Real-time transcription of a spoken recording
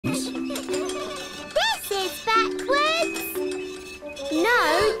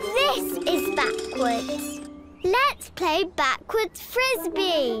is backwards. Let's play backwards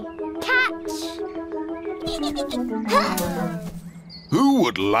frisbee. Catch. Who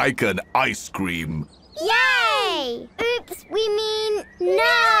would like an ice cream? Yay! Oops, we mean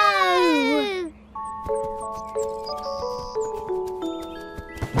no!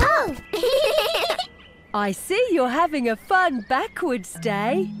 Oh! I see you're having a fun backwards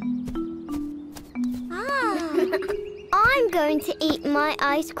day. I'm going to eat my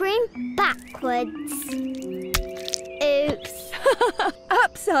ice cream backwards. Oops.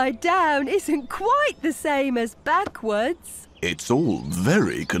 Upside down isn't quite the same as backwards. It's all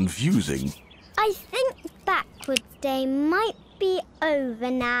very confusing. I think backwards day might be over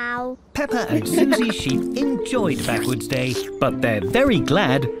now. Peppa and Susie Sheep enjoyed Backwards Day, but they're very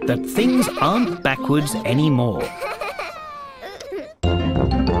glad that things aren't backwards anymore.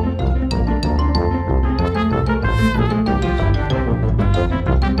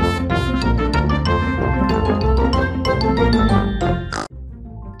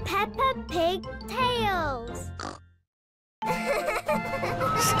 Peppa Pig Tales.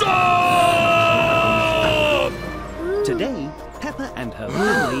 Stop! Today, Peppa and her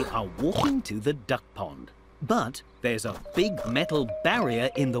family are walking to the duck pond. But there's a big metal barrier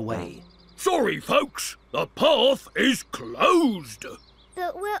in the way. Sorry, folks. The path is closed.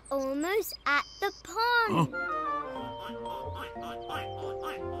 But we're almost at the pond.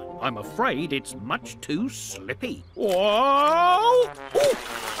 I'm afraid it's much too slippy. Whoa!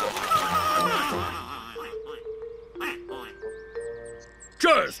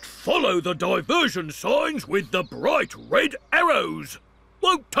 Just follow the diversion signs with the bright red arrows.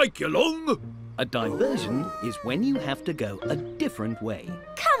 Won't take you long. A diversion is when you have to go a different way.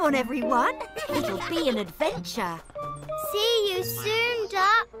 Come on, everyone. It'll be an adventure. See you soon,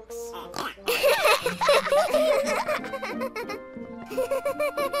 ducks.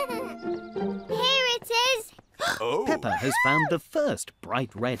 Here it is. Oh. Peppa has found the first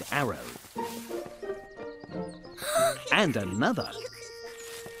bright red arrow. And another.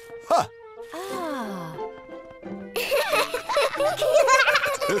 Ha! Ah.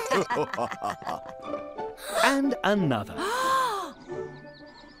 And another.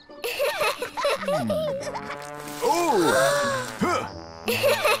 Oh! Huh.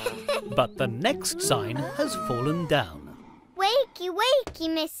 But the next sign has fallen down. Wakey, wakey,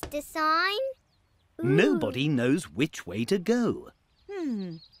 Mr. Sign. Nobody knows which way to go. Do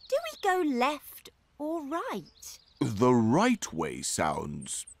we go left or right? The right way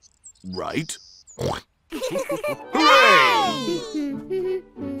sounds right. Hooray!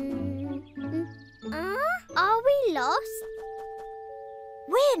 Are we lost?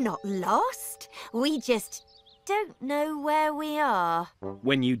 We're not lost. We just don't know where we are.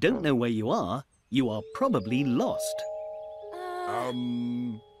 When you don't know where you are probably lost.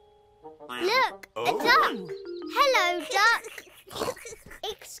 Look, a duck. Hello, duck.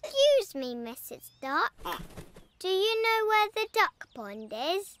 Excuse me, Mrs. Duck. Do you know where the duck pond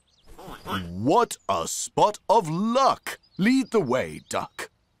is? What a spot of luck! Lead the way,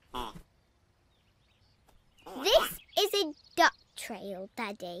 duck. This is a duck trail,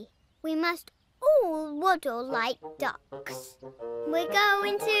 Daddy. We must all waddle like ducks. We're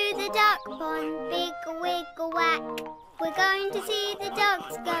going to the duck pond, big wiggle whack. We're going to see the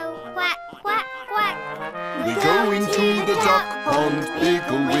ducks go quack, quack, quack. We're going to the duck pond,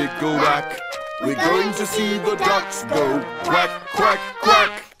 wiggle, wiggle, whack. We're going to see the ducks go quack, quack,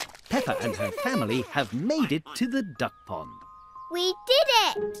 quack. Peppa and her family have made it to the duck pond. We did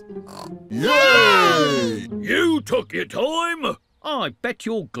it! Yay! You took your time. I bet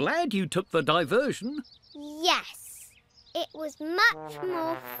you're glad you took the diversion. Yes, it was much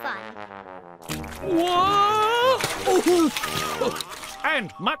more fun. Whoa!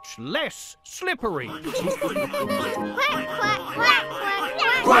 And much less slippery. Quack, quack, quack, quack, quack,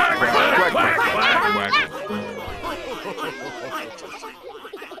 quack, Quack, quack, quack, quack, quack, quack.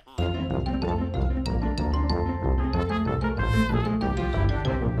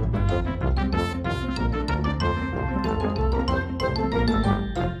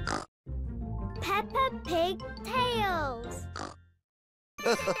 Peppa Pig Tales.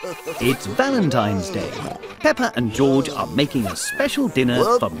 It's Valentine's Day. Peppa and George are making a special dinner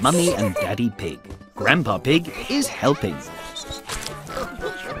for Mummy and Daddy Pig. Grandpa Pig is helping.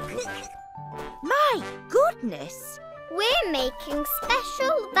 My goodness! We're making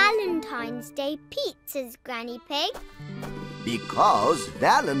special Valentine's Day pizzas, Granny Pig. Because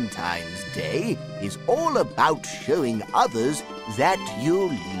Valentine's Day is all about showing others that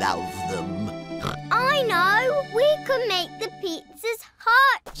you love them. I know! We can make the pizzas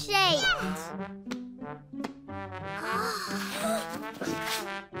heart-shaped.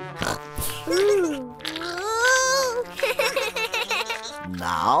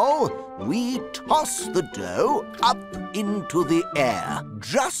 toss the dough up into the air,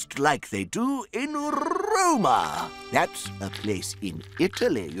 just like they do in Roma. That's a place in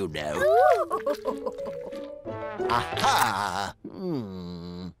Italy, you know. Aha!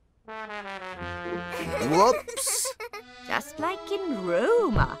 Whoops! Just like in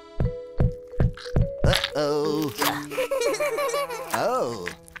Roma. Uh-oh. Oh.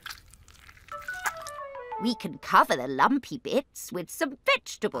 We can cover the lumpy bits with some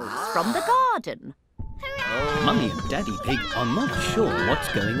vegetables from the garden. Mummy and Daddy Pig are not sure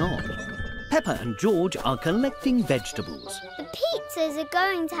what's going on. Peppa and George are collecting vegetables. The pizzas are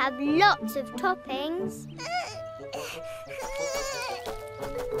going to have lots of toppings.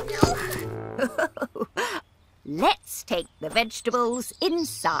 Let's take the vegetables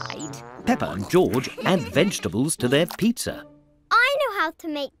inside. Peppa and George add vegetables to their pizza. I know how to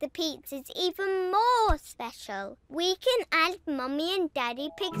make the pizzas even more special. We can add Mummy and Daddy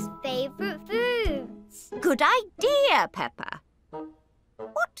Pig's favourite foods. Good idea, Peppa.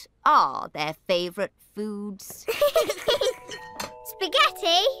 What are their favourite foods?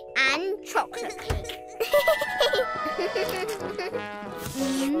 Spaghetti and chocolate cake.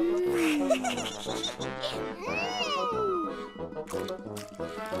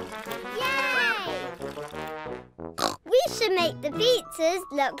 Yay! We should make the pizzas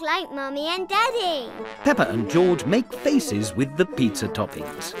look like Mummy and Daddy. Peppa and George make faces with the pizza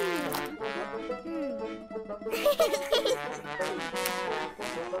toppings.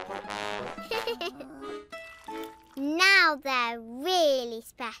 Now they're really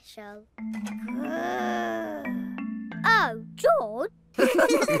special. Oh, George.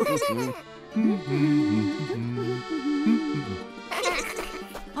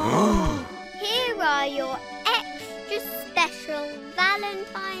 Here are your extra special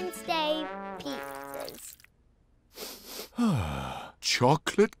Valentine's Day pizzas.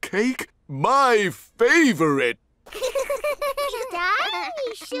 Chocolate cake? My favourite!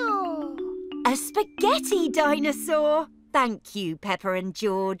 Dinosaur. A spaghetti dinosaur. Thank you, Peppa and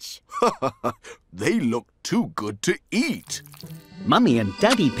George. They look too good to eat. Mummy and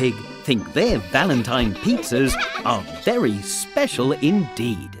Daddy Pig think their Valentine pizzas are very special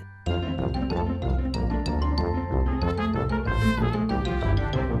indeed.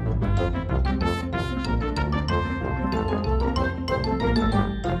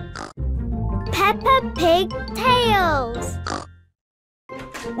 Peppa Pig Tales.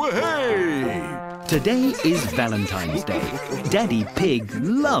 Wahey! Today is Valentine's Day. Daddy Pig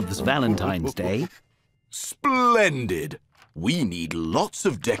loves Valentine's Day. Splendid! We need lots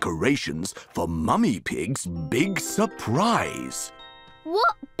of decorations for Mummy Pig's big surprise.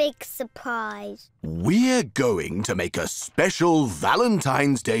 What big surprise? We're going to make a special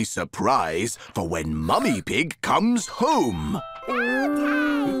Valentine's Day surprise for when Mummy Pig comes home.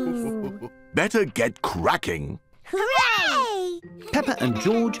 Ooh. Better get cracking. Hooray! Peppa and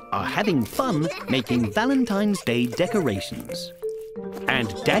George are having fun making Valentine's Day decorations.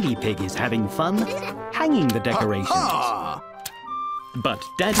 And Daddy Pig is having fun hanging the decorations. Ha-ha! But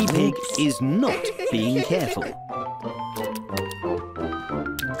Daddy Pig is not being careful.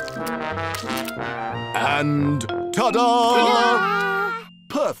 And ta-da! Ta-da!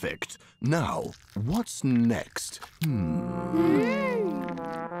 Perfect. Now, what's next?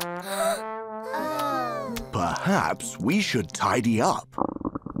 Perhaps we should tidy up.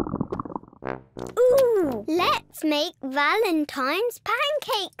 Ooh, let's make Valentine's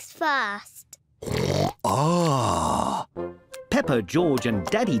pancakes first. Ah! Peppa, George and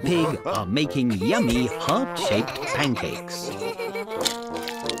Daddy Pig are making yummy heart-shaped pancakes.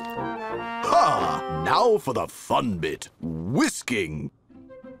 Ha! Now for the fun bit, whisking.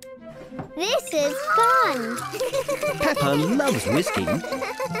 This is fun. Peppa loves whisking.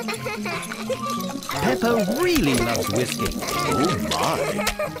 Peppa really loves whisking. Oh my!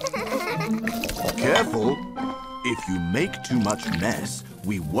 Careful. If you make too much mess,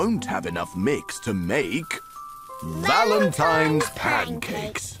 we won't have enough mix to make Valentine's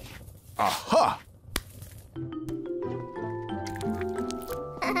pancakes. Aha!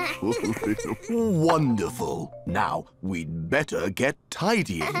 Wonderful. Now, we'd better get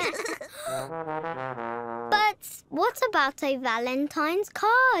tidying. But what about a Valentine's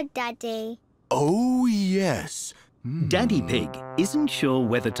card, Daddy? Oh, yes. Daddy Pig isn't sure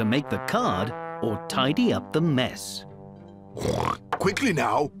whether to make the card or tidy up the mess. Quickly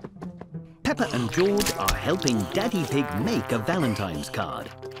now. Peppa and George are helping Daddy Pig make a Valentine's card.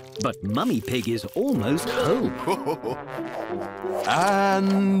 But Mummy Pig is almost home.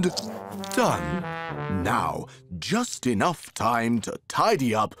 And done. Now, just enough time to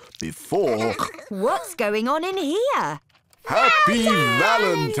tidy up before... What's going on in here? Happy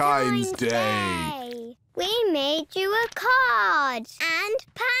Valentine's Day! We made you a card and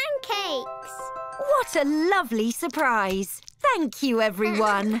pancakes. What a lovely surprise. Thank you,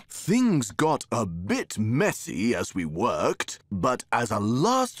 everyone. Things got a bit messy as we worked, but as a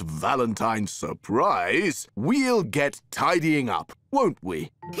last Valentine's surprise, we'll get tidying up, won't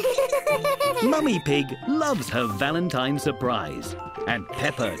we? Mummy Pig loves her Valentine's surprise. And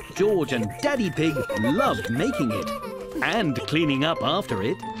Peppa, George and Daddy Pig loved making it. And cleaning up after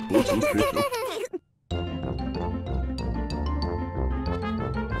it.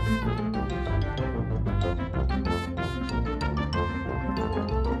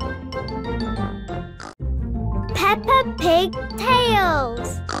 Peppa Pig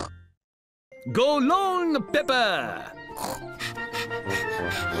Tales. Go long, Peppa!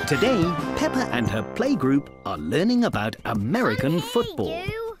 Today, Peppa and her playgroup are learning about American football.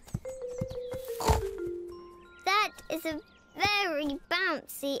 You. That is a very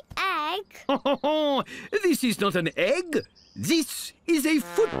bouncy egg. This is not an egg. This is a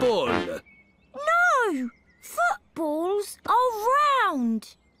football. No! Footballs are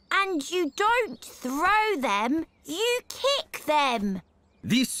round. And you don't throw them, you kick them.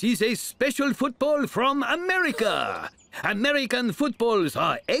 This is a special football from America. American footballs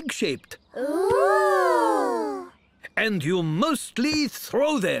are egg-shaped. Ooh! And you mostly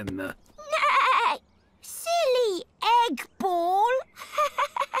throw them. Nay! Silly egg ball.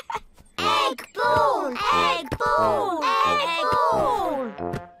 Egg ball! Egg ball! Egg ball!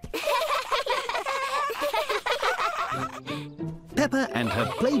 Peppa and her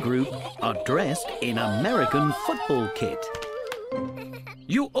playgroup are dressed in American football kit.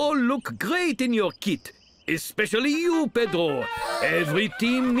 You all look great in your kit, especially you, Pedro. Every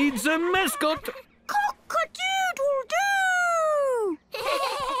team needs a mascot. Cock-a-doodle-doo!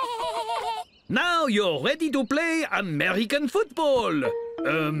 Now you're ready to play American football.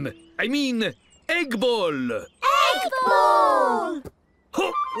 I mean, egg ball. Egg ball!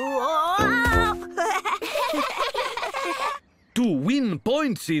 Ho! To win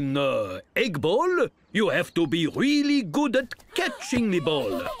points in egg ball, you have to be really good at catching the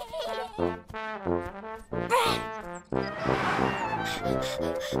ball.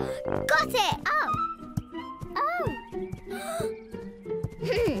 Got it! Oh!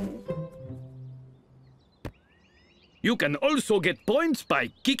 You can also get points by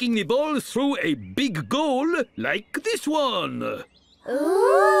kicking the ball through a big goal like this one.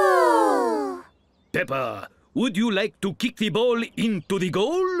 Ooh! Peppa, would you like to kick the ball into the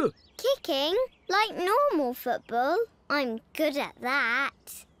goal? Kicking? Like normal football? I'm good at that.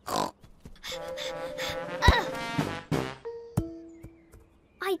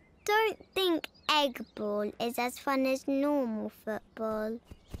 I don't think egg ball is as fun as normal football.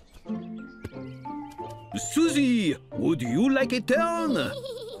 Susie, would you like a turn?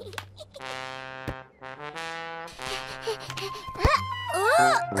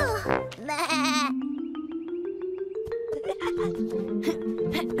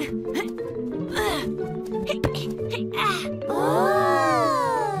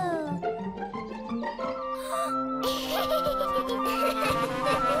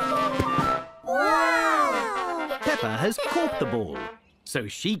 Peppa has caught the ball, so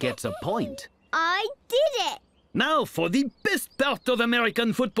she gets a point. I did it! Now for the best part of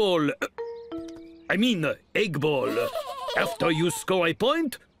American football. I mean, egg ball. After you score a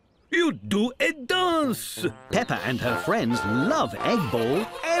point, you do a dance. Peppa and her friends love egg ball.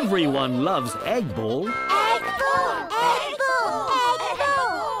 Everyone loves egg ball. Egg ball! Egg ball! Egg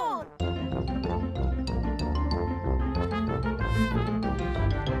ball!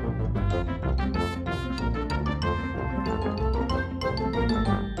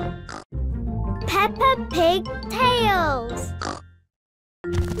 Peppa Pig Tales.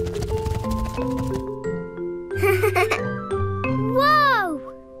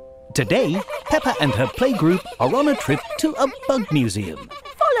 Whoa! Today, Peppa and her playgroup are on a trip to a bug museum.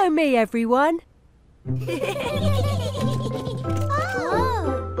 Follow me, everyone.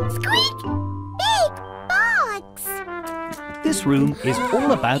 Oh. Squeak! Big bugs! This room is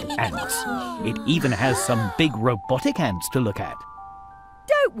all about ants. It even has some big robotic ants to look at.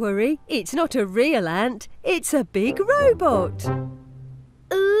 Don't worry, it's not a real ant. It's a big robot.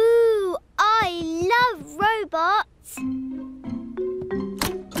 Ooh, I love robots.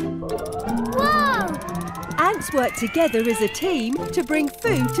 Whoa! Ants work together as a team to bring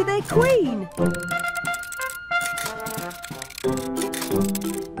food to their queen.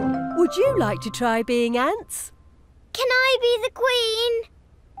 Would you like to try being ants? Can I be the queen?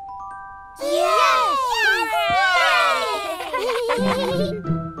 Yes!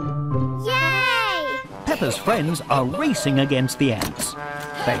 Yay! Peppa's friends are racing against the ants.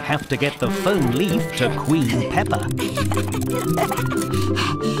 They have to get the foam leaf to Queen Peppa.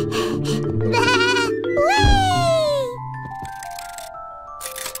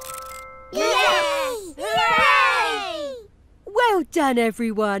 Yay! Hooray! Well done,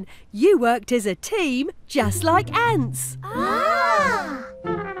 everyone. You worked as a team, just like ants. Ah!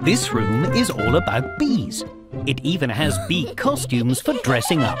 This room is all about bees. It even has bee costumes for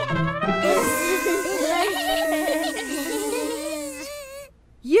dressing up.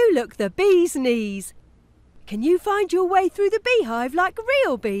 You look the bee's knees. Can you find your way through the beehive like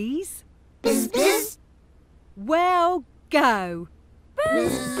real bees? Bzz, bzz. Well, go.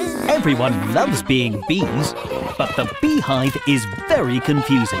 Everyone loves being bees, but the beehive is very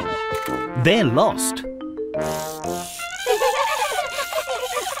confusing. They're lost.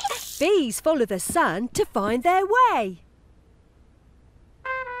 Bees follow the sun to find their way.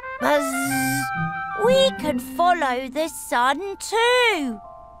 Buzz! We can follow the sun too.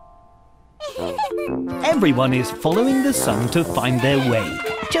 Everyone is following the sun to find their way,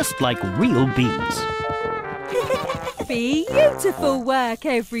 just like real bees. Beautiful work,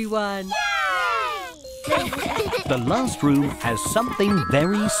 everyone. The last room has something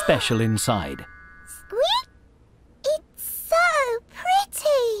very special inside. Squeak! It's so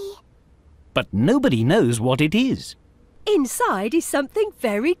pretty. But nobody knows what it is. Inside is something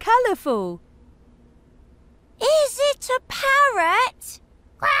very colourful. Is it a parrot?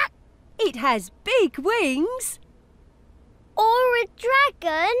 Quack! It has big wings Or a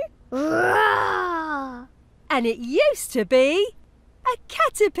dragon. Roar! and it used to be a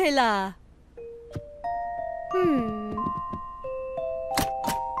caterpillar.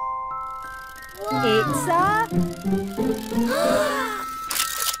 It's a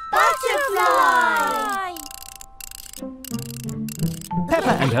Butterfly!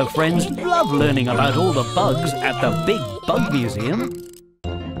 Peppa and her friends love learning about all the bugs at the Big Bug Museum.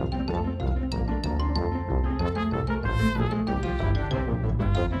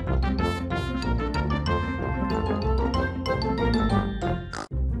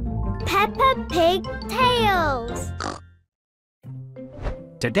 Peppa Pig Tales.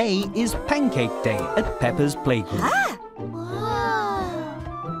 Today is Pancake Day at Peppa's Playground. Whoa!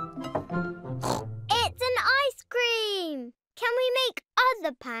 It's an ice cream. Can we make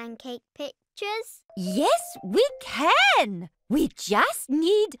other pancake pictures? Yes, we can. We just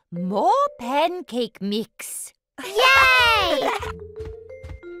need more pancake mix. Yay!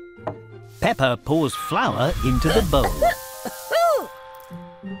 Peppa pours flour into the bowl.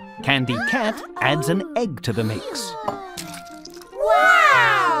 Candy Cat adds an egg to the mix.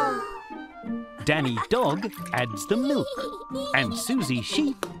 Wow! Danny Dog adds the milk. And Susie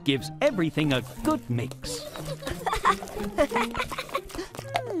Sheep gives everything a good mix.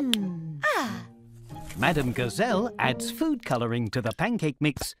 Madame Gazelle adds food colouring to the pancake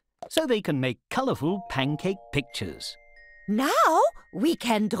mix so they can make colourful pancake pictures. Now we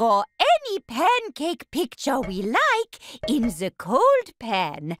can draw any pancake picture we like in the cold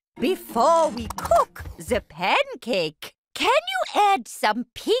pan before we cook the pancake. Can you add some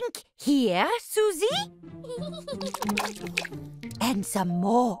pink here, Susie? And some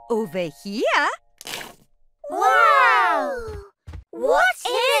more over here? Wow! What's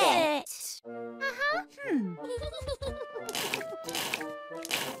in it?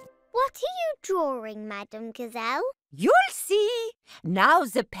 What are you drawing, Madame Gazelle? You'll see. Now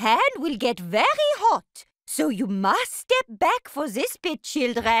the pan will get very hot, so you must step back for this bit,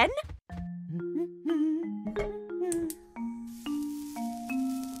 children.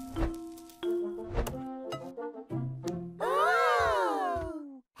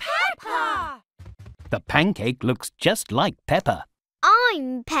 Oh! Peppa! The pancake looks just like Peppa.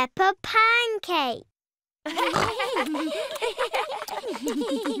 I'm Peppa Pancake.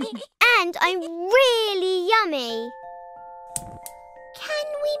 And I'm really yummy. Can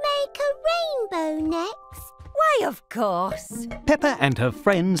we make a rainbow next? Why, of course. Peppa and her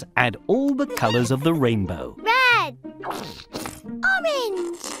friends add all the colours of the rainbow. Red,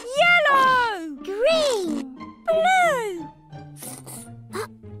 orange, Yellow! green, Blue!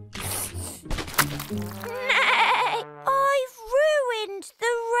 I've ruined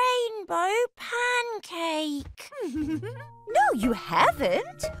the rainbow pancake. No, you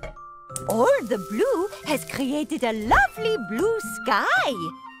haven't. All the blue has created a lovely blue sky.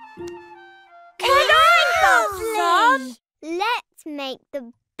 Can I have some? Let's make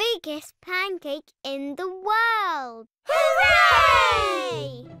the biggest pancake in the world.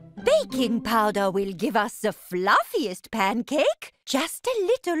 Hooray! Baking powder will give us the fluffiest pancake. Just a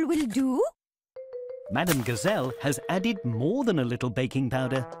little will do. Madame Gazelle has added more than a little baking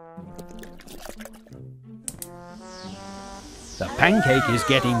powder. The pancake is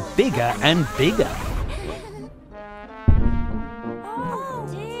getting bigger and bigger. Oh,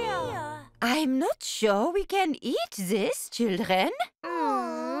 dear. I'm not sure we can eat this, children.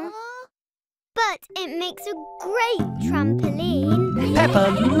 Aww. But it makes a great trampoline.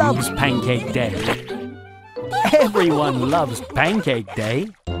 Peppa loves Pancake Day. Everyone loves Pancake Day.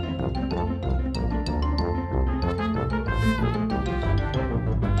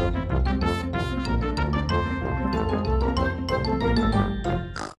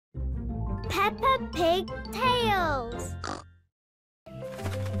 Peppa Pig Tales.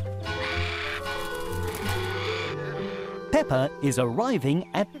 Peppa is arriving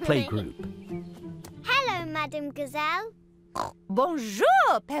at playgroup. Hello, Madame Gazelle.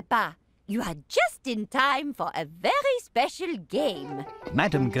 Bonjour, Peppa. You are just in time for a very special game.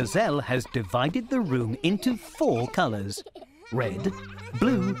 Madame Gazelle has divided the room into 4 colours. Red,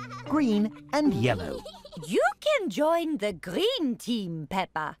 blue, green and yellow. You can join the green team,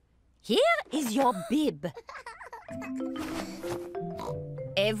 Peppa. Here is your bib.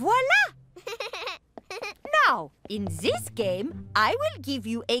 Et voilà! Now, in this game, I will give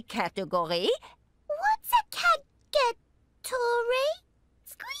you a category. What's a category?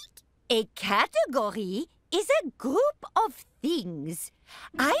 Squeak. A category is a group of things.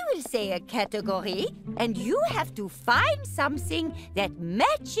 I will say a category, and you have to find something that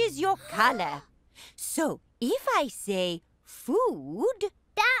matches your color. So, if I say food...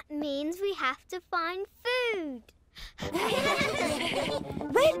 That means we have to find food.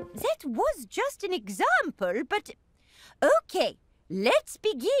 Well, that was just an example, but... OK, let's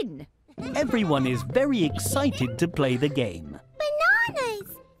begin. Everyone is very excited to play the game.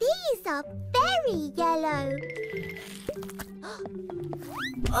 Bananas! These are very yellow.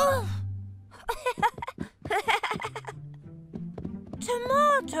 Oh.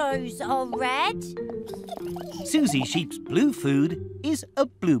 Tomatoes are red. Susie Sheep's blue food is a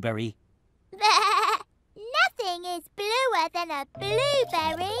blueberry. Nothing is bluer than a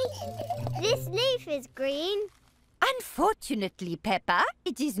blueberry. This leaf is green. Unfortunately, Peppa,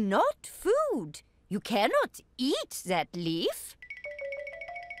 it is not food. You cannot eat that leaf.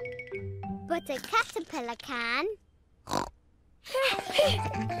 But a caterpillar can.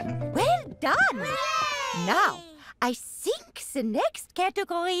 Well done. Now, I think the next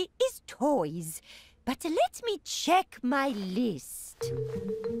category is toys. But let me check my list.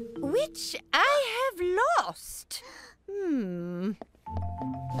 Which I have lost.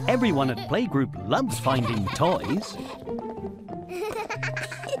 Everyone at playgroup loves finding toys.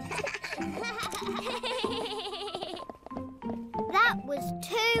 That was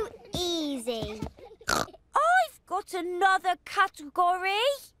too easy. I've got another category.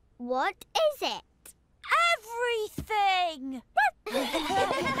 What is it? Everything.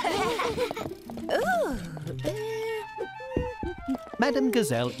 Ooh. Madame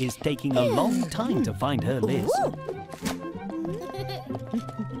Gazelle is taking a long time to find her list.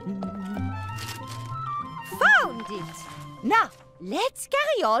 Found it. Now, let's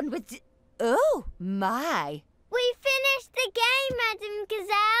carry on with the... Oh, my. We finished the game, Madame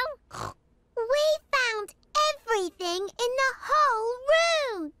Gazelle. We found everything in the whole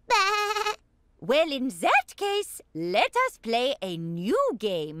room. Well, in that case, let us play a new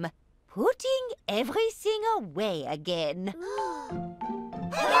game. Putting everything away again.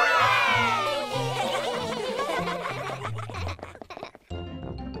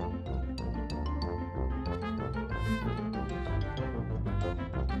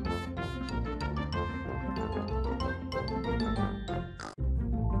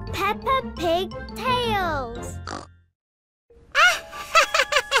 Peppa Pig Tales.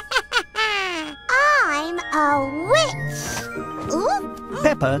 I'm a witch. Ooh.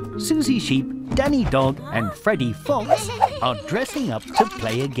 Peppa, Susie Sheep, Danny Dog and Freddy Fox are dressing up to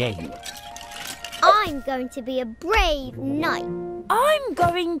play a game. I'm going to be a brave knight. I'm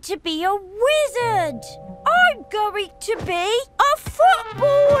going to be a wizard. I'm going to be a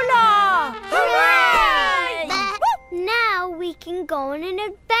footballer. Hooray! Now we can go on an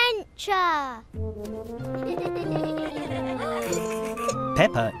adventure.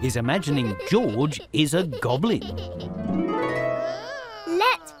 Peppa is imagining George is a goblin.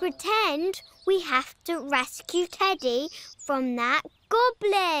 Let's pretend we have to rescue Teddy from that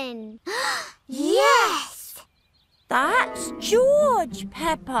goblin. Yes! That's George,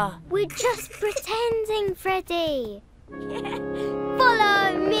 Peppa. We're just pretending, Freddy.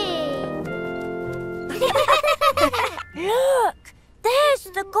 Follow me. Look, there's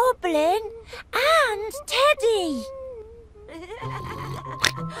the goblin and Teddy.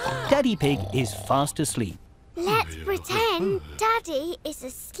 Daddy Pig is fast asleep. Let's pretend Daddy is a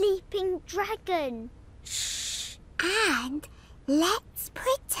sleeping dragon. Shh. And Let's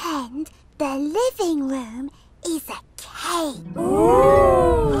pretend the living room is a cave.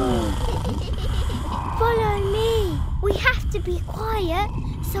 Ooh. Follow me. We have to be quiet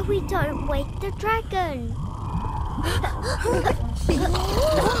so we don't wake the dragon.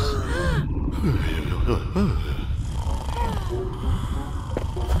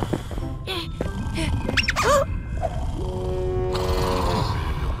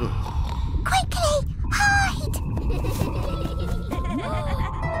 Quickly, hide!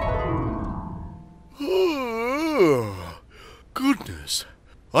 Goodness,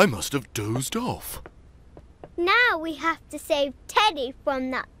 I must have dozed off. Now we have to save Teddy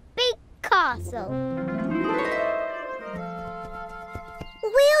from that big castle.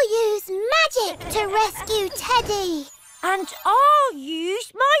 We'll use magic to rescue Teddy. And I'll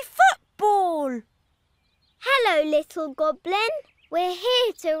use my football. Hello, little goblin. We're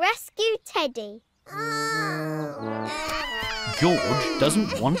here to rescue Teddy. George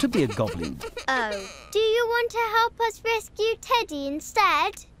doesn't want to be a goblin. Oh, do you want to help us rescue Teddy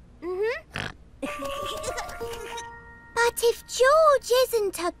instead? But if George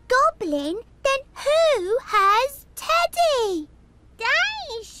isn't a goblin, then who has Teddy?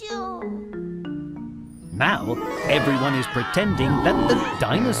 Dinosaur. Now, everyone is pretending that the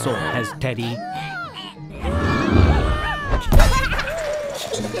dinosaur has Teddy.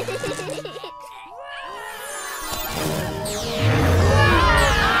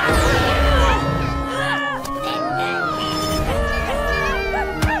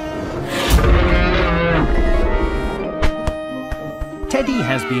 Teddy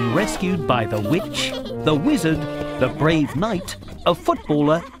has been rescued by the witch, the wizard, the brave knight, a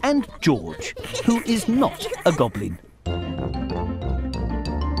footballer and George, who is not a goblin.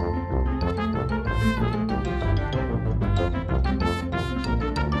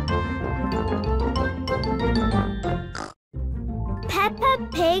 Peppa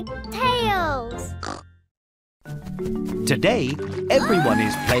Pig Tales. Today, everyone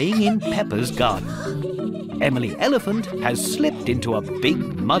is playing in Peppa's garden. Emily Elephant has slipped into a big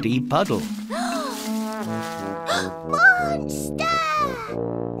muddy puddle. Monster!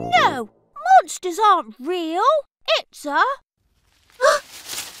 No, monsters aren't real. It's a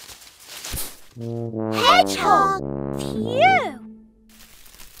Hedgehog! phew.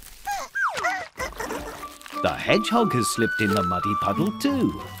 The hedgehog has slipped in the muddy puddle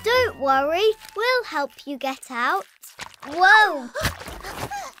too. Don't worry, we'll help you get out. Whoa!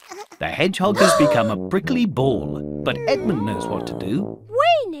 The hedgehog has become a prickly ball, but Edmund knows what to do.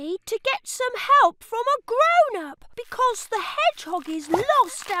 We need to get some help from a grown-up because the hedgehog is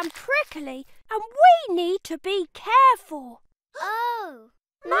lost and prickly and we need to be careful. Oh!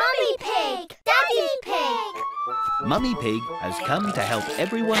 Mummy Pig! Daddy Pig! Mummy Pig has come to help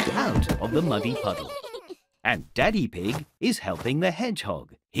everyone out of the muddy puddle. And Daddy Pig is helping the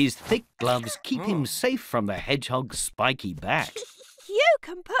hedgehog. His thick gloves keep him safe from the hedgehog's spiky back. You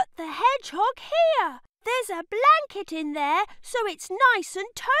can put the hedgehog here. There's a blanket in there so it's nice and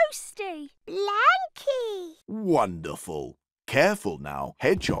toasty. Blanky! Wonderful. Careful now,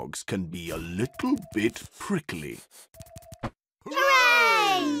 hedgehogs can be a little bit prickly.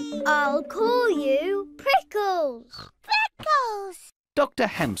 Hooray! I'll call you Prickles. Prickles! Dr.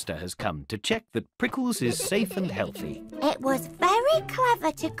 Hamster has come to check that Prickles is safe and healthy. It was very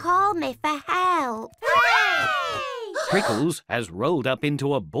clever to call me for help. Hooray! Prickles has rolled up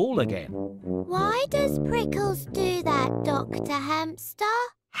into a ball again. Why does Prickles do that, Dr. Hamster?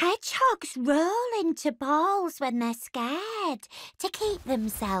 Hedgehogs roll into balls when they're scared to keep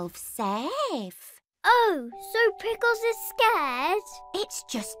themselves safe. Oh, so Prickles is scared? It's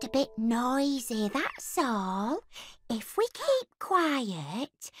just a bit noisy, that's all. If we keep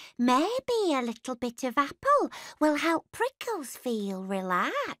quiet, maybe a little bit of apple will help Prickles feel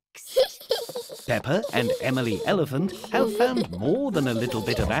relaxed. Peppa and Emily Elephant have found more than a little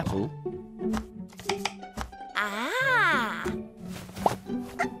bit of apple. Ah!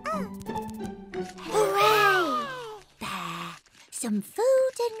 Hooray! There, some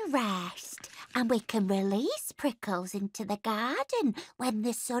food and rest. And we can release Prickles into the garden when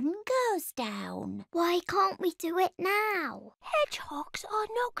the sun goes down. Why can't we do it now? Hedgehogs are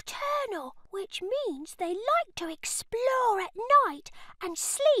nocturnal, which means they like to explore at night and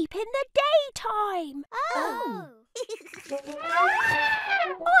sleep in the daytime. Oh!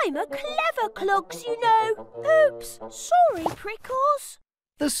 I'm a clever clogs, you know. Oops, sorry, Prickles.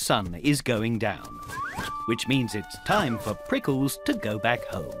 The sun is going down, which means it's time for Prickles to go back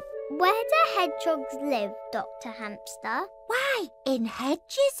home. Where do hedgehogs live, Dr. Hamster? Why, in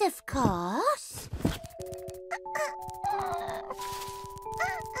hedges, of course.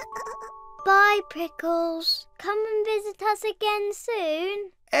 Bye, Prickles. come and visit us again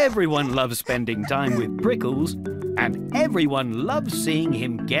soon? Everyone loves spending time with Prickles, and everyone loves seeing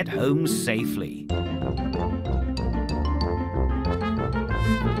him get home safely.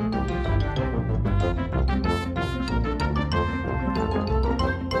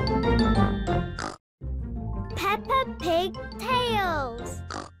 Peppa Pig Tales.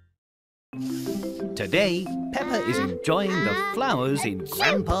 Today, Peppa is enjoying the flowers in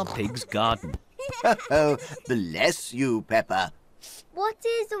Grandpa Pig's garden. Oh, bless you, Peppa. What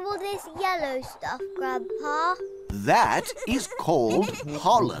is all this yellow stuff, Grandpa? That is called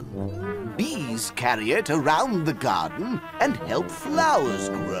pollen. Bees carry it around the garden and help flowers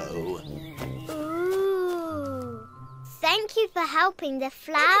grow. Ooh. Thank you for helping the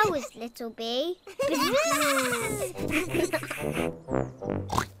flowers, little bee.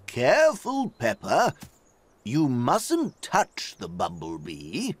 Careful, Peppa. You mustn't touch the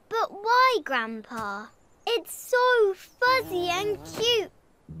bumblebee. But why, Grandpa? It's so fuzzy and cute.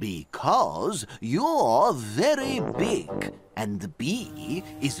 Because you're very big and the bee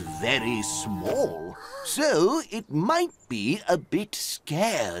is very small. So it might be a bit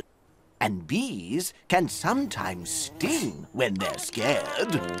scared. And bees can sometimes sting when they're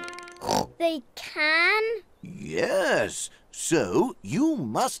scared. They can? Yes. So you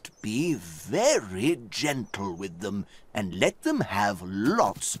must be very gentle with them and let them have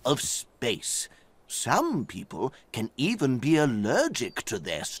lots of space. Some people can even be allergic to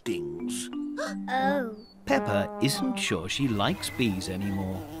their stings. Oh. Peppa isn't sure she likes bees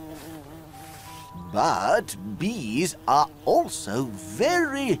anymore. But bees are also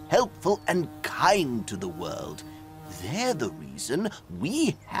very helpful and kind to the world. They're the reason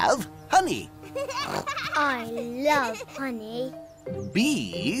we have honey. I love honey.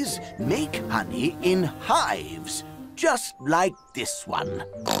 Bees make honey in hives, just like this one.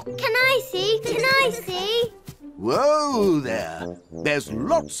 Can I see? Can I see? Whoa there! There's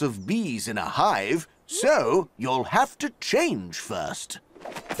lots of bees in a hive, so you'll have to change first.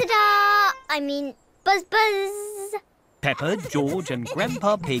 Ta-da! I mean, buzz buzz. Peppa, George and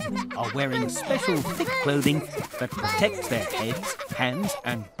Grandpa Pig are wearing special thick clothing that protects their heads, hands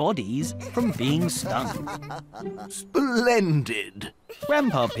and bodies from being stung. Splendid!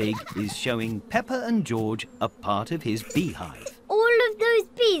 Grandpa Pig is showing Peppa and George a part of his beehive. All of those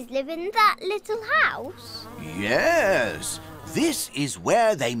bees live in that little house? Yes, this is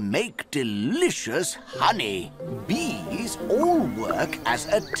where they make delicious honey. Bees all work as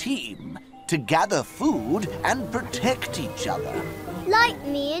a team to gather food and protect each other. Like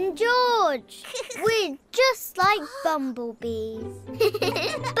me and George. We're just like bumblebees.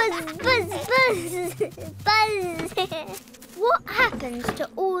 Buzz, buzz, buzz, buzz. What happens to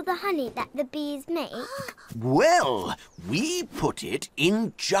all the honey that the bees make? Well, we put it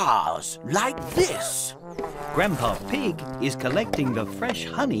in jars like this. Grandpa Pig is collecting the fresh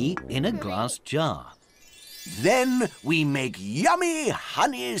honey in a glass jar. Then we make yummy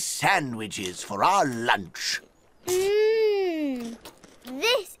honey sandwiches for our lunch. Mmm.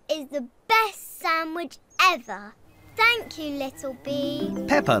 This is the best sandwich ever. Thank you, little bee.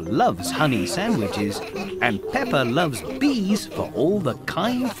 Peppa loves honey sandwiches, and Peppa loves bees for all the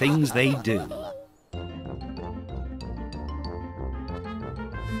kind things they do.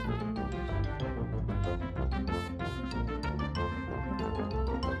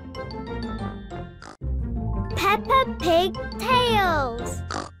 Peppa Pig Tales.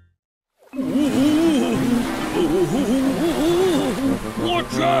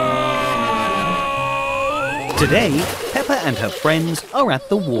 Watch out! Today, Peppa and her friends are at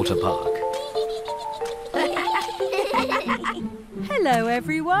the water park. Hello,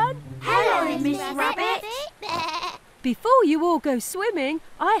 everyone. Hello, Miss Rabbit. Before you all go swimming,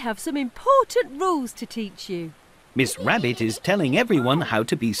 I have some important rules to teach you. Miss Rabbit is telling everyone how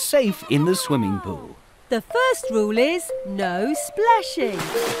to be safe in the swimming pool. The first rule is no splashing.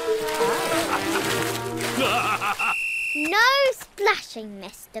 No splashing,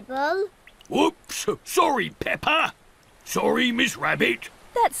 Mr. Bull. Whoops! Sorry, Peppa. Sorry, Miss Rabbit.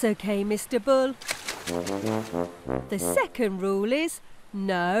 That's okay, Mr. Bull. The second rule is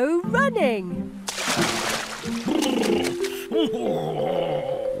no running.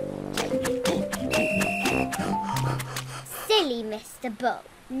 Silly Mr. Bull.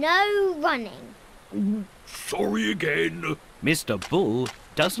 No running. Sorry again. Mr. Bull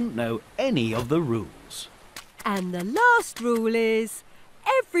doesn't know any of the rules. And the last rule is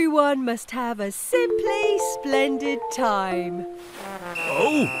everyone must have a simply splendid time.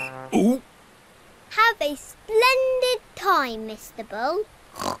 Oh! Have a splendid time, Mr. Bull.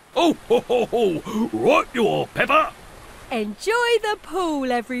 Oh, ho, ho, ho! Right you are, Peppa. Enjoy the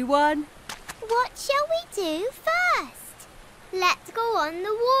pool, everyone. What shall we do first? Let's go on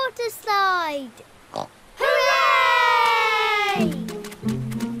the water slide. Hooray!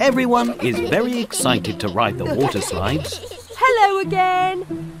 Everyone is very excited to ride the water slides. Hello again.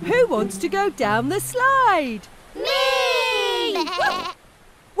 Who wants to go down the slide? Me!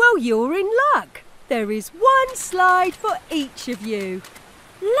 Well, you're in luck. There is one slide for each of you.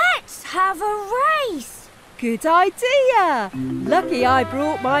 Let's have a race. Good idea. Lucky I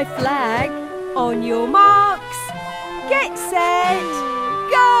brought my flag. On your marks, get set,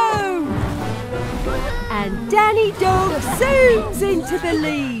 go! And Danny Dog zooms into the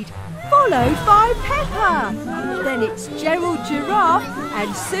lead, followed by Peppa. Then it's Gerald Giraffe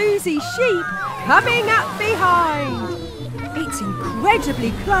and Susie Sheep coming up behind. It's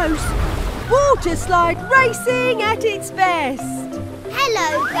incredibly close. Water slide racing at its best.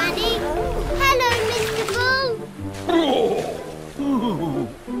 Hello, Granny. Hello, Mr. Bull.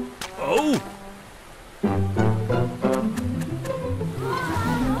 Oh!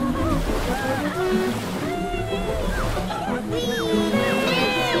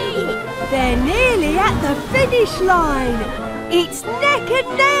 They're nearly at the finish line. It's neck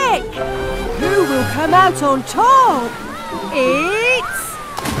and neck. Who will come out on top? It's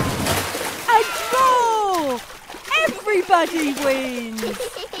a draw. Everybody wins.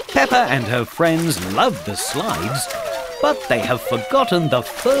 Peppa and her friends love the slides, but they have forgotten the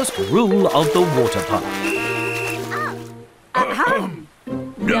first rule of the water park.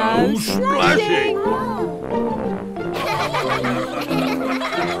 No splashing!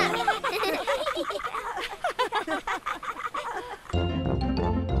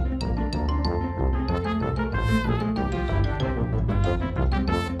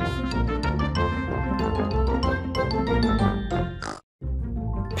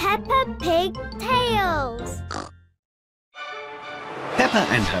 Peppa Pig Tales. Peppa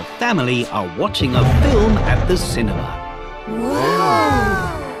and her family are watching a film at the cinema.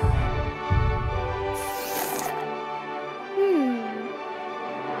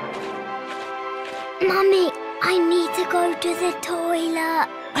 Mummy, I need to go to the toilet.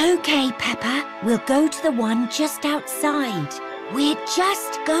 OK, Peppa. We'll go to the one just outside. We're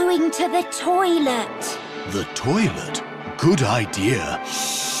just going to the toilet. The toilet? Good idea.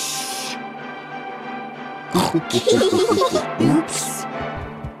 Oops.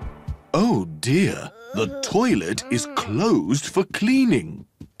 Oh dear, the toilet is closed for cleaning.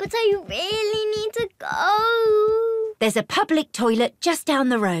 But I really need to go. There's a public toilet just down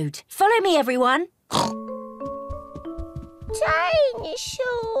the road. Follow me, everyone.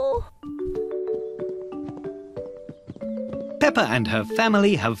 Dinosaur. Peppa and her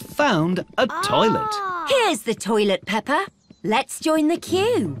family have found a toilet. Here's the toilet, Peppa. Let's join the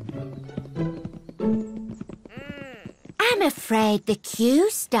queue. I'm afraid the queue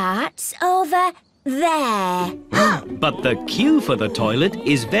starts over there. But the queue for the toilet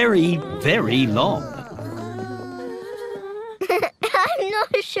is very, very long. I'm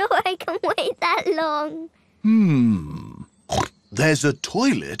not sure I can wait that long. There's a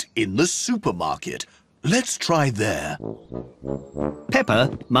toilet in the supermarket. Let's try there.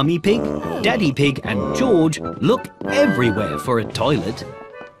 Peppa, Mummy Pig, Daddy Pig and George look everywhere for a toilet.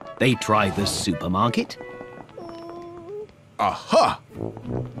 They try the supermarket. Aha!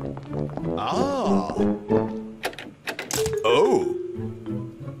 Ah! Oh!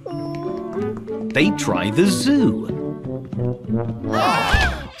 They try the zoo.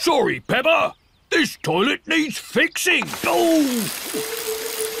 Sorry, Peppa. This toilet needs fixing. Oh!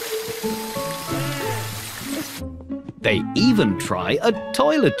 They even try a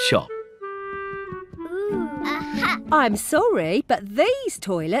toilet shop. I'm sorry, but these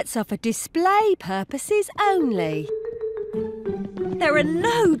toilets are for display purposes only. There are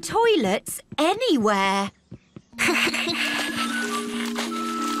no toilets anywhere.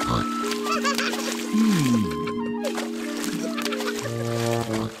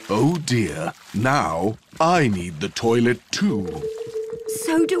 Oh dear, now I need the toilet too.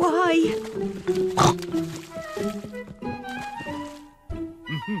 So do I.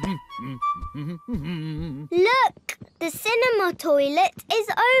 Look, the cinema toilet is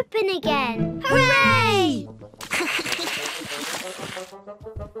open again. Hooray!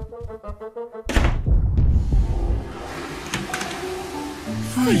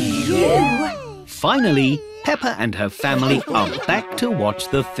 Finally, Peppa and her family are back to watch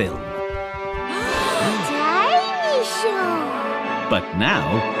the film. Dinosaur! But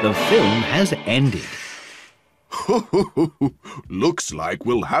now the film has ended. Looks like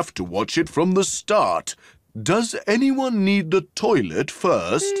we'll have to watch it from the start. Does anyone need the toilet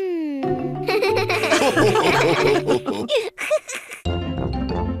first?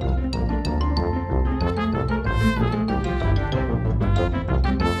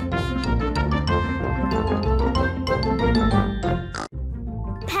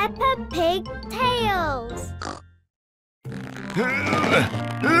 Peppa Pig Tales.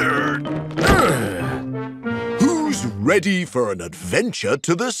 Who's ready for an adventure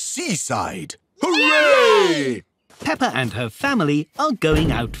to the seaside? Hooray! Peppa and her family are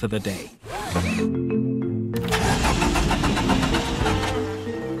going out for the day.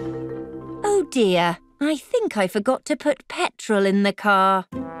 Oh dear, I think I forgot to put petrol in the car.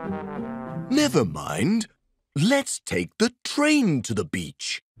 Never mind. Let's take the train to the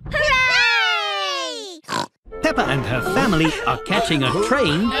beach. Hooray! Peppa and her family are catching a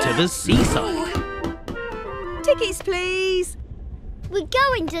train to the seaside. Tickets, please. We're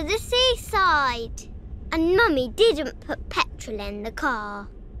going to the seaside. And Mummy didn't put petrol in the car.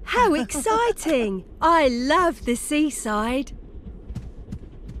 How exciting! I love the seaside.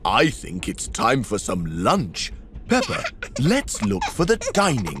 I think it's time for some lunch. Peppa, let's look for the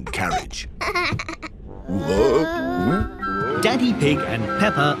dining carriage. Daddy Pig and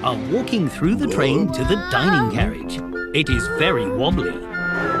Peppa are walking through the train to the dining carriage. It is very wobbly.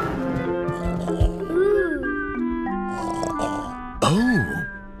 Oh,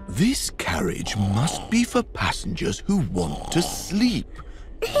 this carriage must be for passengers who want to sleep.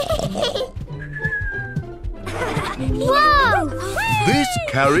 Whoa! This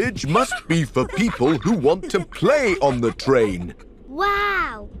carriage must be for people who want to play on the train.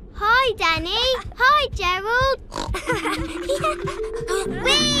 Wow! Hi, Danny. Hi, Gerald.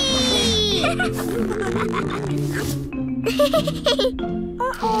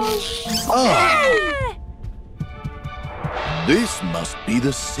 Ah! This must be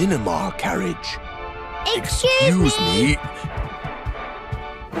the cinema carriage. Excuse me.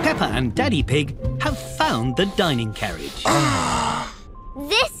 Peppa and Daddy Pig have found the dining carriage.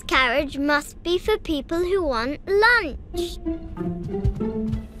 This carriage must be for people who want lunch.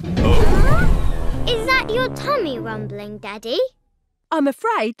 Is that your tummy rumbling, Daddy? I'm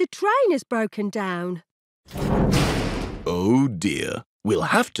afraid the train has broken down. Oh dear, we'll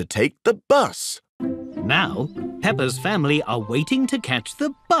have to take the bus. Now, Peppa's family are waiting to catch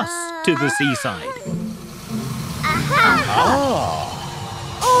the bus to the seaside.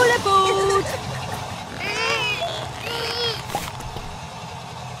 All aboard!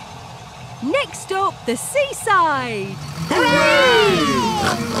 Next stop, the seaside!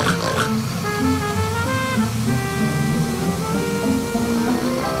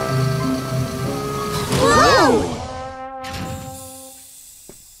 Whoa!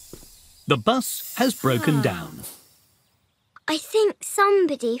 The bus has broken down. I think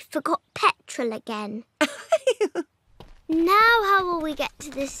somebody forgot petrol again. Now how will we get to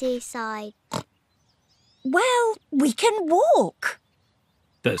the seaside? Well, we can walk.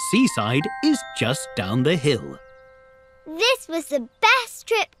 The seaside is just down the hill. This was the best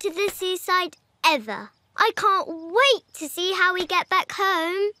trip to the seaside ever. I can't wait to see how we get back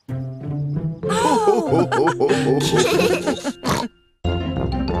home.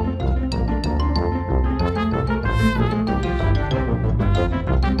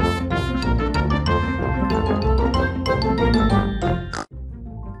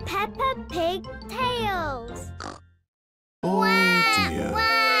 Peppa Pig Tales. Oh dear.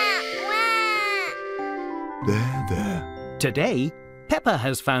 Wah, wah. There. Today, Peppa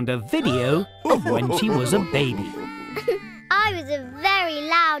has found a video of when she was a baby. I was a very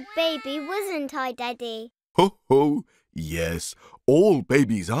loud baby, wasn't I, Daddy? Ho ho. Yes, all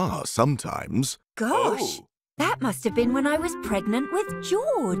babies are sometimes. Gosh, that must have been when I was pregnant with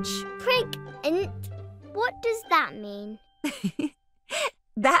George. Pregnant? What does that mean?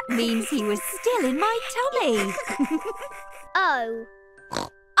 That means he was still in my tummy. Oh,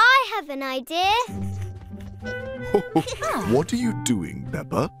 I have an idea. What are you doing,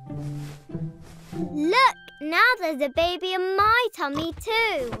 Peppa? Look, now there's a baby in my tummy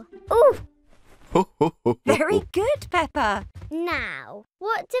too. Ooh. Very good, Peppa. Now,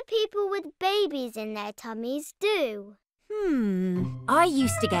 what do people with babies in their tummies do? I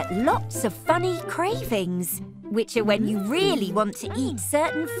used to get lots of funny cravings, which are when you really want to eat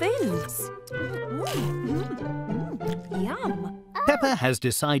certain foods. Yum. Peppa has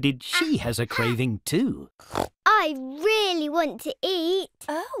decided she has a craving too. I really want to eat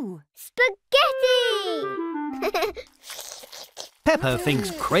Oh. spaghetti! Peppa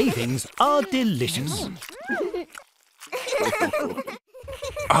thinks cravings are delicious.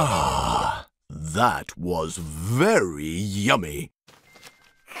 That was very yummy.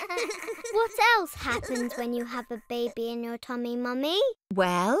 What else happens when you have a baby in your tummy, Mummy?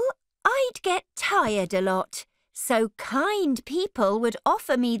 Well, I'd get tired a lot, so kind people would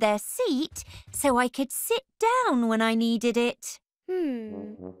offer me their seat so I could sit down when I needed it.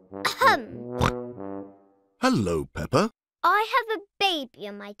 Hello, Peppa. I have a baby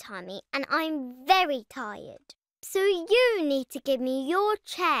on my tummy and I'm very tired. So you need to give me your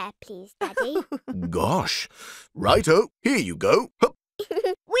chair, please, Daddy. Gosh. Righto, here you go. Hup.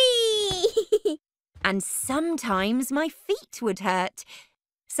 Whee! And sometimes my feet would hurt.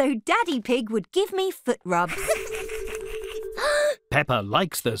 So Daddy Pig would give me foot rubs. Peppa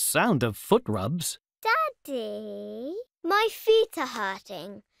likes the sound of foot rubs. Daddy, my feet are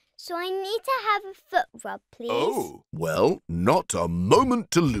hurting, so I need to have a foot rub, please. Oh, well, not a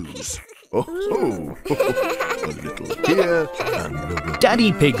moment to lose. Oh, a little here and a little...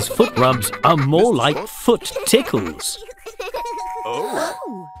 Daddy Pig's foot rubs are more like foot tickles.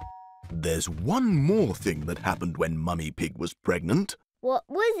 Oh. There's one more thing that happened when Mummy Pig was pregnant. What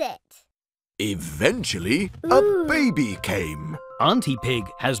was it? Eventually, a baby came. Auntie Pig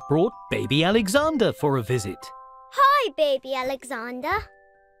has brought baby Alexander for a visit. Hi, baby Alexander.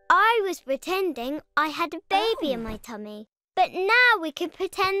 I was pretending I had a baby in my tummy. But now we can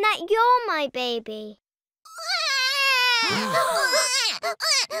pretend that you're my baby.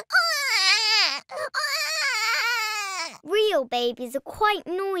 Real babies are quite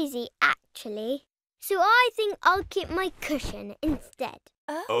noisy, actually. So I think I'll keep my cushion instead.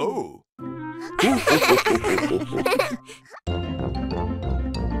 Oh.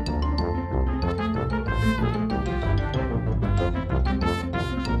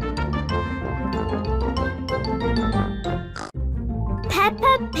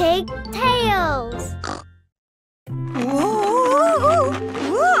 Peppa Pig Tales. Whoa!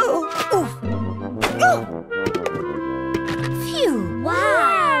 Whoa! Oh. Phew!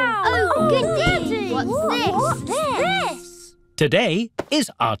 Wow! Oh, goody! What's this? Today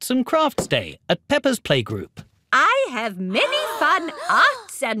is Arts and Crafts Day at Peppa's Playgroup. I have many fun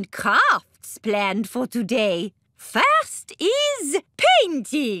arts and crafts planned for today. First is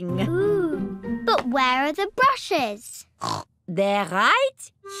painting. Ooh, but where are the brushes? They're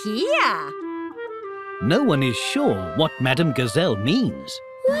right here. No one is sure what Madame Gazelle means.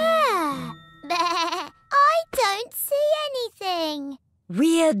 Where? I don't see anything.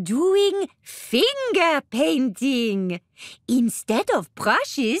 We're doing finger painting. Instead of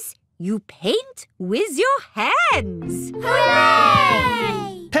brushes, you paint with your hands.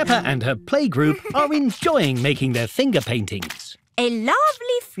 Hooray! Peppa and her playgroup are enjoying making their finger paintings. A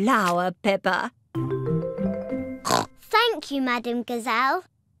lovely flower, Peppa. Thank you, Madame Gazelle.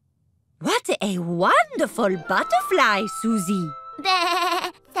 What a wonderful butterfly, Susie.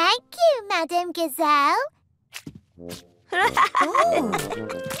 Thank you, Madame Gazelle. Oh,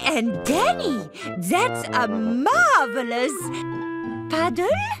 and Danny, that's a marvelous paddle.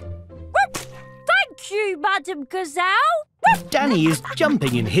 Thank you, Madame Gazelle. Danny is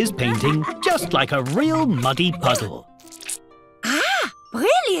jumping in his painting just like a real muddy puddle. Ah,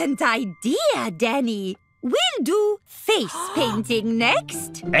 brilliant idea, Danny. We'll do face painting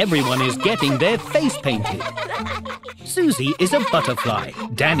next. Everyone is getting their face painted. Susie is a butterfly.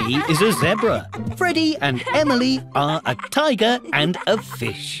 Danny is a zebra. Freddie and Emily are a tiger and a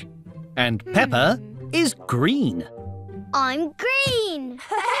fish. And Peppa is green. I'm green.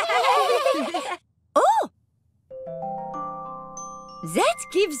 Oh! That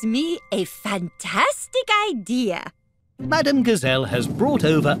gives me a fantastic idea. Madame Gazelle has brought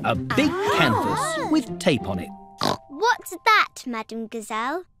over a big canvas with tape on it. What's that, Madame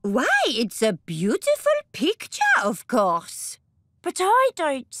Gazelle? Why, it's a beautiful picture, of course. But I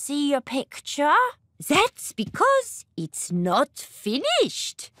don't see a picture. That's because it's not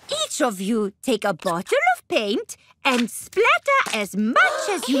finished. Each of you take a bottle of paint and splatter as much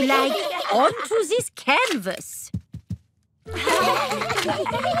as you like onto this canvas. Well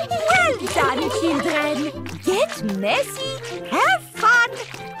done, children. Get messy, have fun.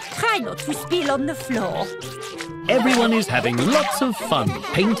 Try not to spill on the floor. Everyone is having lots of fun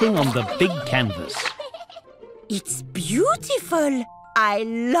painting on the big canvas. It's beautiful. I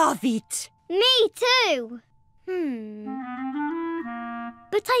love it. Me too.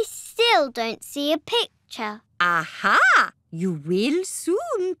 But I still don't see a picture. Aha! You will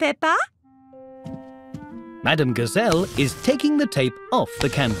soon, Peppa. Madame Gazelle is taking the tape off the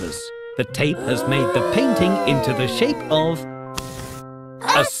canvas. The tape has made the painting into the shape of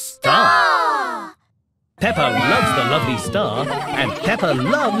a star. Peppa loves the lovely star, and Peppa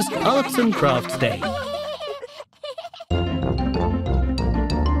loves Arts and Crafts Day.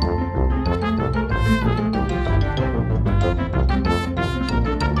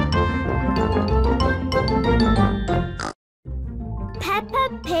 Peppa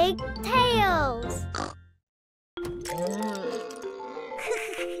Pig Tales.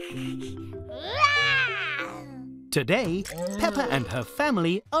 Today, Peppa and her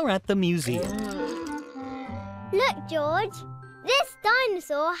family are at the museum. Look, George. This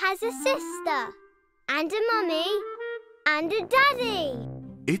dinosaur has a sister, and a mummy, and a daddy.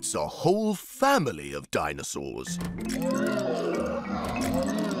 It's a whole family of dinosaurs.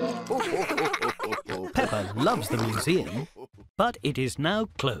 Peppa loves the museum, but it is now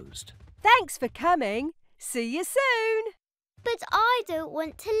closed. Thanks for coming. See you soon. But I don't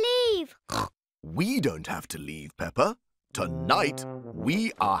want to leave. We don't have to leave, Peppa. Tonight,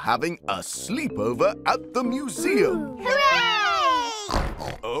 we are having a sleepover at the museum. Hooray!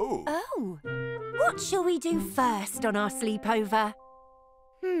 Oh. Oh, what shall we do first on our sleepover?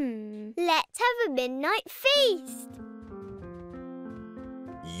 Let's have a midnight feast.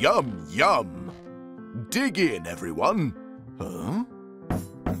 Yum, yum. Dig in, everyone. Huh?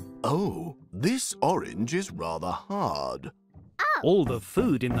 Oh, this orange is rather hard. All the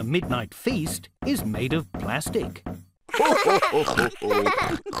food in the midnight feast is made of plastic.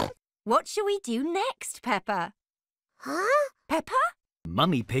 What shall we do next, Peppa? Huh? Peppa?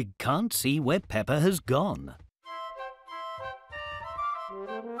 Mummy Pig can't see where Peppa has gone.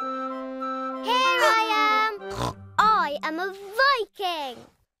 Here I am. I am a Viking.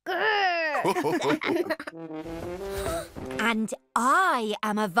 Grrr. And I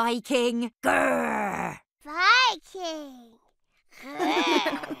am a Viking. Grrr. Viking.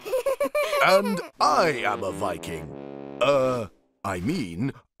 Grrr. And I am a Viking. I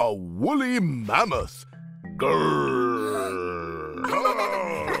mean a woolly mammoth. Grrr.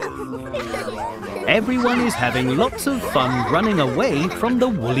 Everyone is having lots of fun running away from the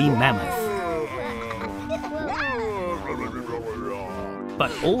woolly mammoth.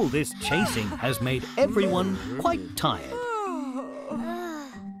 But all this chasing has made everyone quite tired.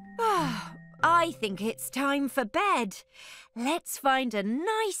 I think it's time for bed. Let's find a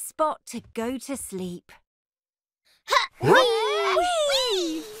nice spot to go to sleep.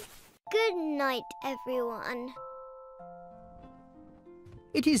 Whee! Good night, everyone.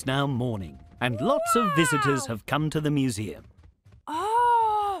 It is now morning, and lots of visitors have come to the museum.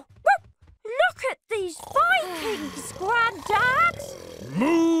 Oh! Look at these Vikings, Grandad!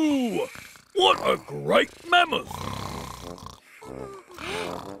 Moo! What a great mammoth!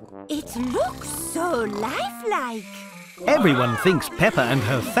 It looks so lifelike. Everyone thinks Peppa and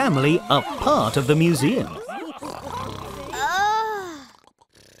her family are part of the museum.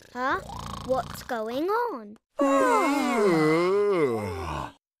 Huh? What's going on?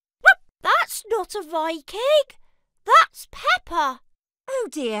 That's not a Viking. That's Peppa. Oh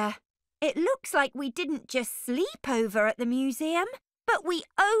dear. It looks like we didn't just sleep over at the museum, but we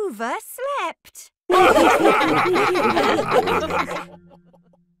overslept.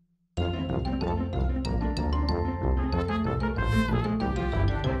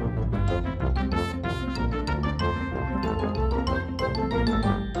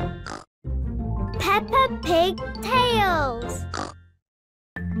 Peppa Pig Tales.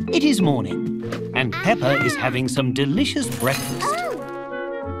 It is morning, and Peppa is having some delicious breakfast.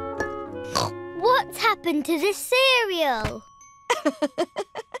 What's happened to the cereal?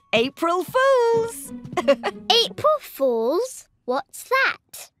 April Fools! April Fools? What's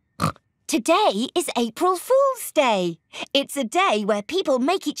that? Today is April Fool's Day. It's a day where people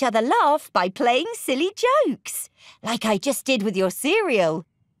make each other laugh by playing silly jokes, like I just did with your cereal.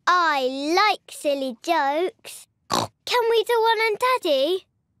 I like silly jokes. Can we do one on Daddy?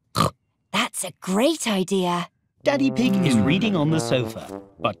 That's a great idea. Daddy Pig is reading on the sofa,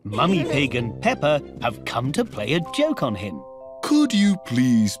 but Mummy Pig and Peppa have come to play a joke on him. Could you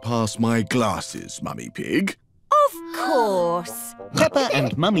please pass my glasses, Mummy Pig? Of course. Peppa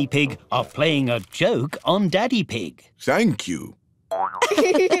and Mummy Pig are playing a joke on Daddy Pig. Thank you.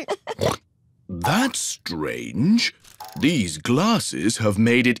 That's strange. These glasses have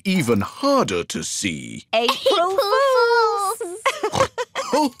made it even harder to see. April Fools!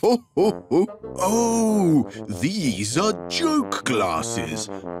 Ho, ho, ho, ho. Oh, these are joke glasses.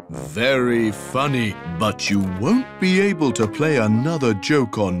 Very funny, but you won't be able to play another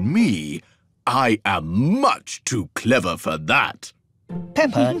joke on me. I am much too clever for that.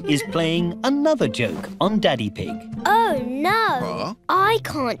 Peppa is playing another joke on Daddy Pig. Oh, no. Huh? I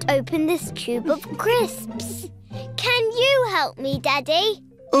can't open this tube of crisps. Can you help me, Daddy?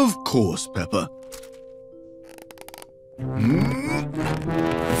 Of course, Peppa.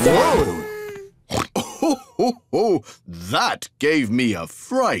 Whoa! Oh, ho, ho. That gave me a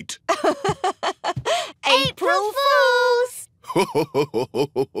fright. April Fools!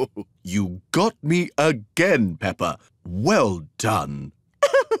 You got me again, Peppa. Well done.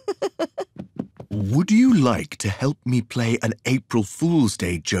 Would you like to help me play an April Fool's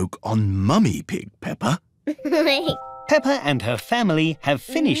Day joke on Mummy Pig, Peppa? Peppa and her family have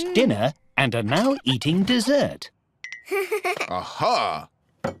finished dinner and are now eating dessert. Aha!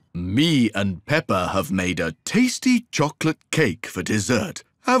 Me and Peppa have made a tasty chocolate cake for dessert,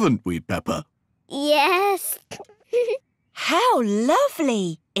 haven't we, Peppa? Yes. How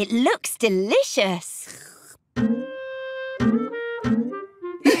lovely! It looks delicious.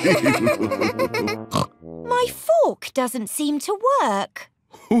 My fork doesn't seem to work.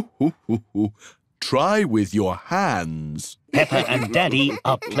 Try with your hands. Peppa and Daddy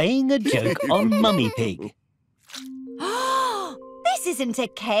are playing a joke on Mummy Pig. This isn't a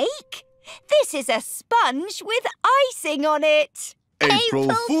cake. This is a sponge with icing on it. April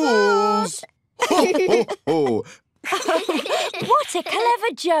Fools! Ho, ho, ho! What a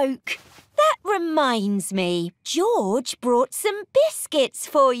clever joke. That reminds me. George brought some biscuits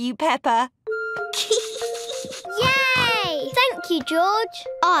for you, Peppa. Yay! Thank you, George.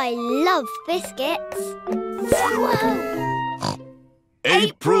 I love biscuits. Whoa!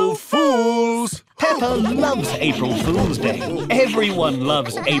 April Fools! Peppa loves April Fool's Day. Everyone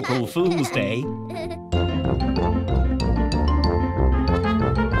loves April Fool's Day.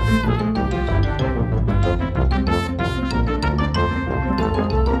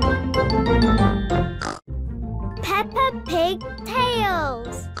 Peppa Pig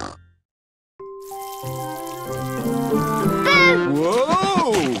Tales. Boo!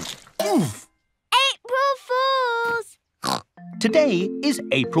 Whoa! Oof! April Fools! Today is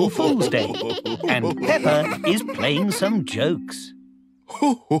April Fool's Day, and Peppa is playing some jokes.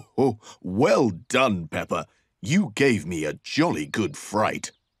 Ho, ho, ho. Well done, Peppa. You gave me a jolly good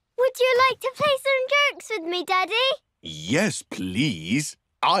fright. Would you like to play some jokes with me, Daddy? Yes, please.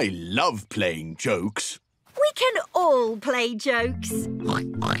 I love playing jokes. We can all play jokes.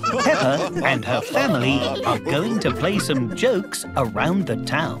 Peppa and her family are going to play some jokes around the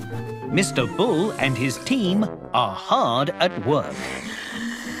town. Mr. Bull and his team are hard at work.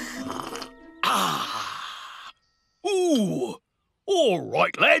 Ooh! All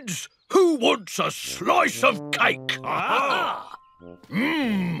right, lads. Who wants a slice of cake?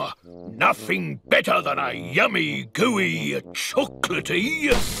 Nothing better than a yummy, gooey,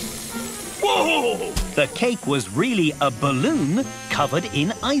 chocolatey... Whoa! The cake was really a balloon covered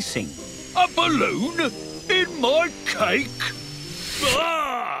in icing. A balloon in my cake?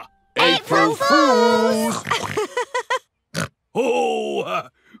 Ah! April Fools! Oh,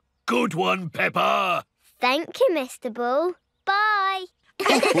 good one, Peppa. Thank you, Mr. Bull. Bye.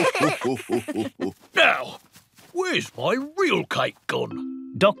 Now, where's my real cake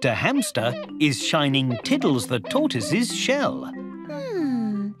gone? Dr. Hamster is shining Tiddles the tortoise's shell.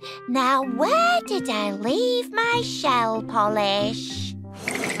 Now, where did I leave my shell polish?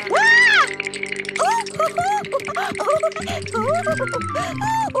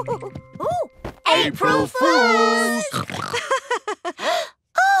 April Fools!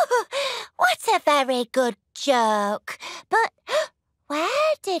 Oh, what a very good joke. But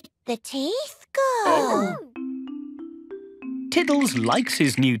where did the teeth go? Tiddles likes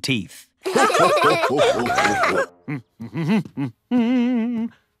his new teeth.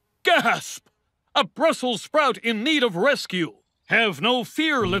 Gasp! A Brussels sprout in need of rescue. Have no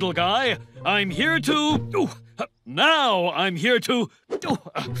fear, little guy. I'm here to... now I'm here to...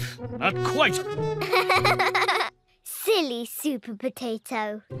 not quite. Silly Super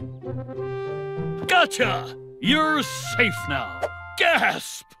Potato. Gotcha! You're safe now.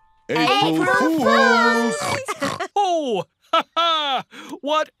 Gasp! April Fools! Oh, ha ha!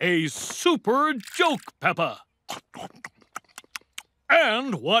 What a super joke, Peppa.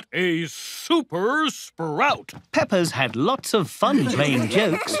 And what a super sprout. Peppa's had lots of fun playing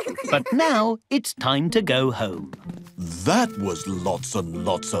jokes, but now it's time to go home. That was lots and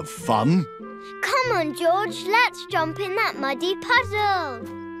lots of fun. Come on, George. Let's jump in that muddy puddle.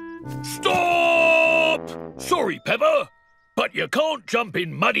 Stop! Sorry, Peppa, but you can't jump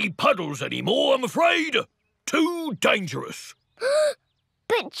in muddy puddles anymore, I'm afraid. Too dangerous.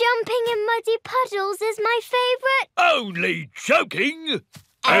 But jumping in muddy puddles is my favourite. Only joking.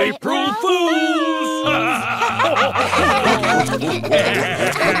 April Fools!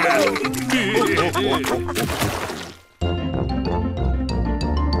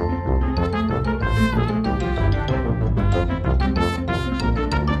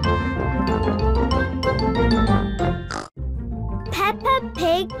 Peppa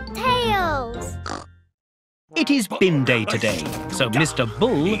Pig Tales. It is bin day today, so Mr.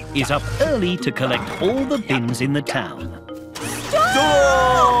 Bull is up early to collect all the bins in the town.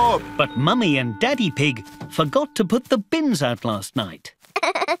 Stop! But Mummy and Daddy Pig forgot to put the bins out last night.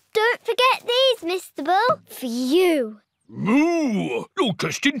 Don't forget these, Mr. Bull. For you. Moo! You're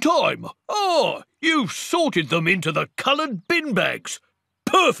just in time. Ah, you've sorted them into the coloured bin bags.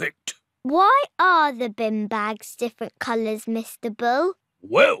 Perfect. Why are the bin bags different colours, Mr. Bull?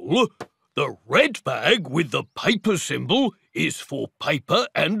 Well, the red bag with the paper symbol is for paper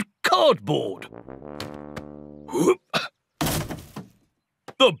and cardboard.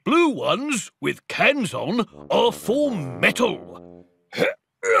 The blue ones with cans on are for metal.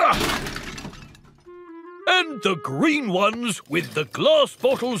 And the green ones with the glass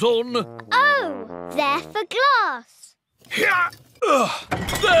bottles on... Oh, they're for glass.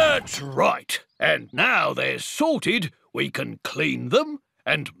 That's right. And now they're sorted, we can clean them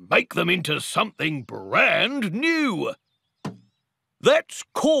and make them into something brand new. That's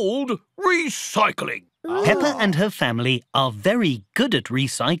called recycling. Ooh. Peppa and her family are very good at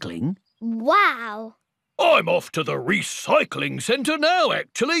recycling. Wow. I'm off to the recycling centre now,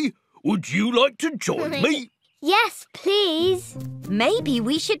 actually. Would you like to join me? Yes, please. Maybe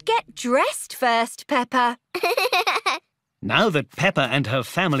we should get dressed first, Peppa. Now that Peppa and her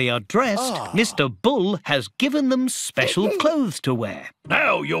family are dressed, Mr. Bull has given them special clothes to wear.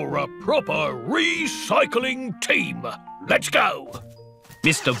 Now you're a proper recycling team. Let's go.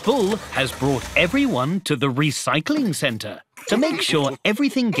 Mr. Bull has brought everyone to the recycling centre to make sure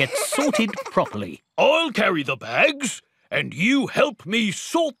everything gets sorted properly. I'll carry the bags and you help me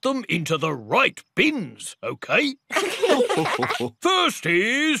sort them into the right bins, OK? First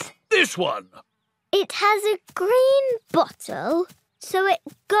is this one. It has a green bottle, so it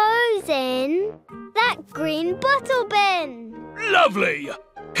goes in that green bottle bin. Lovely.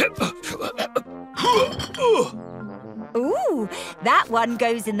 Ooh, that one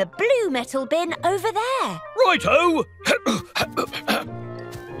goes in the blue metal bin over there. Righto.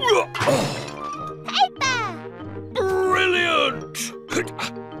 Paper! Brilliant.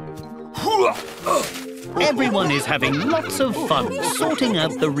 Everyone is having lots of fun sorting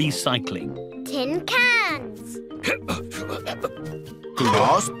out the recycling. Tin cans.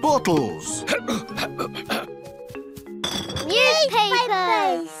 Glass bottles.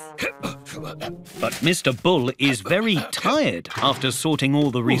 Newspapers. But Mr. Bull is very tired after sorting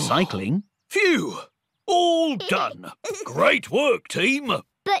all the recycling. Phew. All done. Great work, team.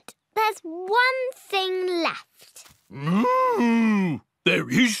 But there's one thing left. There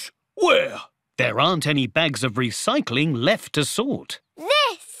is? Where? There aren't any bags of recycling left to sort.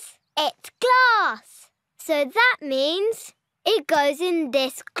 This! It's glass. So that means it goes in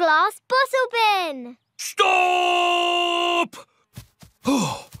this glass bottle bin. Stop!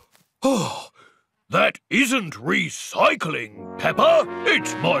 That isn't recycling, Peppa.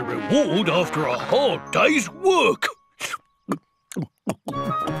 It's my reward after a hard day's work.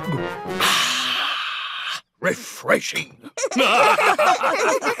 Refreshing.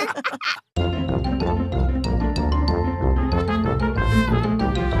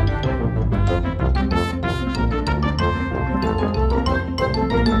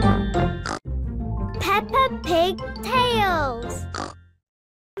 Peppa Pig Tales.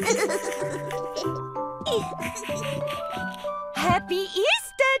 Happy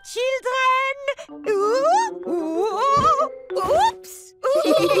Easter, children! Oops!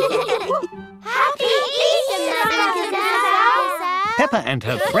 Happy Easter, Mother. Peppa and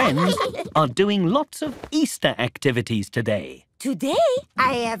her friends are doing lots of Easter activities today. Today,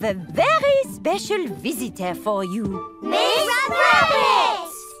 I have a very special visitor for you. Miss Rabbit!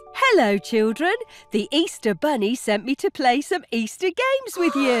 Hello, children. The Easter Bunny sent me to play some Easter games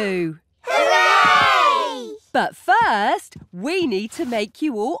with you. Hooray! But first, we need to make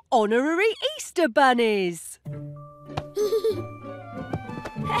you all honorary Easter bunnies.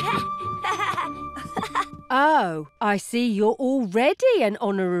 Oh, I see you're already an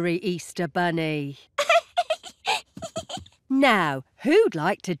honorary Easter bunny. Now, who'd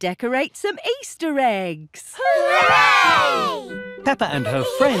like to decorate some Easter eggs? Hooray! Peppa and her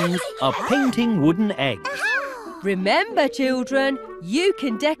friends are painting wooden eggs. Remember, children, you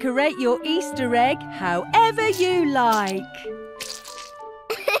can decorate your Easter egg however you like.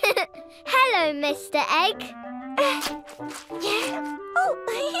 Hello, Mr. Egg.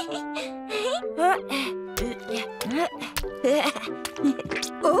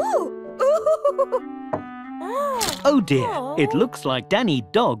 Oh dear, it looks like Danny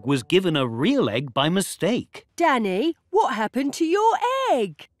Dog was given a real egg by mistake. Danny, what happened to your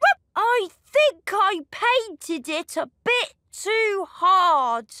egg? I think I painted it a bit too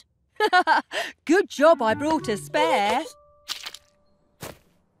hard. Good job I brought a spare.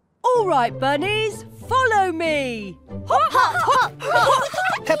 All right, bunnies, follow me. Hop, hop,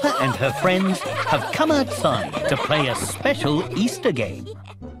 hop. Peppa and her friends have come outside to play a special Easter game.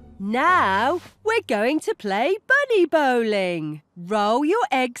 Now we're going to play bunny bowling. Roll your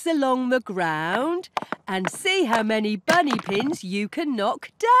eggs along the ground and see how many bunny pins you can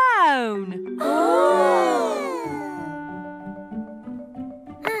knock down.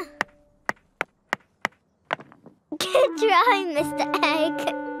 Good try, Mr.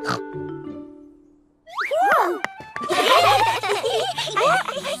 Egg. Whoa!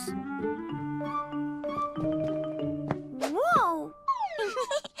 Whoa!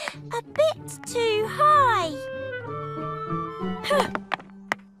 A bit too high.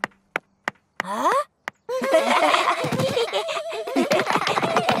 Huh?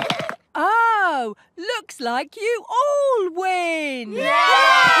 Oh, looks like you all win!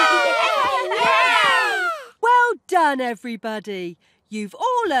 Well done, everybody. You've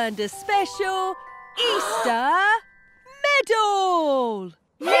all earned a special Easter medal!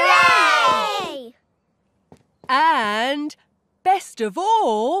 Hooray! And, best of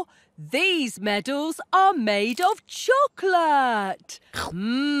all, these medals are made of chocolate.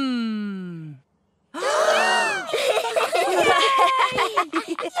 Mmm.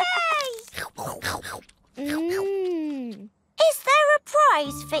 Is there a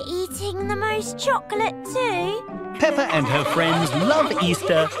prize for eating the most chocolate too? Peppa and her friends love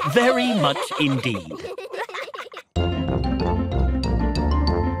Easter very much indeed.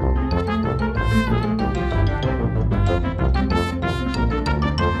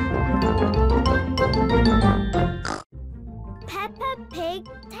 Peppa Pig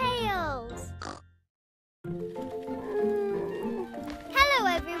Tales. Hello,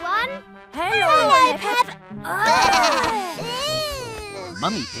 everyone. Hello, Peppa.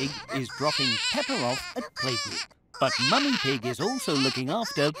 Mummy Pig is dropping Peppa off at playgroup. But Mummy Pig is also looking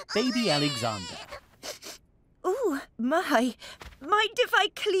after baby Alexander. Ooh, my. Mind if I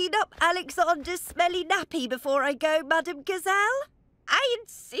clean up Alexander's smelly nappy before I go, Madame Gazelle? I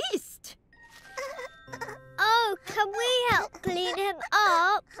insist. Oh, can we help clean him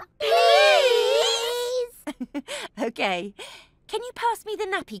up? Please! OK. Can you pass me the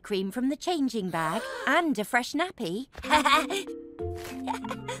nappy cream from the changing bag and a fresh nappy?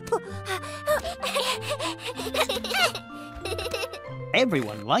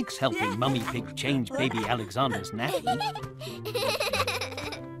 Everyone likes helping Mummy Pig change baby Alexander's nappy.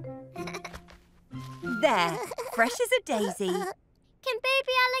 There, fresh as a daisy. Can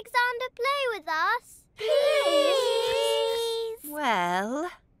baby Alexander play with us? Please! Well,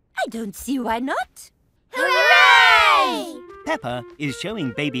 I don't see why not. Hooray! Peppa is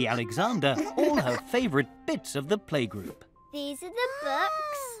showing baby Alexander all her favourite bits of the playgroup. These are the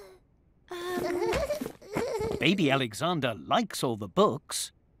books. Baby Alexander likes all the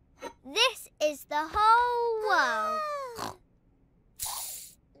books. This is the whole world.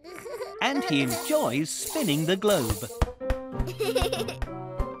 And he enjoys spinning the globe.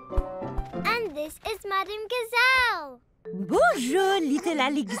 And this is Madame Gazelle. Bonjour, little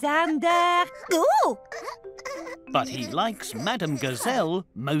Alexander. Oh! But he likes Madame Gazelle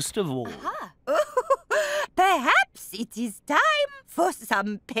most of all. Perhaps it is time for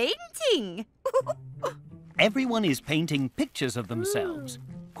some painting. Everyone is painting pictures of themselves,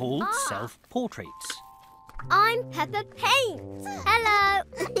 called self-portraits. I'm Peppa Paint. Hello.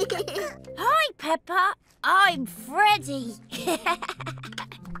 Hi, Peppa. I'm Freddy.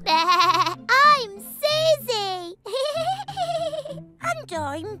 I'm Susie. And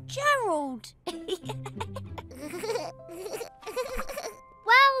I'm Gerald.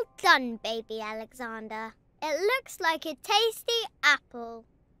 Well done, baby Alexander. It looks like a tasty apple.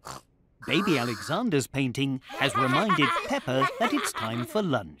 Baby Alexander's painting has reminded Peppa that it's time for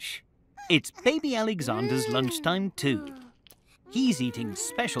lunch. It's baby Alexander's lunchtime too. He's eating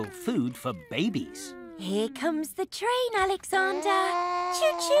special food for babies. Here comes the train, Alexander.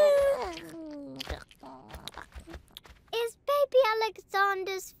 Choo-choo. Is baby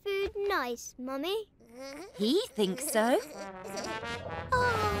Alexander's food nice, Mummy? He thinks so.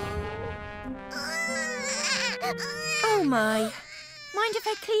 Oh, my. Mind if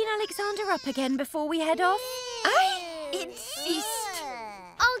I clean Alexander up again before we head off? I insist.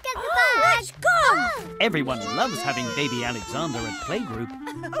 I'll get the bag. Let's go! Everyone loves having baby Alexander at playgroup,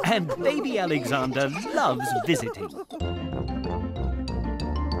 and baby Alexander loves visiting.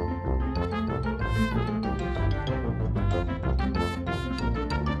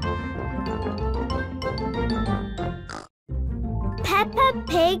 Peppa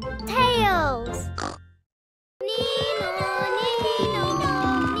Pig Tales.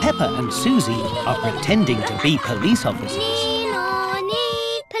 Peppa and Susie are pretending to be police officers.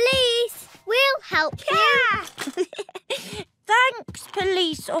 Police, we'll help you. Thanks,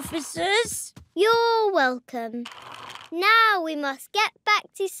 police officers. You're welcome. Now we must get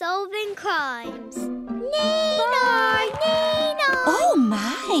back to solving crimes. Nino! Nino! Oh,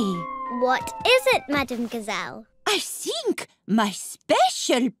 my! What is it, Madame Gazelle? I think my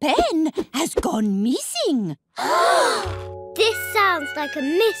special pen has gone missing. This sounds like a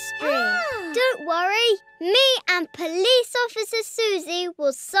mystery. Don't worry. Me and Police Officer Susie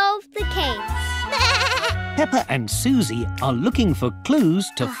will solve the case. Peppa and Susie are looking for clues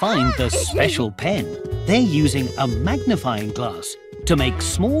to find the special pen. They're using a magnifying glass to make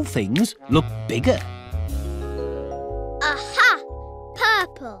small things look bigger. Aha!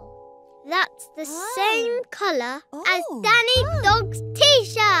 Purple. That's the same colour as Danny Dog's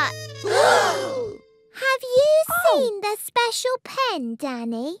T-shirt. Have you seen the special pen,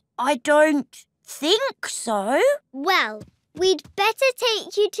 Danny? I don't think so. Well, we'd better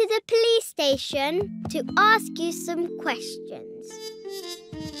take you to the police station to ask you some questions.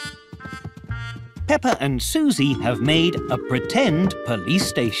 Peppa and Susie have made a pretend police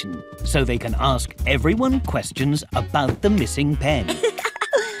station so they can ask everyone questions about the missing pen.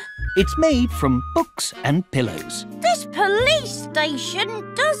 It's made from books and pillows. This police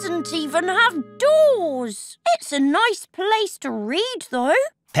station doesn't even have doors. It's a nice place to read, though.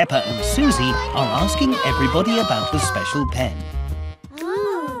 Peppa and Susie are asking everybody about the special pen.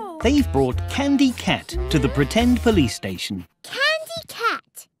 They've brought Candy Cat to the pretend police station. Candy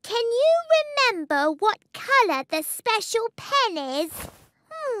Cat, can you remember what colour the special pen is?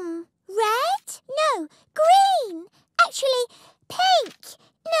 Red? No, green. Actually, pink.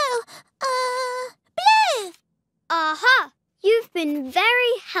 No, blue. Aha! You've been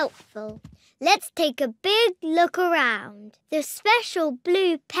very helpful. Let's take a big look around. The special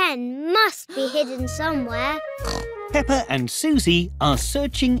blue pen must be hidden somewhere. Peppa and Susie are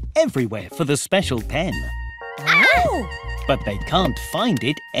searching everywhere for the special pen. But they can't find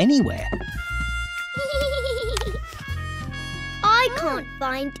it anywhere. I can't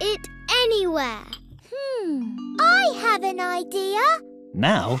find it anywhere. I have an idea.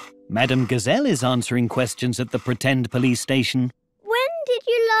 Now, Madame Gazelle is answering questions at the pretend police station. When did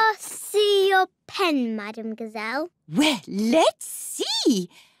you last see your pen, Madame Gazelle? Well, let's see.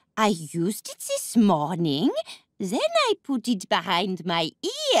 I used it this morning. Then I put it behind my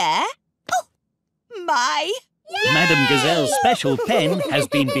ear. Oh, my! Yay! Madame Gazelle's special pen has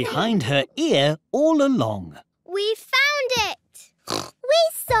been behind her ear all along. We found it! We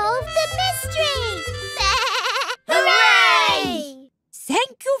solved the mystery! Hooray!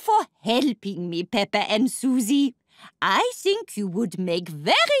 Thank you for helping me, Peppa and Susie. I think you would make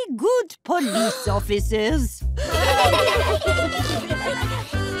very good police officers.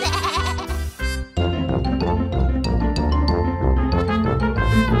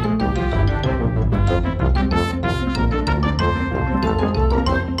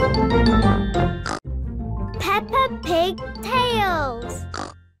 Peppa Pig Tales.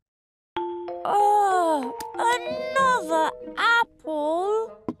 Oh, another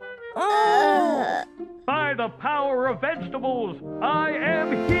apple. By the power of vegetables, I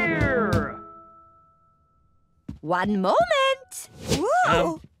am here! One moment.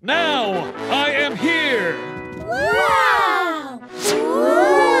 Whoa. Now, I am here! Wow!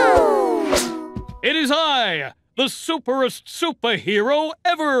 It is I, the superest superhero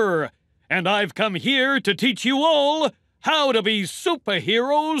ever! And I've come here to teach you all how to be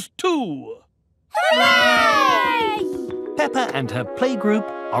superheroes too! Hooray! Peppa and her playgroup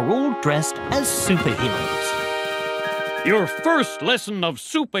are all dressed as superheroes. Your first lesson of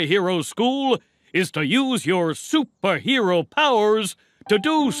superhero school is to use your superhero powers to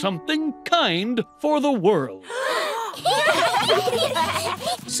do something kind for the world.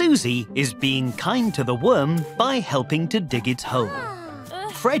 Susie is being kind to the worm by helping to dig its hole.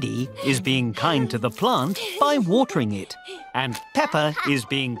 Freddy is being kind to the plant by watering it. And Peppa is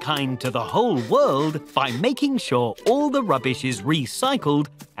being kind to the whole world by making sure all the rubbish is recycled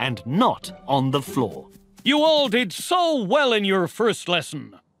and not on the floor. You all did so well in your first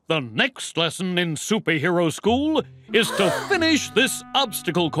lesson. The next lesson in superhero school is to finish this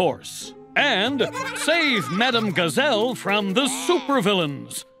obstacle course and save Madame Gazelle from the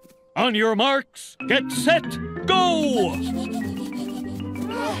supervillains. On your marks, get set, go!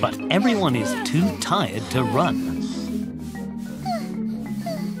 But everyone is too tired to run.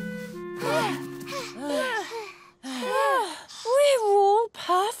 We're all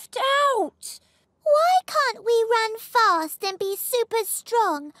puffed out. Why can't we run fast and be super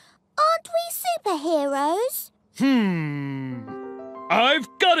strong? Aren't we superheroes? I've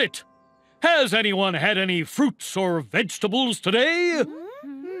got it! Has anyone had any fruits or vegetables today?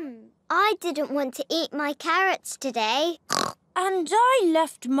 I didn't want to eat my carrots today. And I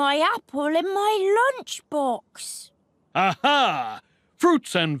left my apple in my lunchbox. Aha!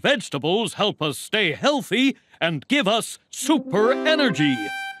 Fruits and vegetables help us stay healthy and give us super energy.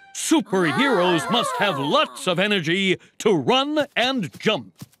 Superheroes must have lots of energy to run and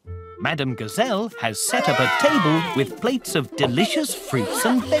jump. Madame Gazelle has set up a table with plates of delicious fruits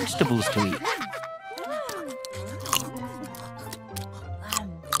and vegetables to eat.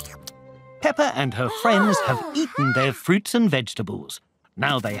 Peppa and her friends have eaten their fruits and vegetables.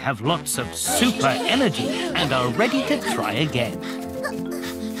 Now they have lots of super energy and are ready to try again.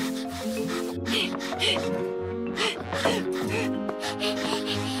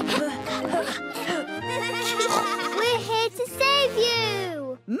 We're here to save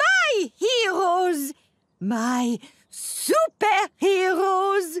you! My heroes! My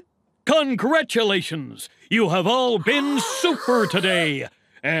superheroes! Congratulations! You have all been super today.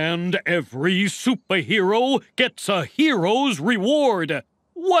 And every superhero gets a hero's reward.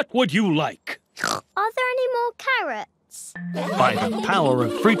 What would you like? Are there any more carrots? By the power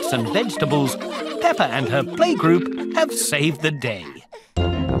of fruits and vegetables, Peppa and her playgroup have saved the day.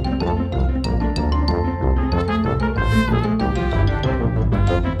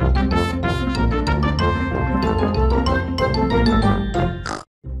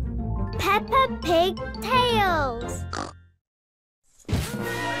 Peppa Pig Tales.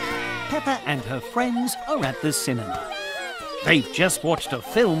 Peppa and her friends are at the cinema. They've just watched a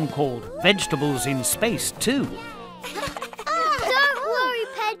film called Vegetables in Space 2. Don't worry,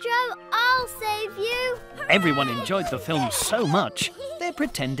 Pedro. I'll save you. Everyone enjoyed the film so much, they're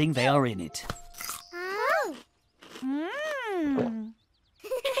pretending they are in it. Oh.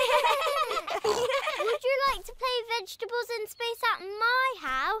 Would you like to play Vegetables in Space at my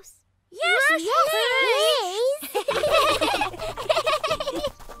house? Yes, please.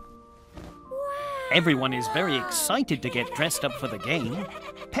 Everyone is very excited to get dressed up for the game.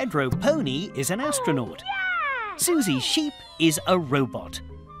 Pedro Pony is an astronaut. Susie Sheep is a robot.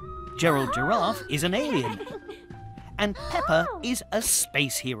 Gerald Giraffe is an alien. And Peppa is a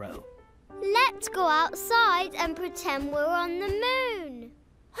space hero. Let's go outside and pretend we're on the moon.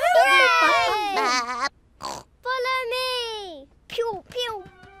 Hooray! Follow me. Pew, pew.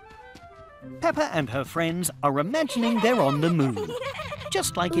 Peppa and her friends are imagining they're on the moon,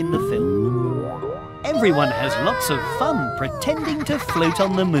 just like in the film. Everyone has lots of fun pretending to float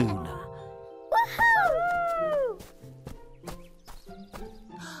on the moon. Woohoo!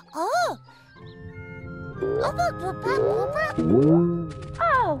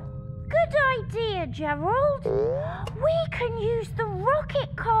 Oh, good idea, Gerald. We can use the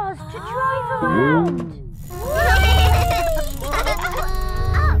rocket cars to drive around.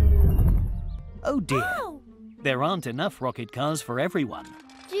 Oh dear, there aren't enough rocket cars for everyone.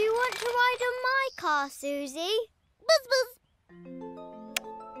 Do you want to ride on my car, Susie? Buzz, buzz.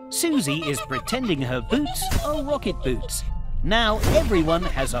 Susie is pretending her boots are rocket boots. Now everyone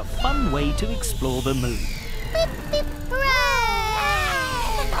has a fun way to explore the moon. Beep, beep,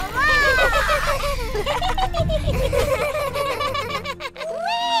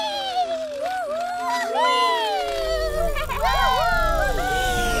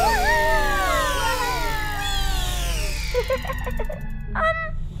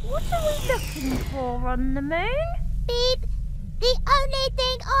 What are we looking for on the moon? Beep. The only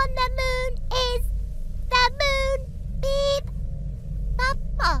thing on the moon is the moon. Beep.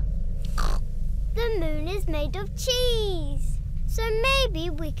 Papa. The moon is made of cheese. So maybe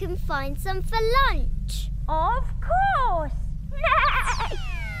we can find some for lunch. Of course.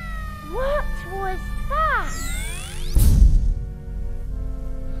 What was that?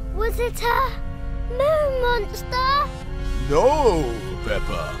 Was it a moon monster? No,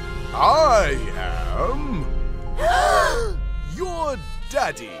 Peppa. I am your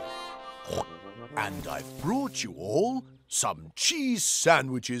daddy. And I've brought you all some cheese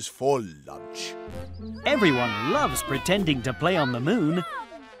sandwiches for lunch. Everyone loves pretending to play on the moon,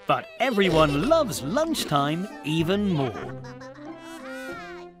 but everyone loves lunchtime even more.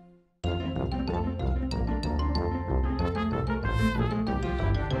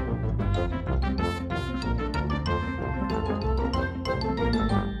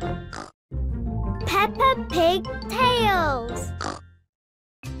 Peppa Pig Tales.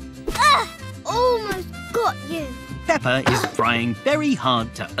 Ah! Almost got you. Peppa is trying very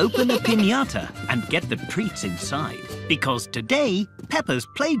hard to open a piñata and get the treats inside. Because today, Peppa's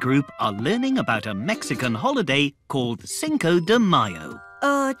playgroup are learning about a Mexican holiday called Cinco de Mayo.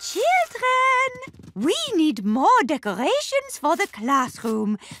 Oh, children! We need more decorations for the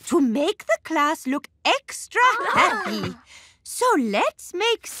classroom to make the class look extra happy. So let's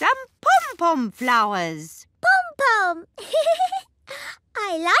make some pom-pom flowers. Pom-pom.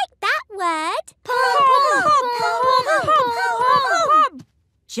 I like that word. Pom.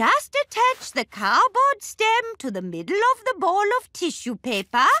 Just attach the cardboard stem to the middle of the ball of tissue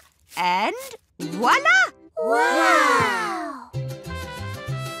paper and voila! Wow!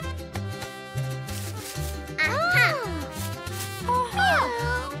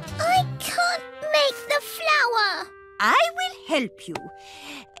 I can't make the flower. I will help you.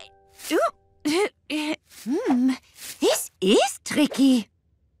 This is tricky.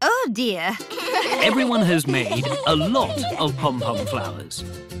 Oh dear. Everyone has made a lot of pom-pom flowers.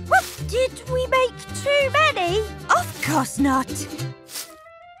 Did we make too many? Of course not.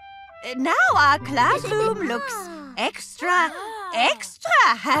 Now our classroom looks extra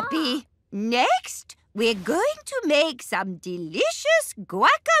happy. Next, we're going to make some delicious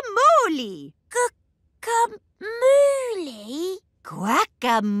guacamole. Guacamole?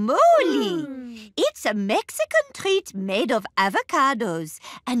 Guacamole! It's a Mexican treat made of avocados,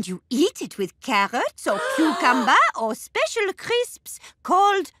 and you eat it with carrots or cucumber or special crisps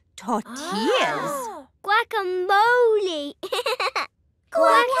called tortillas. Guacamole.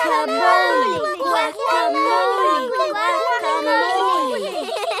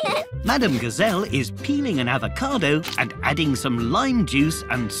 Madame Gazelle is peeling an avocado and adding some lime juice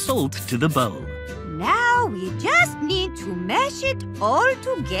and salt to the bowl. Now we just need to mash it all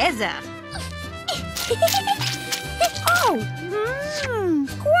together.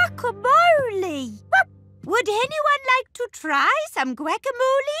 Guacamole! Would anyone like to try some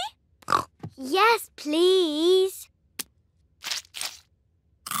guacamole? Yes, please.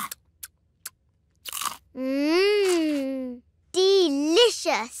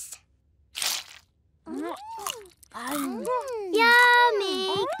 Delicious.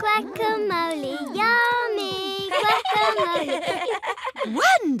 Yummy guacamole, yummy guacamole.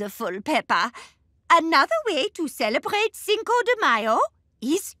 Wonderful, Peppa. Another way to celebrate Cinco de Mayo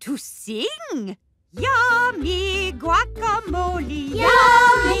is to sing. Yummy guacamole,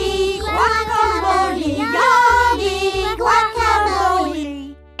 Yummy guacamole, yummy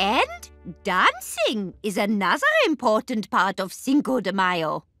guacamole. And dancing is another important part of Cinco de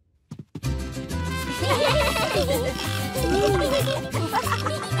Mayo.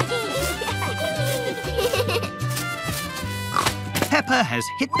 Peppa has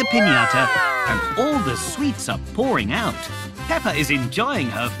hit the piñata and all the sweets are pouring out. Peppa is enjoying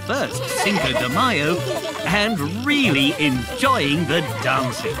her first Cinco de Mayo and really enjoying the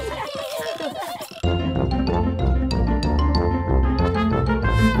dancing.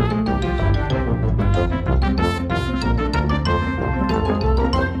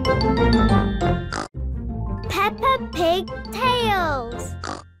 Peppa Pig Tales.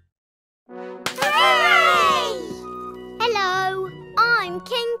 Hooray! Hello, I'm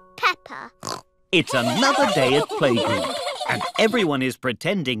King Peppa. It's another day at playgroup and everyone is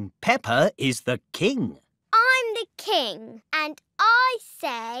pretending Peppa is the king. I'm the king, and I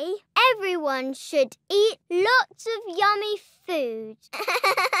say everyone should eat lots of yummy food.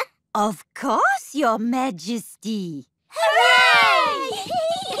 Of course, Your Majesty. Hooray!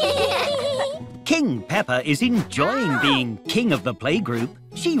 King Peppa is enjoying being king of the playgroup.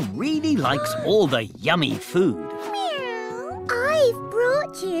 She really likes all the yummy food. I've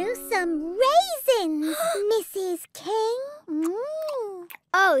brought you some raisins, Mrs. King.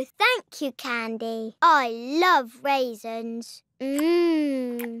 Oh, thank you, Candy. I love raisins.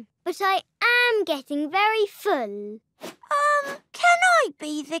 But I am getting very full. Can I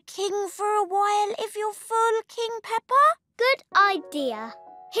be the king for a while if you're full, King Peppa? Good idea.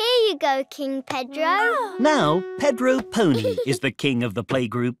 Here you go, King Pedro. Now, Pedro Pony is the king of the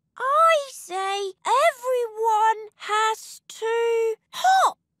playgroup. I say everyone has to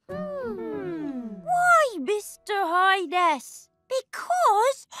hop. Why, Mr. Highness?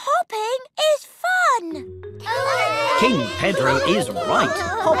 Because hopping is fun. King Pedro is right.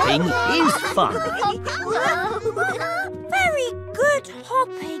 Hopping is fun. Very good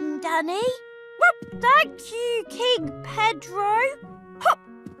hopping, Danny. Thank you, King Pedro. Hop,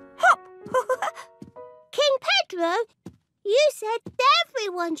 hop. King Pedro, you said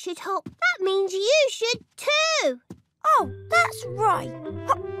everyone should hop. That means you should too. Oh, that's right.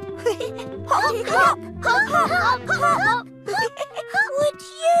 Hop, hop, hop, hop, hop, hop. Would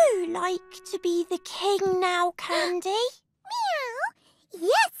you like to be the king now, Candy? Meow.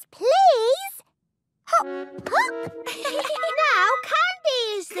 Yes, please. Hop, hop. Now Candy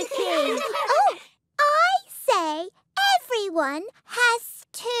is the king. Oh, I say everyone has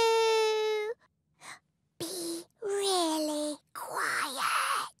to be really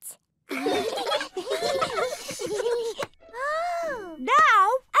quiet. Now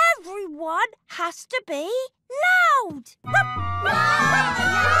everyone has to be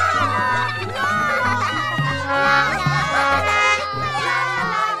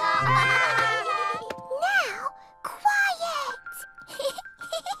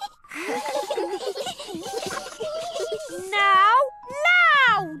Now,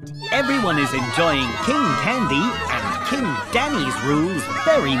 loud! Everyone is enjoying King Candy and King Danny's rules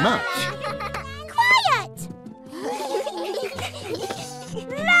very much. Quiet!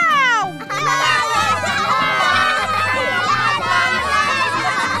 Loud!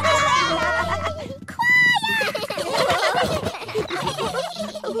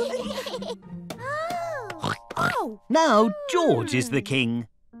 Oh. Now George is the king.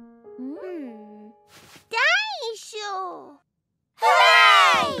 Dinosaur!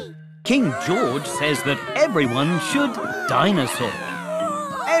 Hooray! King George says that everyone should dinosaur.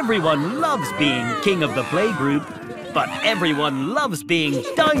 Everyone loves being king of the playgroup, but everyone loves being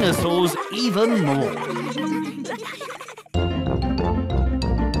dinosaurs even more.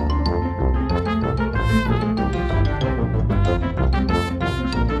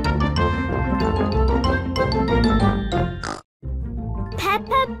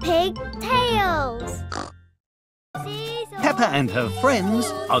 Peppa Pig Tales. Peppa and her friends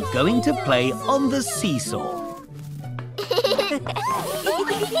are going to play on the seesaw.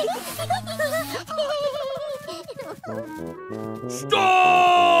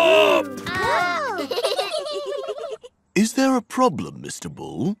 Stop! Is there a problem, Mr.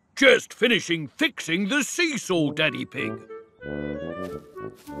 Bull? Just finishing fixing the seesaw, Daddy Pig.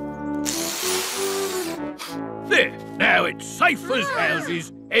 There, now it's safe as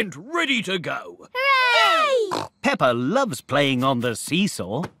houses and ready to go. Hooray! Peppa loves playing on the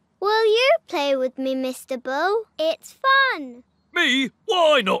seesaw. Will you play with me, Mr. Bull? It's fun. Me?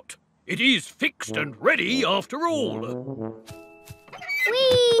 Why not? It is fixed and ready after all.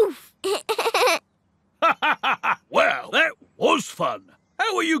 Whee! Well, that was fun.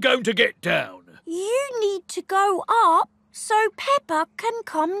 How are you going to get down? You need to go up so Peppa can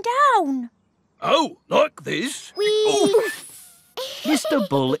come down. Oh, like this? Whee! Mr.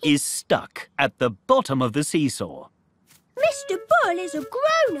 Bull is stuck at the bottom of the seesaw. Mr. Bull is a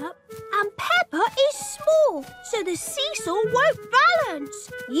grown-up and Peppa is small, so the seesaw won't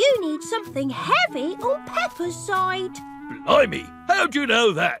balance. You need something heavy on Peppa's side. Blimey, how'd you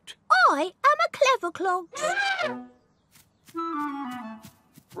know that? I am a clever clogs.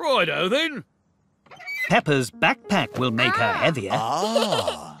 Righto then. Peppa's backpack will make her heavier.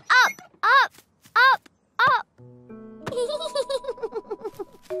 Ah! Up, up, up, up.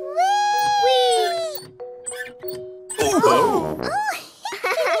 Whee! Oh!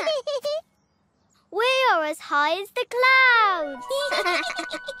 We are as high as the clouds.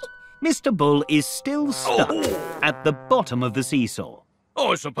 Mr. Bull is still stuck at the bottom of the seesaw.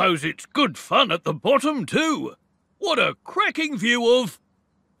 I suppose it's good fun at the bottom too. What a cracking view of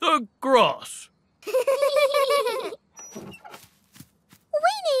the grass. We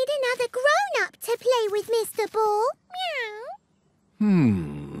need another grown-up to play with, Mr. Bull.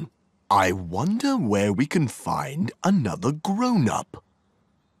 Meow. I wonder where we can find another grown-up.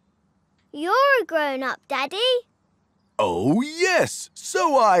 You're a grown-up, Daddy. Oh, yes,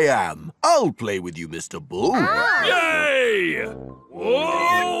 so I am. I'll play with you, Mr. Bull. Yay!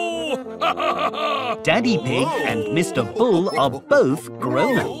 Whoa! Daddy Pig and Mr. Bull are both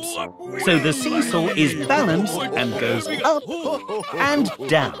grown-ups. So the seesaw is balanced and goes up and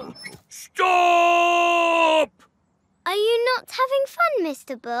down. Stop! Are you not having fun,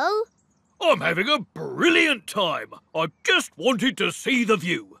 Mr. Bull? I'm having a brilliant time. I just wanted to see the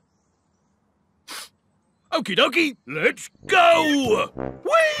view. Okie dokie, let's go!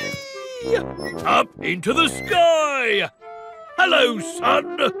 Whee! Up into the sky! Hello,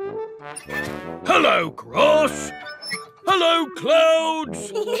 sun! Hello, grass! Hello,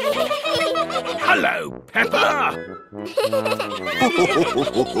 clouds! Hello, Peppa!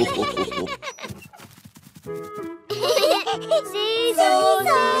 Seesaw,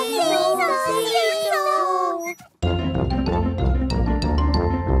 seesaw, seesaw.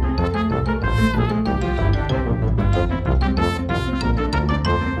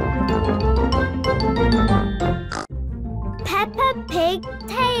 Peppa Pig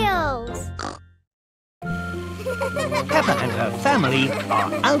Tales. Peppa and her family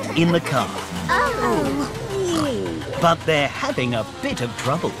are out in the car. Oh. But they're having a bit of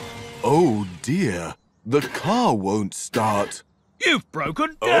trouble. Oh, dear. The car won't start. You've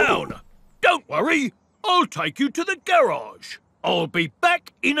broken down. Don't worry, I'll take you to the garage. I'll be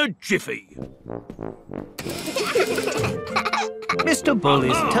back in a jiffy. Mr. Bull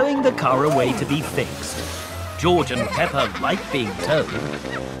is towing the car away to be fixed. George and Peppa like being towed.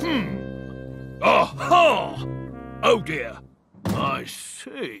 Aha! Oh dear. I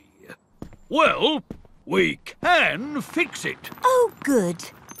see. Well, we can fix it. Oh, good.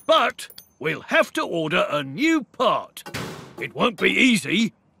 But we'll have to order a new part. It won't be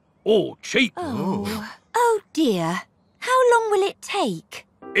easy or cheap. Oh, dear. How long will it take?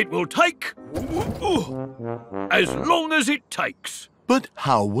 It will take as long as it takes. But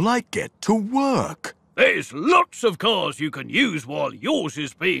how will I get to work? There's lots of cars you can use while yours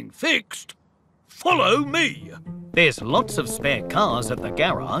is being fixed. Follow me. There's lots of spare cars at the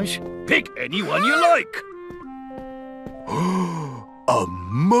garage. Pick any one you like. A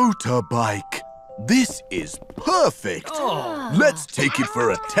motorbike. This is perfect. Let's take it for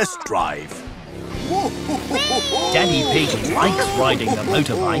a test drive. Daddy Pig likes riding the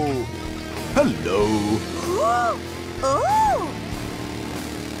motorbike. Hello.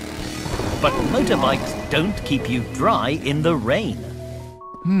 But motorbikes don't keep you dry in the rain.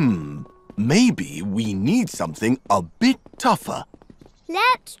 Maybe we need something a bit tougher.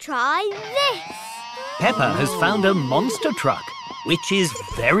 Let's try this. Peppa has found a monster truck, which is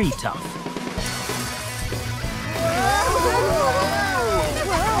very tough.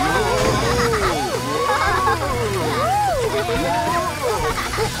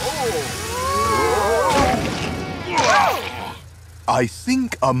 I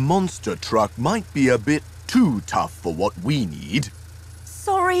think a monster truck might be a bit too tough for what we need.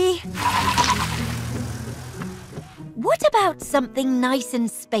 Sorry. What about something nice and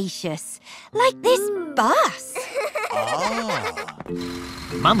spacious, like this bus?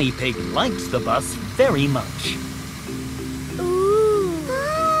 Mummy Pig likes the bus very much.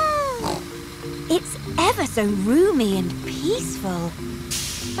 It's ever so roomy and peaceful.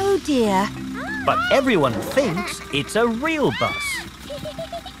 Oh, dear. But everyone thinks it's a real bus.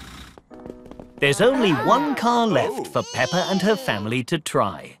 There's only one car left for Peppa and her family to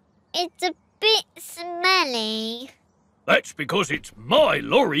try. It's a bit smelly. That's because it's my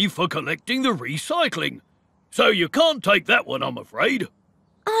lorry for collecting the recycling. So you can't take that one, I'm afraid.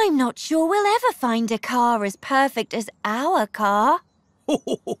 I'm not sure we'll ever find a car as perfect as our car.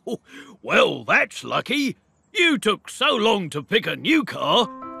 Well, that's lucky. You took so long to pick a new car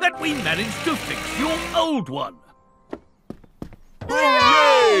that we managed to fix your old one.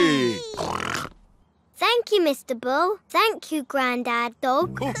 Hooray! Thank you, Mr. Bull. Thank you, Grandad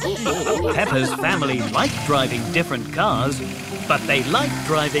Dog. Peppa's family like driving different cars, but they like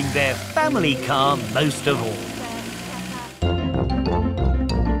driving their family car most of all.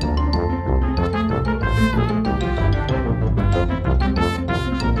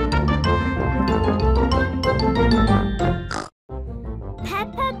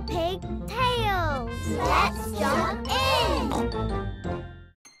 Peppa Pig Tales. Let's jump in.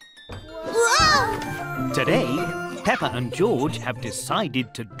 Whoa! Today, Peppa and George have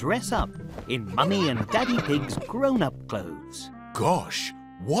decided to dress up in Mummy and Daddy Pig's grown-up clothes. Gosh,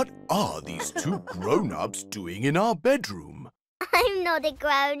 what are these two grown-ups doing in our bedroom? I'm not a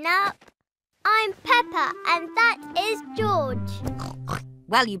grown-up. I'm Peppa and that is George.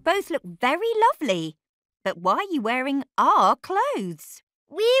 Well, you both look very lovely. But why are you wearing our clothes?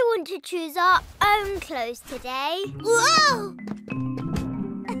 We want to choose our own clothes today. Whoa!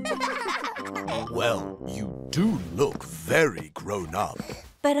 Well, you do look very grown up.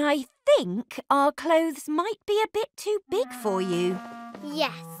 But I think our clothes might be a bit too big for you.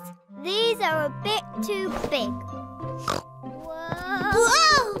 Yes, these are a bit too big.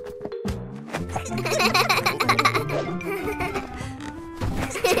 Whoa!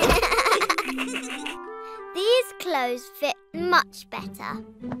 These clothes fit much better.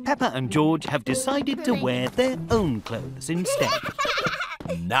 Peppa and George have decided to wear their own clothes instead.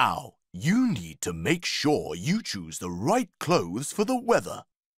 Now, you need to make sure you choose the right clothes for the weather.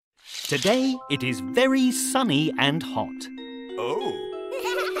 Today, it is very sunny and hot. Oh.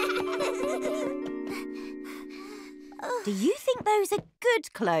 Do you think those are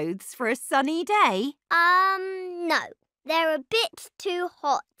good clothes for a sunny day? No. They're a bit too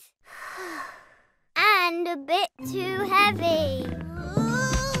hot. And a bit too heavy.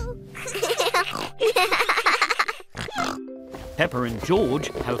 Peppa and George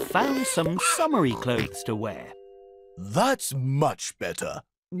have found some summery clothes to wear. That's much better.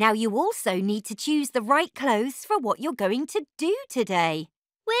 Now you also need to choose the right clothes for what you're going to do today.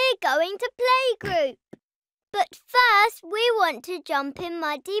 We're going to playgroup. But first, we want to jump in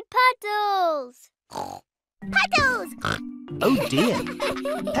muddy puddles. Puddles! Oh dear,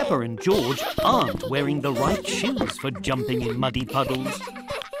 Peppa and George aren't wearing the right shoes for jumping in muddy puddles.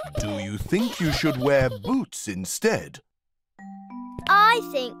 Do you think you should wear boots instead? I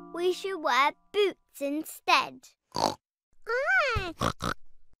think we should wear boots instead.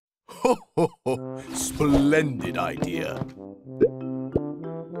 Ho, ho, ho. Splendid idea.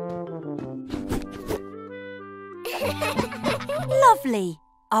 Lovely.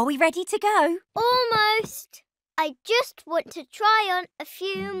 Are we ready to go? Almost. I just want to try on a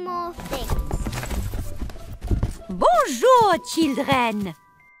few more things. Bonjour, children.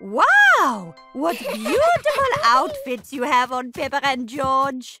 Wow! What beautiful outfits you have on, Peppa and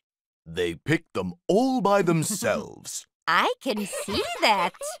George. They picked them all by themselves. I can see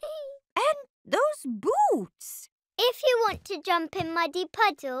that. And those boots. If you want to jump in muddy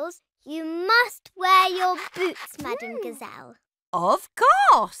puddles, you must wear your boots, Madame Gazelle. Of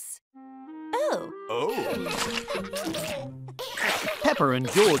course. Oh. Peppa and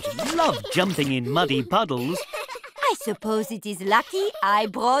George love jumping in muddy puddles. I suppose it is lucky I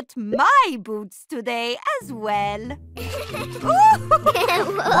brought my boots today as well.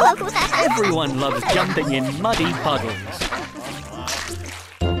 Everyone loves jumping in muddy puddles.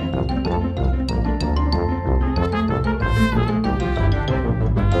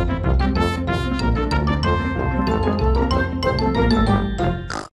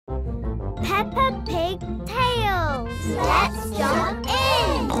 Peppa Pig Tales. Let's jump in.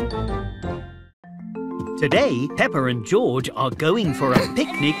 Today, Peppa and George are going for a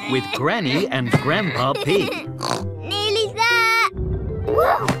picnic with Granny and Grandpa Pig. Nearly there.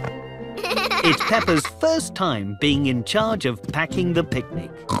 Woo! It's Peppa's first time being in charge of packing the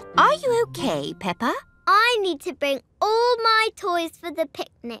picnic. Are you okay, Peppa? I need to bring all my toys for the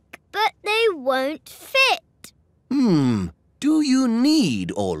picnic, but they won't fit. Do you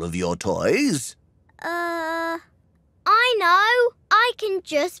need all of your toys? I know. I can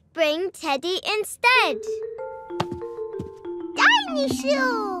just bring Teddy instead.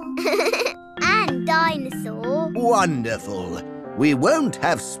 Dinosaur! And dinosaur. Wonderful. We won't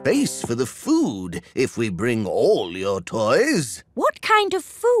have space for the food if we bring all your toys. What kind of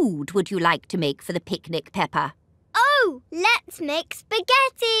food would you like to make for the picnic, Peppa? Oh, let's make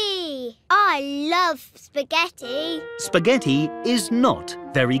spaghetti. I love spaghetti. Spaghetti is not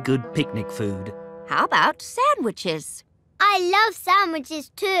very good picnic food. How about sandwiches? I love sandwiches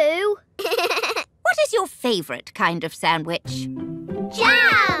too. What is your favourite kind of sandwich?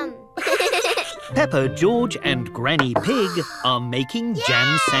 Jam! Peppa, George and Granny Pig are making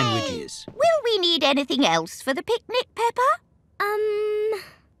jam sandwiches. Will we need anything else for the picnic, Peppa?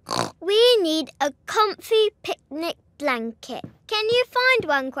 We need a comfy picnic blanket. Can you find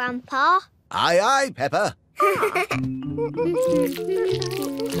one, Grandpa? Aye, aye, Peppa.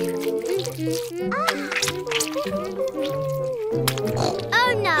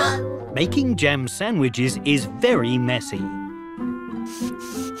 Oh, no. Making jam sandwiches is very messy.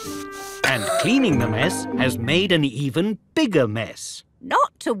 And cleaning the mess has made an even bigger mess.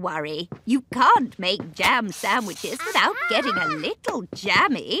 Not to worry. You can't make jam sandwiches without getting a little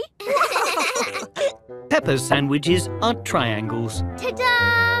jammy. Peppa's sandwiches are triangles.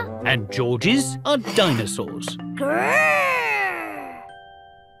 Ta-da! And George's are dinosaurs.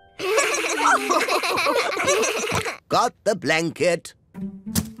 Got the blanket.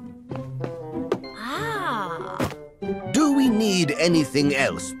 Do we need anything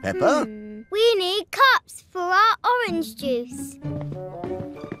else, Peppa? We need cups for our orange juice.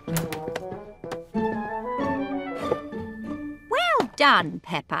 Well done,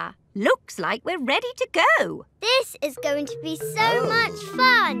 Peppa. Looks like we're ready to go. This is going to be so much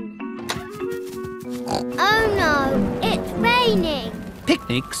fun. Oh no, it's raining.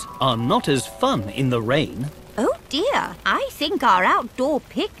 Picnics are not as fun in the rain. Oh dear, I think our outdoor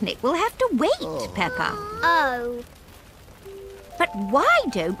picnic will have to wait, Peppa. Oh. But why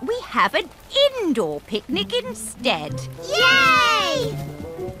don't we have an indoor picnic instead? Yay!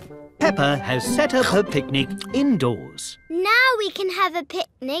 Peppa has set up her picnic indoors. Now we can have a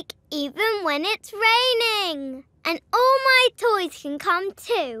picnic even when it's raining. And all my toys can come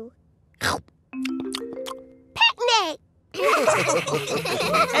too. Picnic!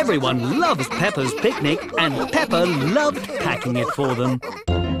 Everyone loves Peppa's picnic and Peppa loved packing it for them.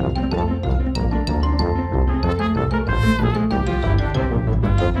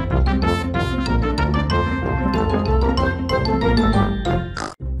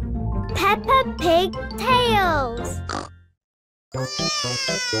 Peppa Pig Tales.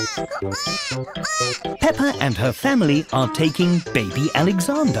 Peppa and her family are taking baby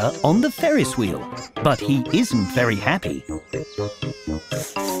Alexander on the Ferris wheel, but he isn't very happy.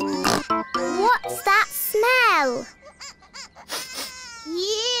 What's that smell?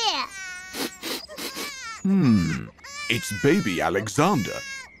 Yeah! It's baby Alexander.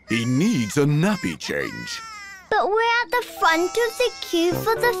 He needs a nappy change. But we're at the front of the queue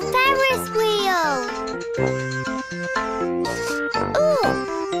for the Ferris wheel.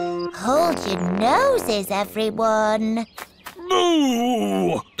 Ooh! Hold your noses, everyone.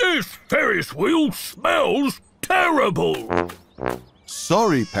 Moo! This Ferris wheel smells terrible.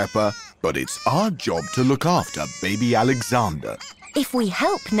 Sorry, Peppa, but it's our job to look after baby Alexander. If we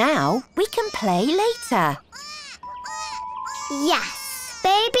help now, we can play later. Yes,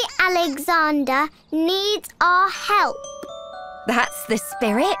 baby Alexander needs our help. That's the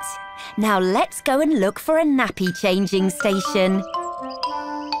spirit. Now let's go and look for a nappy changing station.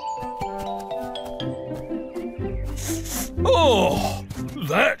 Oh,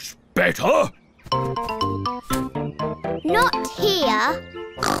 that's better. Not here.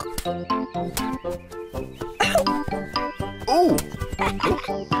 Oh!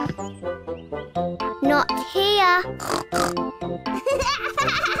 Not here.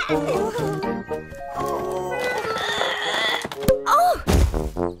 Oh!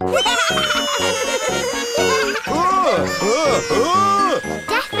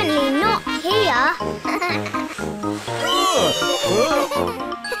 Definitely not here.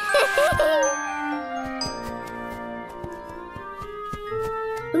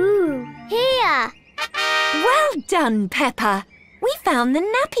 Ooh, here. Well done, Peppa. We found the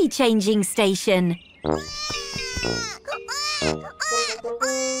nappy changing station.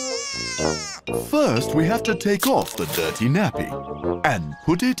 First, we have to take off the dirty nappy and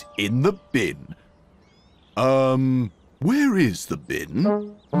put it in the bin. Where is the bin?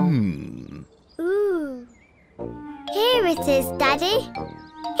 Ooh. Here it is, Daddy.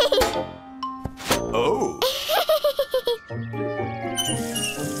 Oh.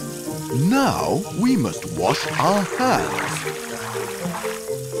 Now we must wash our hands.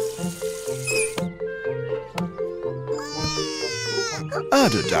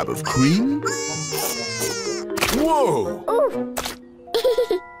 Add a dab of cream. Whoa! Ooh.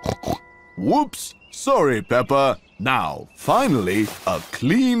 Whoops! Sorry, Peppa. Now, finally, a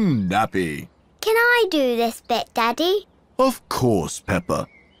clean nappy. Can I do this bit, Daddy? Of course, Peppa.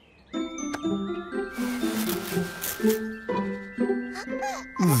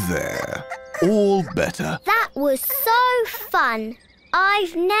 There. All better. That was so fun.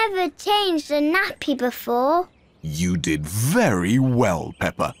 I've never changed a nappy before. You did very well,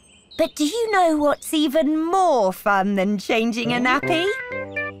 Peppa. But do you know what's even more fun than changing a nappy?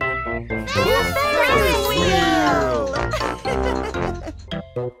 The Ferris wheel!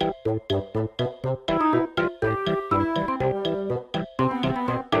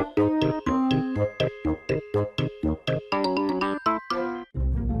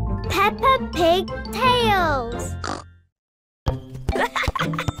 Peppa Pig Tales.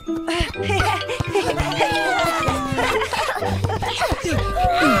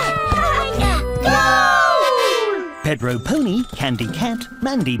 Pedro Pony, Candy Cat,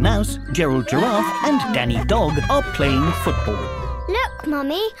 Mandy Mouse, Gerald Giraffe and Danny Dog are playing football. Look,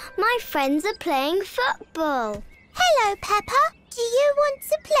 Mummy, my friends are playing football. Hello, Peppa. Do you want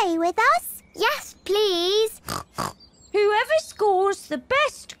to play with us? Yes, please. Whoever scores the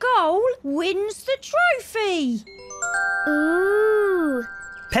best goal wins the trophy. Ooh.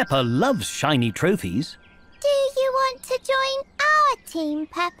 Peppa loves shiny trophies. Do you want to join our team,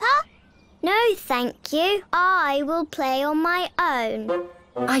 Peppa? No, thank you. I will play on my own.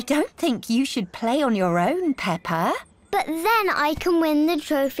 I don't think you should play on your own, Peppa. But then I can win the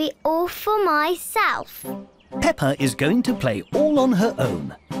trophy all for myself. Peppa is going to play all on her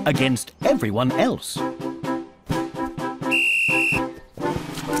own, against everyone else.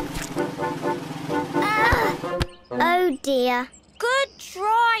 Oh dear. Good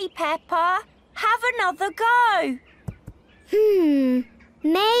try, Peppa. Have another go.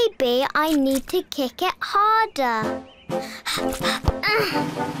 Maybe I need to kick it harder.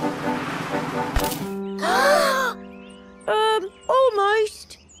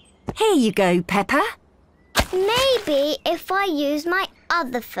 Almost. Here you go, Peppa. Maybe if I use my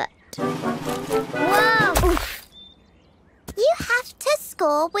other foot. Whoa! Oof. You have to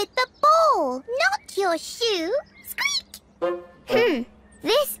score with the ball, not your shoe. Squeak!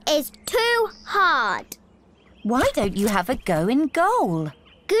 This is too hard. Why don't you have a go in goal?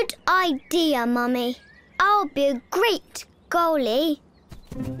 Good idea, Mummy. I'll be a great goalie.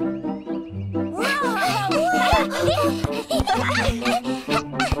 Whoa!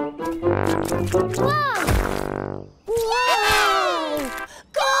 Whoa!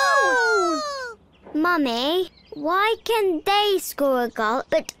 Goal! Mummy, why can they score a goal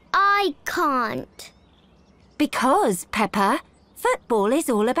but I can't? Because, Peppa, football is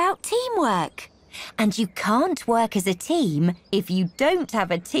all about teamwork. And you can't work as a team if you don't have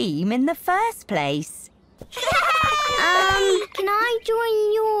a team in the first place. Can I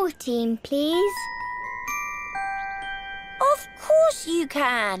join your team, please? Of course you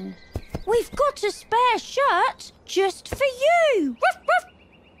can. We've got a spare shirt just for you.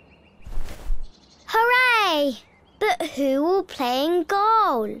 Hooray! But who will play in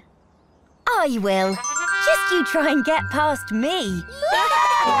goal? I will. Just you try and get past me.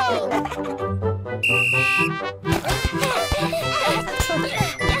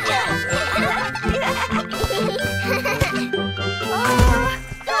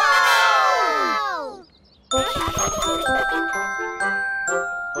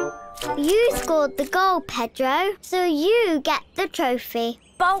 You scored the goal, Pedro, so you get the trophy.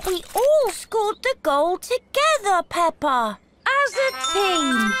 But we all scored the goal together, Peppa. As a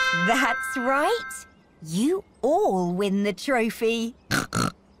team. That's right. You all win the trophy.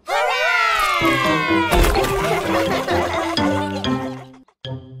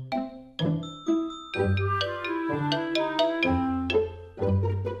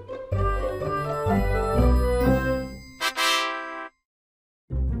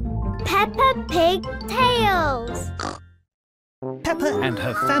 Peppa Pig Tales. Peppa and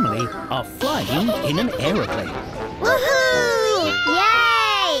her family are flying in an aeroplane. Woohoo!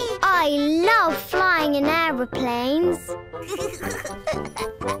 Yay! I love flying in aeroplanes.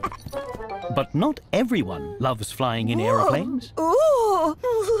 But not everyone loves flying in aeroplanes. Ooh.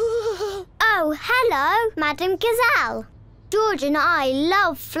 Oh, hello, Madam Gazelle. George and I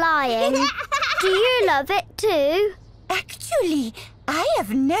love flying. Do you love it too? Actually, I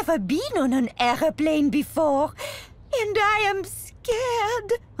have never been on an aeroplane before, and I am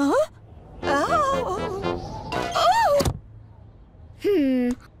scared. Huh? Oh!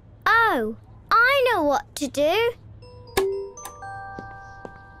 Oh, I know what to do.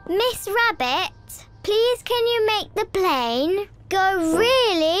 Miss Rabbit, please can you make the plane go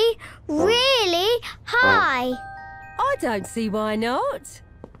really, really high? I don't see why not.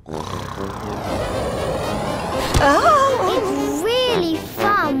 It's really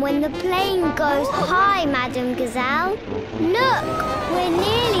fun when the plane goes high, Madam Gazelle. Look, we're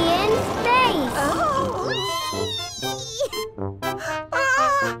nearly in space.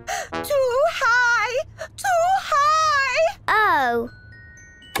 Too high! Too high! Oh.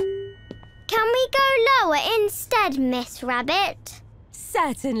 Can we go lower instead, Miss Rabbit?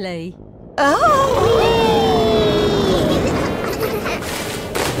 Certainly.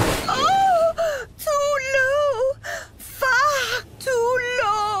 Too low! Far too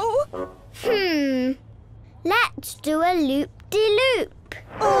low! Let's do a loop-de-loop.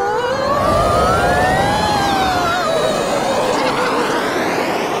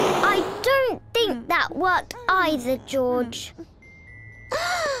 I don't think that worked either, George.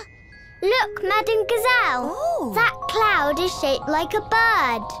 Look, Madam Gazelle. That cloud is shaped like a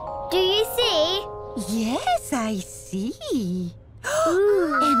bird. Do you see? Yes, I see.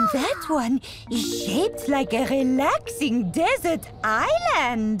 And that one is shaped like a relaxing desert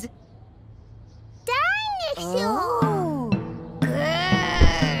island. Dinosaur.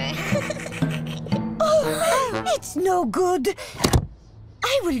 It's no good.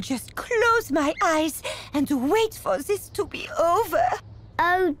 I will just close my eyes and wait for this to be over.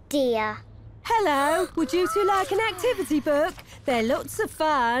 Oh, dear. Hello, would you two like an activity book? They're lots of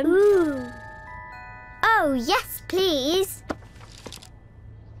fun. Oh, yes, please.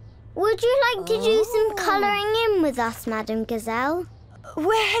 Would you like to do some colouring in with us, Madam Gazelle?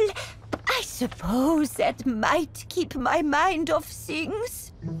 Well, I suppose that might keep my mind off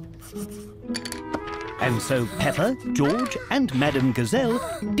things. And so Peppa, George and Madam Gazelle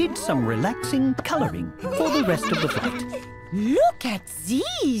did some relaxing colouring for the rest of the flight. Look at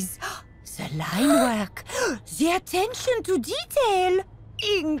these! The line work, the attention to detail.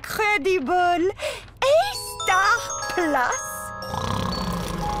 Incredible! A-star plus!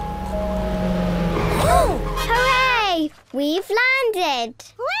 Hooray! We've landed!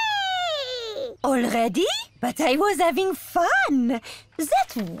 Whee! Already? But I was having fun.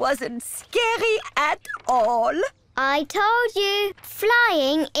 That wasn't scary at all. I told you,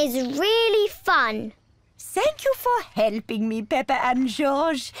 flying is really fun. Thank you for helping me, Peppa and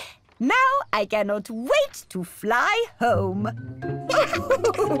George. Now I cannot wait to fly home.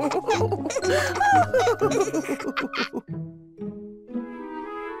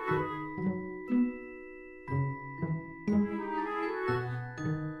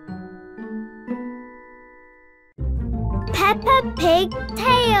 Peppa Pig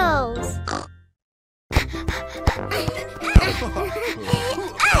Tales.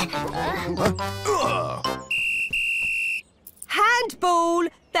 Handball!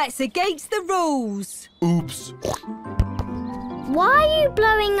 That's against the rules. Oops. Why are you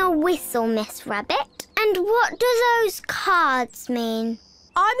blowing a whistle, Miss Rabbit? And what do those cards mean?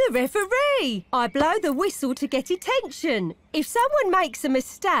 I'm the referee. I blow the whistle to get attention. If someone makes a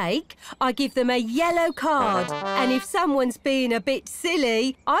mistake, I give them a yellow card. And if someone's being a bit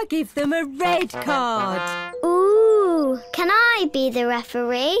silly, I give them a red card. Ooh, can I be the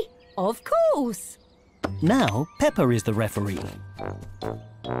referee? Of course. Now Peppa is the referee.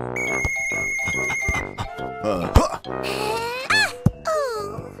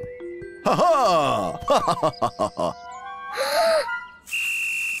 Ha-ha!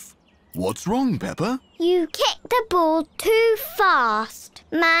 What's wrong, Peppa? You kicked the ball too fast.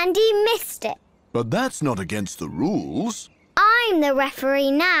 Mandy missed it. But that's not against the rules. I'm the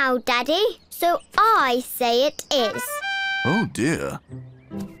referee now, Daddy, so I say it is. Oh, dear.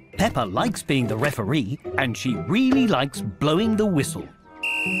 Peppa likes being the referee and she really likes blowing the whistle.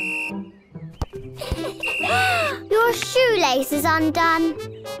 Your shoelace is undone.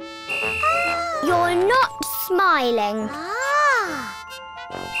 You're not smiling.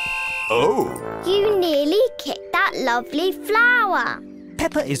 Oh. You nearly kicked that lovely flower.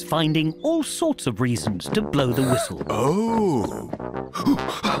 Peppa is finding all sorts of reasons to blow the whistle. Oh.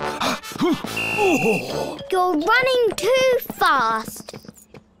 You're running too fast.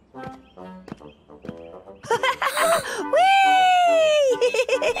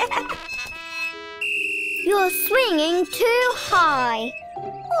 You're swinging too high.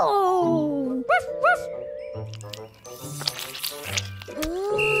 Oh.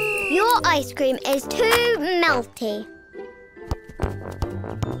 Your ice cream is too melty.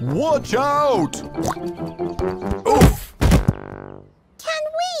 Watch out! Oof! Can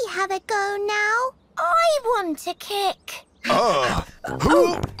we have a go now? I want a kick.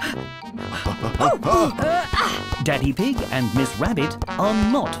 Daddy Pig and Miss Rabbit are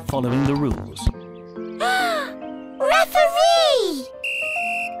not following the rules. Referee!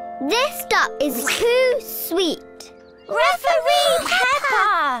 This duck is too sweet. Referee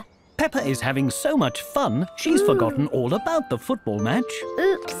Peppa! Peppa is having so much fun, she's forgotten all about the football match.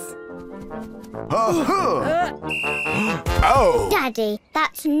 Oops. Oh! Daddy,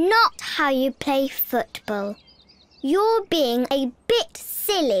 that's not how you play football. You're being a bit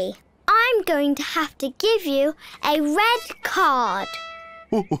silly. I'm going to have to give you a red card.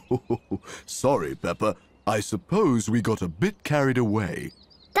 Sorry, Peppa. I suppose we got a bit carried away.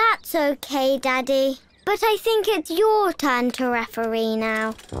 That's okay, Daddy. But I think it's your turn to referee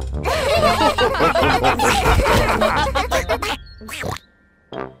now.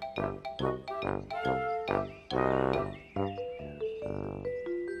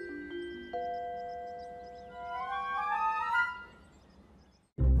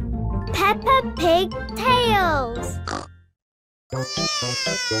 Peppa Pig Tales.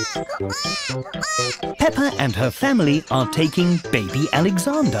 Peppa and her family are taking baby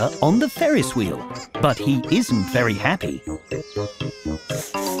Alexander on the Ferris wheel, but he isn't very happy.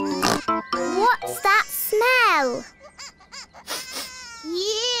 What's that smell?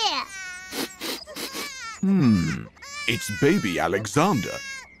 Yeah! It's baby Alexander.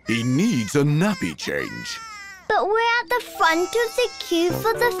 He needs a nappy change. But we're at the front of the queue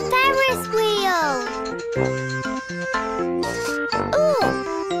for the Ferris wheel.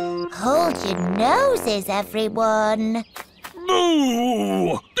 Ooh! Hold your noses, everyone.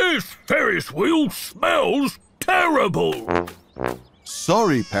 Moo! This Ferris wheel smells terrible.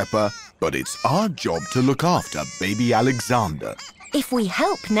 Sorry, Peppa, but it's our job to look after baby Alexander. If we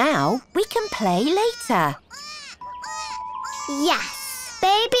help now, we can play later. Yes,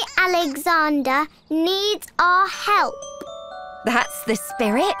 baby Alexander needs our help. That's the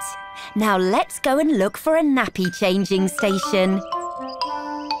spirit. Now let's go and look for a nappy changing station.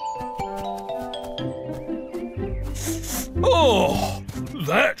 Oh,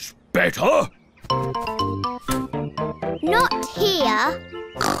 that's better. Not here.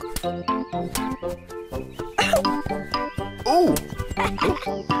 Oh!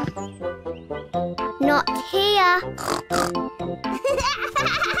 Not here.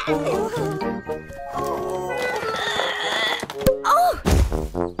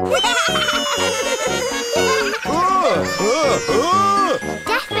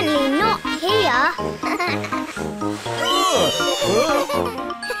 Definitely not here.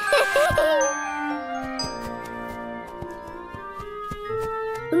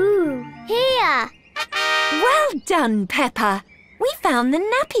 Ooh, here. Well done, Peppa. We found the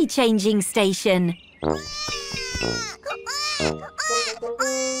nappy changing station.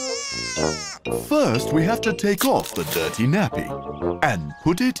 First, we have to take off the dirty nappy and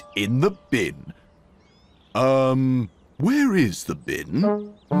put it in the bin. Where is the bin?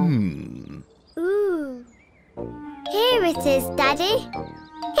 Ooh. Here it is, Daddy.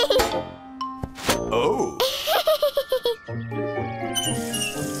 Oh.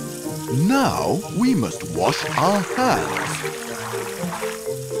 Now we must wash our hands.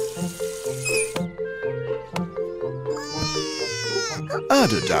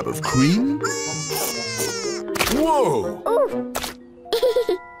 Add a dab of cream. Whoa!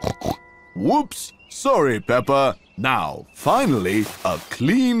 Whoops! Sorry, Peppa. Now, finally, a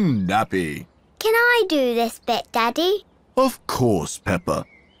clean nappy. Can I do this bit, Daddy? Of course, Peppa.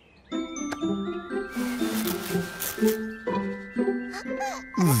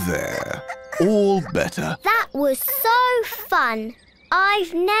 There. All better. That was so fun.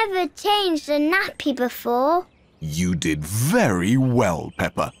 I've never changed a nappy before. You did very well,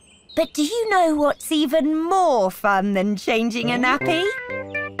 Peppa. But do you know what's even more fun than changing a nappy?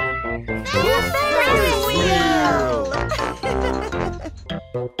 The Ferris wheel!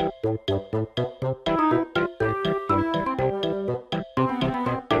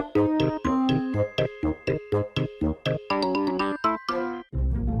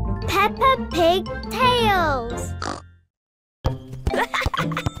 Peppa Pig Tales.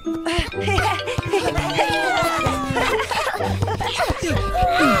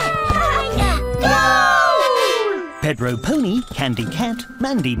 Pedro Pony, Candy Cat,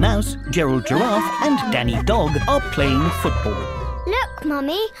 Mandy Mouse, Gerald Giraffe and Danny Dog are playing football. Look,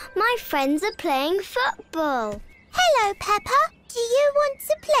 Mummy, my friends are playing football. Hello, Peppa. Do you want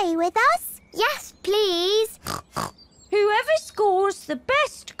to play with us? Yes, please. Whoever scores the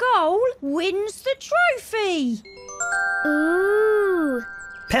best goal wins the trophy. Ooh.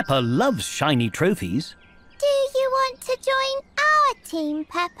 Peppa loves shiny trophies. Do you want to join our team,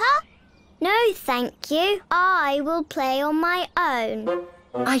 Peppa? No, thank you. I will play on my own.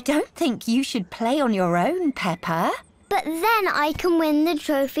 I don't think you should play on your own, Peppa. But then I can win the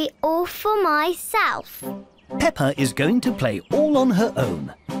trophy all for myself. Peppa is going to play all on her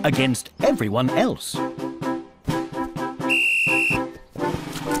own, against everyone else.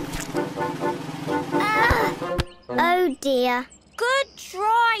 Oh dear. Good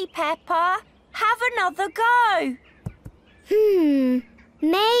try, Peppa. Have another go.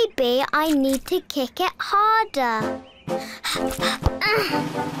 Maybe I need to kick it harder.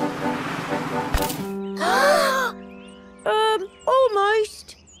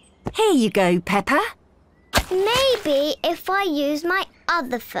 Almost. Here you go, Peppa. Maybe if I use my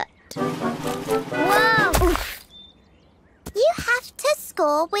other foot. Whoa! Oof. You have to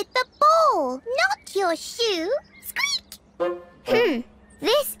score with the ball, not your shoe. Squeak!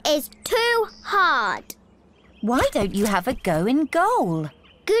 This is too hard. Why don't you have a go in goal?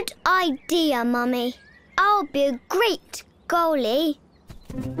 Good idea, Mummy. I'll be a great goalie.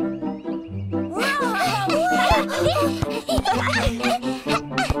 Whoa!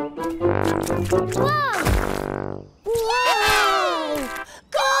 Whoa!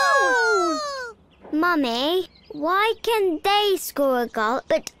 Goal! Mummy, why can they score a goal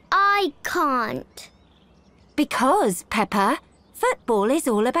but I can't? Because, Peppa, football is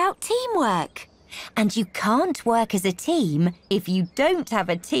all about teamwork. And you can't work as a team if you don't have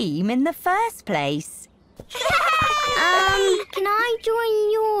a team in the first place. Can I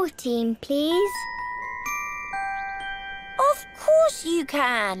join your team, please? Of course you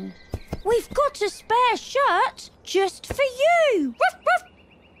can. We've got a spare shirt just for you.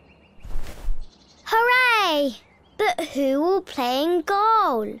 Hooray! But who will play in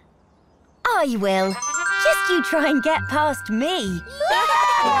goal? I will. Just you try and get past me.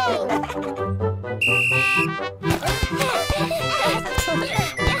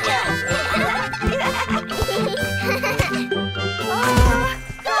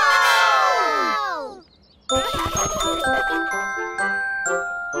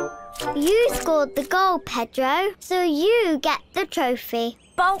 You scored the goal, Pedro, so you get the trophy.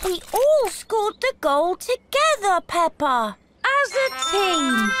 But we all scored the goal together, Peppa. As a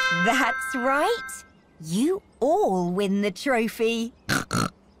team. That's right. You all win the trophy.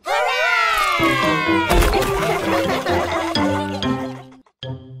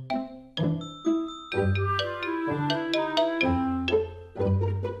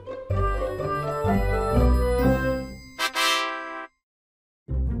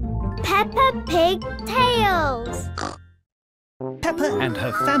 Peppa Pig Tales. Peppa and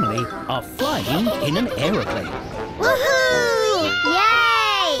her family are flying in an aeroplane. Woohoo!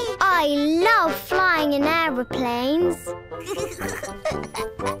 Yay! I love flying in aeroplanes.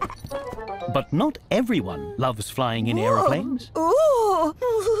 But not everyone loves flying in aeroplanes. Ooh.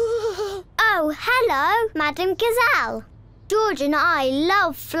 Oh, hello, Madam Gazelle. George and I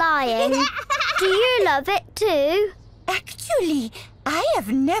love flying. Do you love it too? Actually, I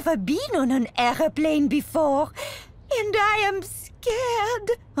have never been on an aeroplane before, and I am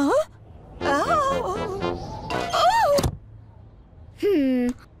scared. Huh? Oh. Oh.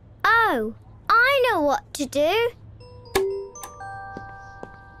 Oh, I know what to do.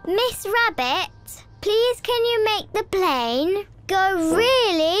 Miss Rabbit, please can you make the plane go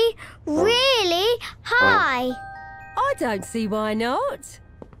really, really high? I don't see why not.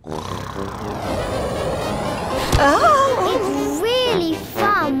 Oh! It's really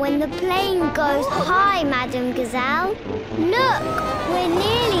fun when the plane goes high, Madame Gazelle. Look, we're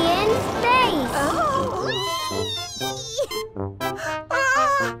nearly in space. Oh!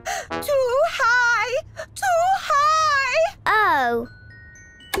 Too high! Too high! Oh.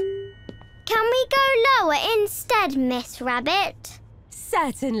 Can we go lower instead, Miss Rabbit?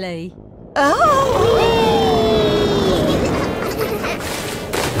 Certainly.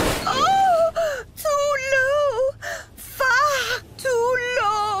 Too low! Far too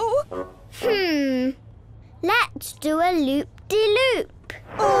low! Let's do a loop-de-loop.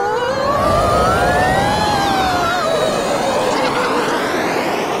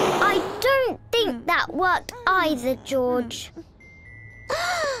 I don't think that worked either, George.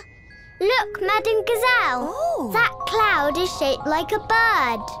 Look, Madame Gazelle. That cloud is shaped like a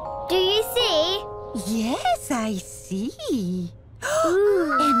bird. Do you see? Yes, I see.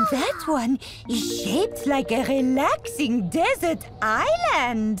 And that one is shaped like a relaxing desert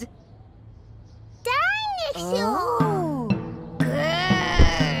island. Dinosaur!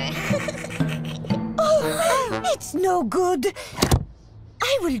 It's no good.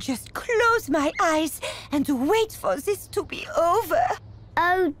 I will just close my eyes and wait for this to be over.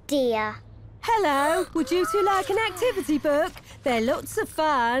 Oh dear. Hello, would you two like an activity book? They're lots of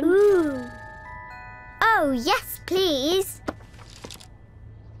fun. Ooh. Oh, yes, please.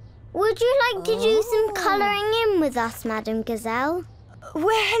 Would you like to do some colouring in with us, Madame Gazelle?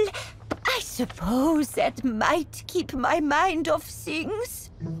 Well, I suppose that might keep my mind off things.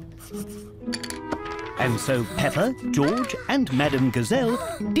 And so Peppa, George and Madame Gazelle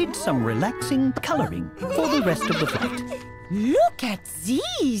did some relaxing colouring for the rest of the flight. Look at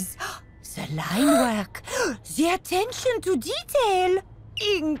these! The line work, the attention to detail.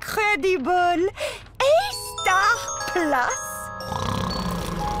 Incredible! A-star plus!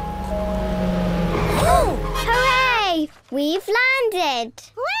 Hooray! We've landed!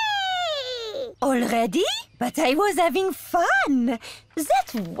 Whee! Already? But I was having fun.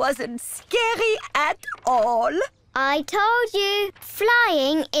 That wasn't scary at all. I told you,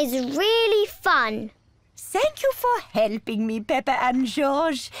 flying is really fun. Thank you for helping me, Peppa and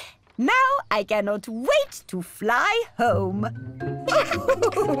George. Now I cannot wait to fly home.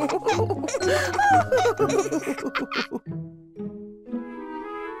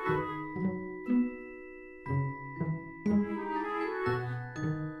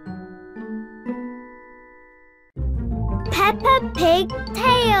 Peppa Pig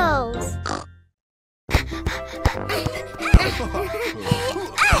Tales.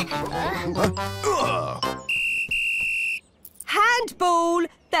 Handball!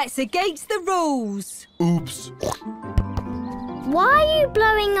 That's against the rules. Oops. Why are you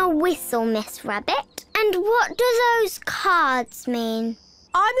blowing a whistle, Miss Rabbit? And what do those cards mean?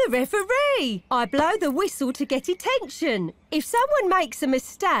 I'm the referee. I blow the whistle to get attention. If someone makes a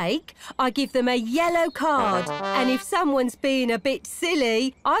mistake, I give them a yellow card. And if someone's being a bit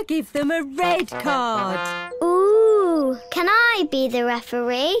silly, I give them a red card. Ooh, can I be the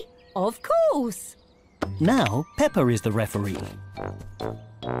referee? Of course. Now Peppa is the referee.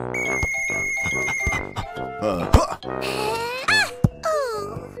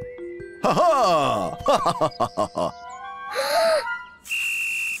 Ha-ha!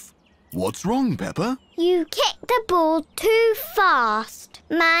 What's wrong, Peppa? You kicked the ball too fast.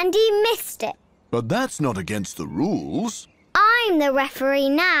 Mandy missed it. But that's not against the rules. I'm the referee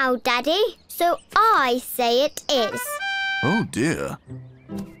now, Daddy, so I say it is. Oh, dear.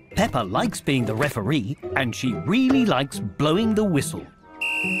 Peppa likes being the referee and she really likes blowing the whistle.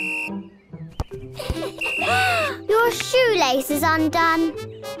 Your shoelace is undone.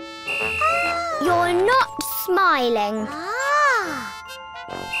 You're not smiling.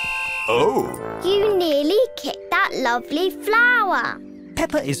 Oh. You nearly kicked that lovely flower.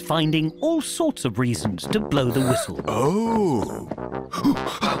 Peppa is finding all sorts of reasons to blow the whistle. Oh.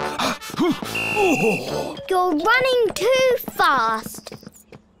 You're running too fast.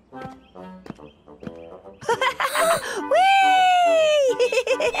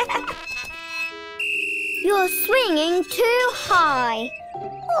 You're swinging too high.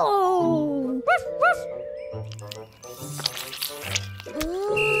 Oh.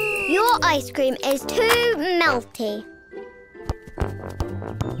 Your ice cream is too melty.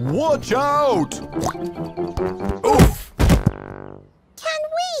 Watch out! Oof! Can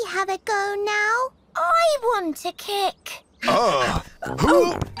we have a go now? I want a kick.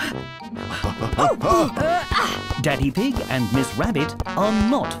 Daddy Pig and Miss Rabbit are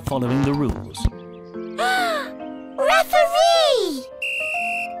not following the rules. Referee!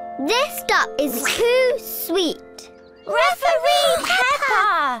 This duck is too sweet. Referee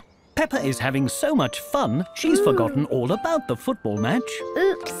Peppa! Peppa is having so much fun, she's forgotten all about the football match.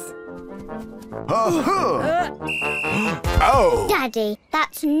 Oops. Oh! Daddy,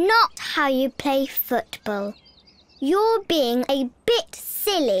 that's not how you play football. You're being a bit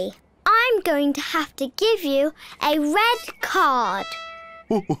silly. I'm going to have to give you a red card.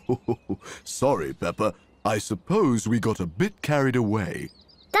 Sorry, Peppa. I suppose we got a bit carried away.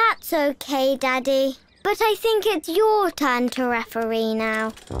 That's okay, Daddy. But I think it's your turn to referee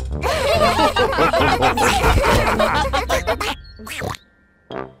now.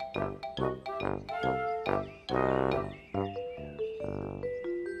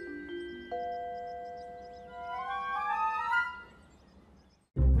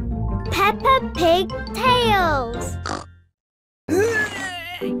 Peppa Pig Tales.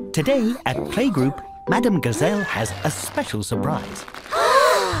 Today at Playgroup, Madame Gazelle has a special surprise.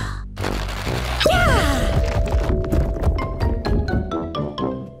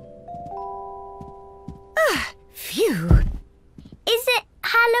 Phew. Is it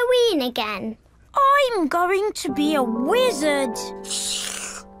Halloween again? I'm going to be a wizard.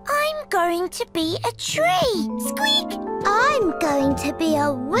 I'm going to be a tree. Squeak! I'm going to be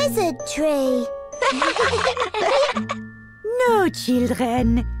a wizard tree. No,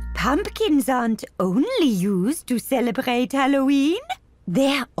 children. Pumpkins aren't only used to celebrate Halloween.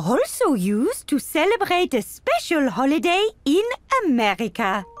 They're also used to celebrate a special holiday in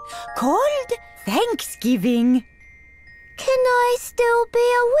America called Thanksgiving. Can I still be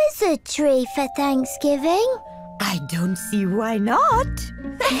a wizard tree for Thanksgiving? I don't see why not.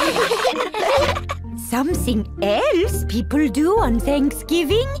 Something else people do on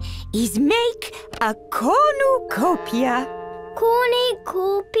Thanksgiving is make a cornucopia.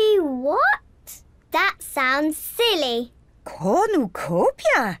 Cornucopia what? That sounds silly.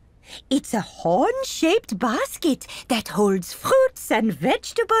 Cornucopia? It's a horn-shaped basket that holds fruits and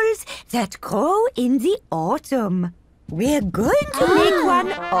vegetables that grow in the autumn. We're going to make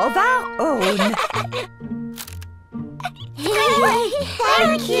one of our own.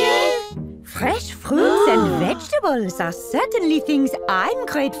 Thank you. Fresh fruits and vegetables are certainly things I'm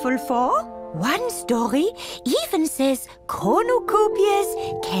grateful for. One story even says cornucopias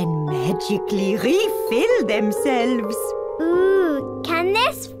can magically refill themselves. Ooh, can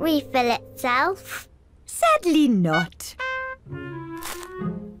this refill itself? Sadly not.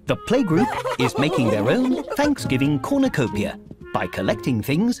 The Playgroup is making their own Thanksgiving cornucopia by collecting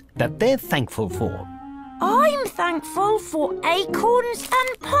things that they're thankful for. I'm thankful for acorns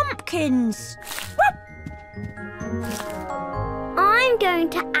and pumpkins. I'm going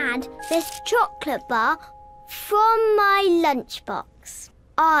to add this chocolate bar from my lunchbox.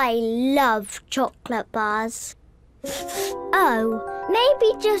 I love chocolate bars. Oh,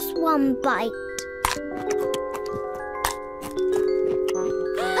 maybe just one bite.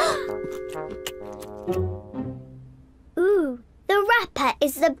 Ooh, the wrapper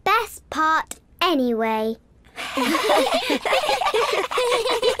is the best part anyway.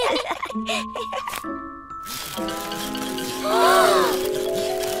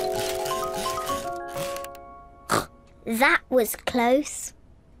 That was close.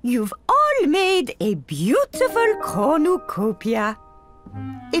 You've all made a beautiful cornucopia.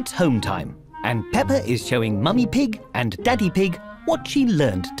 It's home time, and Peppa is showing Mummy Pig and Daddy Pig what she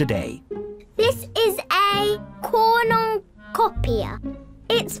learned today. This is a cornucopia.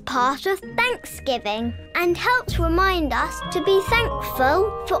 It's part of Thanksgiving and helps remind us to be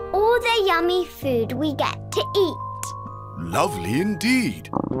thankful for all the yummy food we get to eat. Lovely indeed.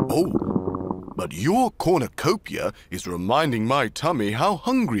 Oh, but your cornucopia is reminding my tummy how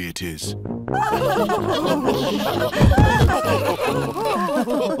hungry it is.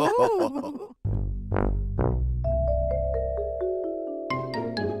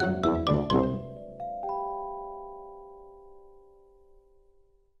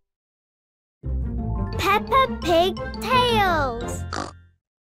 Peppa Pig Tales.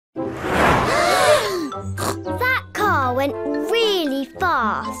 That car went really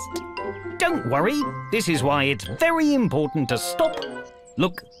fast. Don't worry, this is why it's very important to stop,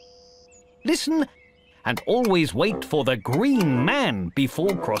 look, listen, and always wait for the green man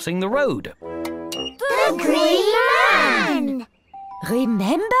before crossing the road. The Green Man!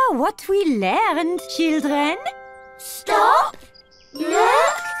 Remember what we learned, children? Stop,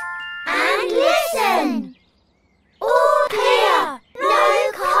 look, and listen. All clear,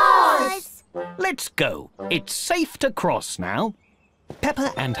 no cars. Let's go. It's safe to cross now.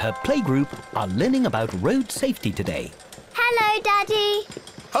 Peppa and her playgroup are learning about road safety today. Hello, Daddy.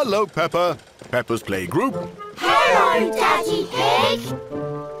 Hello, Peppa. Peppa's playgroup. Hello, Daddy Pig.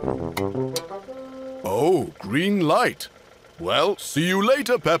 Oh, green light. Well, see you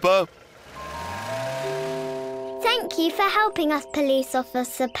later, Peppa. Thank you for helping us, Police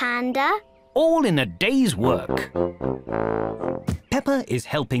Officer Panda. All in a day's work. Peppa is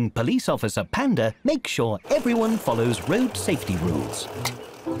helping Police Officer Panda make sure everyone follows road safety rules.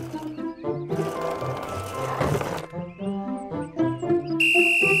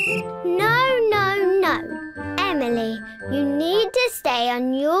 No. Emily, you need to stay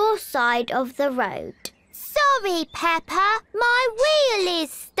on your side of the road. Sorry, Peppa. My wheel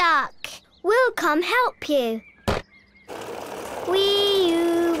is stuck. We'll come help you.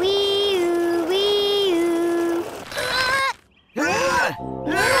 Wee-oo, wee-oo, wee-oo.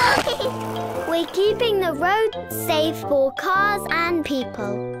 We're keeping the road safe for cars and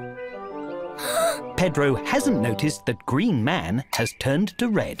people. Pedro hasn't noticed that Green Man has turned to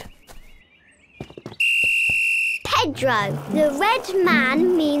red. Pedro, the red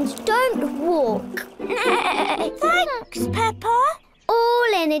man means don't walk. Thanks, Peppa.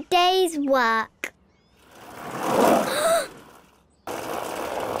 All in a day's work.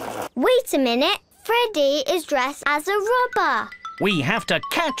 Wait a minute. Freddy is dressed as a robber. We have to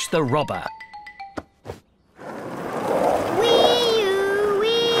catch the robber. Wee-oo,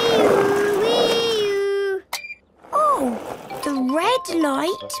 wee-oo, wee-oo. Oh, the red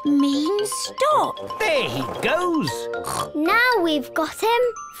light means stop. There he goes. Now we've got him.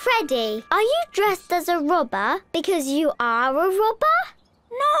 Freddy, are you dressed as a robber because you are a robber?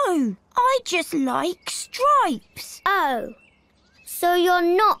 No, I just like stripes. Oh, so you're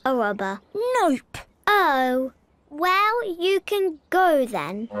not a robber? Nope. Oh, well, you can go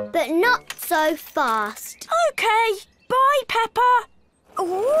then, but not so fast. Okay, bye, Peppa.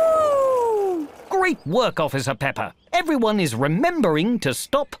 Ooh! Great work, Officer Peppa. Everyone is remembering to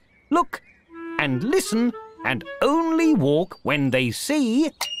stop, look, and listen, and only walk when they see...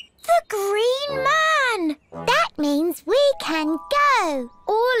 The Green Man! That means we can go.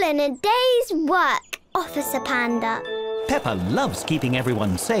 All in a day's work, Officer Panda. Peppa loves keeping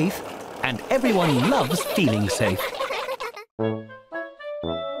everyone safe, and everyone loves feeling safe.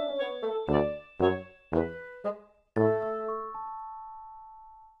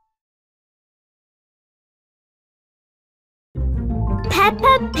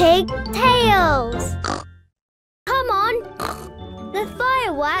 Peppa Pig Tales. Come on. The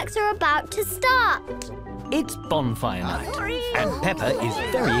fireworks are about to start. It's bonfire night, and Peppa is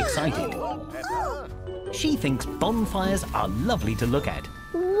very excited. She thinks bonfires are lovely to look at.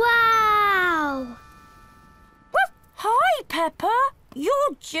 Wow! Hi, Peppa.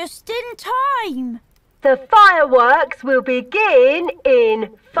 You're just in time. The fireworks will begin in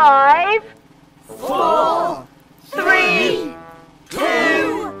 5, 4, 3,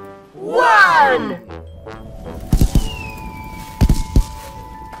 2, 1.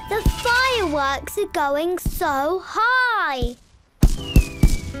 The fireworks are going so high.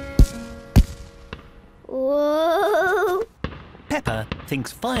 Whoa! Peppa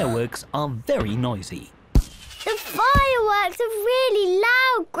thinks fireworks are very noisy. The fireworks are really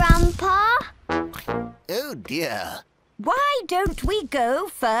loud, Grandpa. Oh, dear. Why don't we go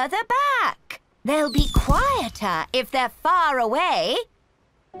further back? They'll be quieter if they're far away.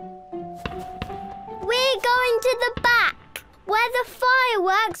 We're going to the back, where the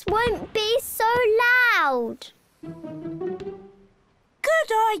fireworks won't be so loud.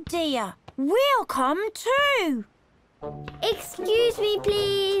 Good idea. We'll come too. Excuse me,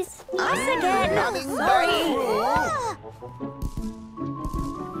 please. Us again. Sorry.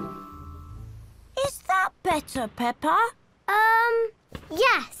 Is that better, Peppa?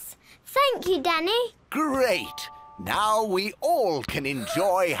 Yes. Thank you, Danny. Great. Now we all can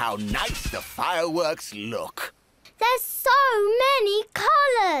enjoy how nice the fireworks look. There's so many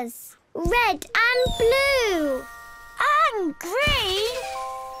colours. Red and blue. And green.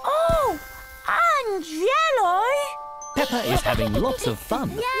 Oh, and yellow. Peppa is having lots of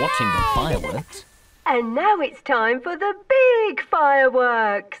fun watching the fireworks. And now it's time for the big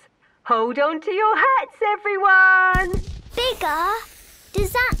fireworks. Hold on to your hats, everyone. Bigger?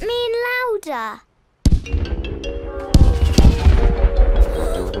 Does that mean louder?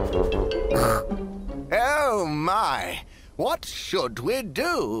 Oh, my. What should we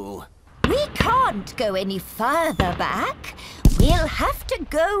do? We can't go any further back. We'll have to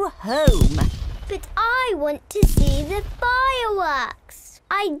go home. But I want to see the fireworks.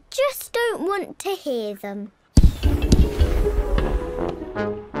 I just don't want to hear them.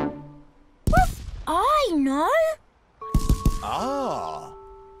 I know. Ah.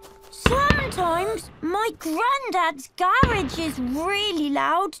 Sometimes my granddad's garage is really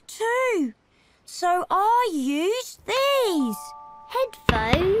loud too. So I use these.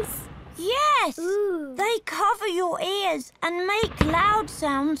 Headphones? Yes. Ooh. They cover your ears and make loud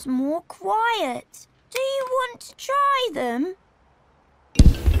sounds more quiet. Do you want to try them?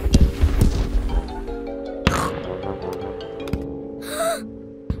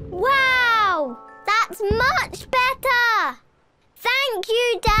 Wow! That's much better! Thank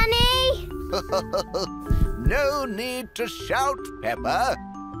you, Danny! No need to shout, Peppa.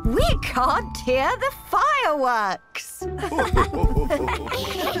 We can't hear the fireworks.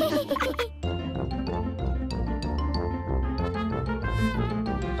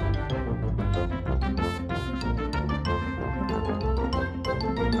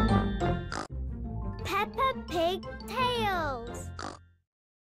 Peppa Pig Tales.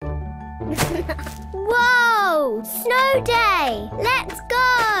 Whoa! Snow day! Let's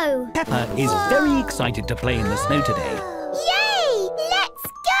go! Peppa is very excited to play in the snow today. Yay! Let's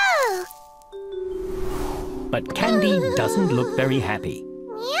go! But Candy doesn't look very happy.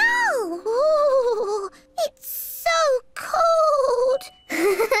 Meow! Ooh, it's so cold.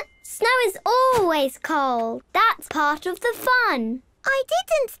 Snow is always cold. That's part of the fun. I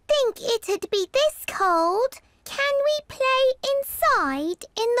didn't think it'd be this cold. Can we play inside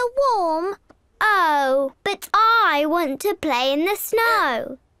in the warm? Oh, but I want to play in the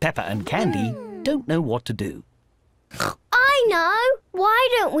snow. Peppa and Candy don't know what to do. I know. Why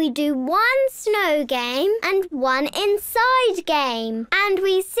don't we do one snow game and one inside game? And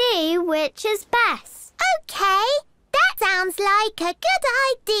we see which is best. OK, that sounds like a good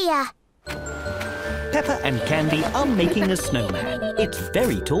idea. Peppa and Candy are making a snowman. It's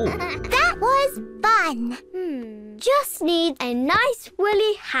very tall. That was fun. Just need a nice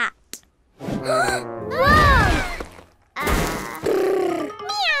woolly hat. Whoa! Meow!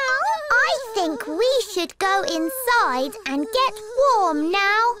 I think we should go inside and get warm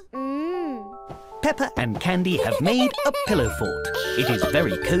now. Peppa and Candy have made a pillow fort. It is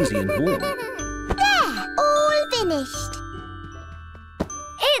very cozy and warm. There, all finished.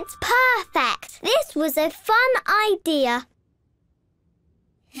 It's perfect. This was a fun idea.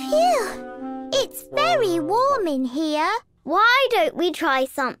 Phew! It's very warm in here. Why don't we try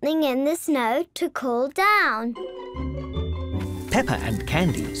something in the snow to cool down? Peppa and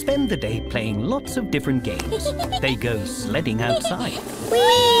Candy spend the day playing lots of different games. They go sledding outside. Whee!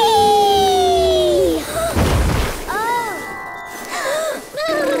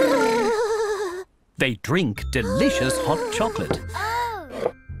 They drink delicious hot chocolate.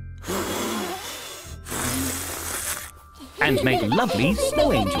 And make lovely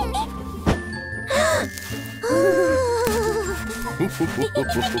snow angels.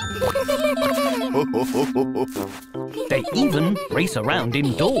 They even race around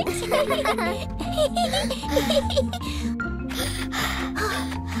indoors.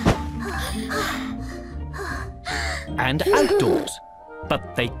 And outdoors.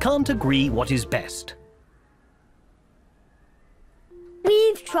 But they can't agree what is best.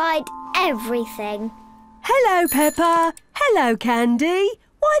 We've tried everything. Hello, Peppa. Hello, Candy.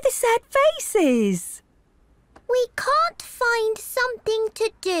 Why the sad faces? We can't find something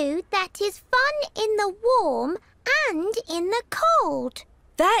to do that is fun in the warm and in the cold.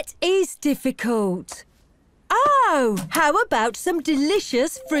 That is difficult. Oh, how about some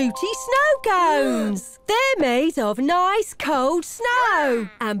delicious fruity snow cones? They're made of nice cold snow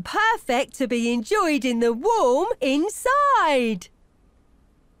and perfect to be enjoyed in the warm inside.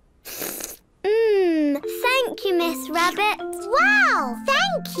 Thank you, Miss Rabbit. Wow,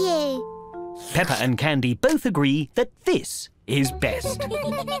 thank you. Peppa and Candy both agree that this is best.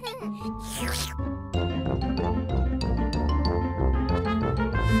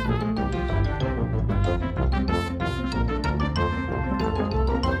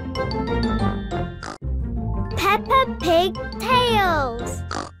 Peppa Pig Tales.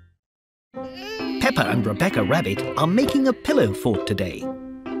 Peppa and Rebecca Rabbit are making a pillow fort today.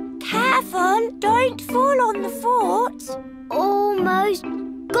 Careful, don't fall on the fort. Almost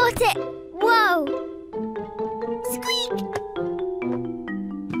got it. Whoa! Squeak!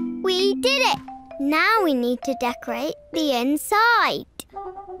 We did it. Now we need to decorate the inside.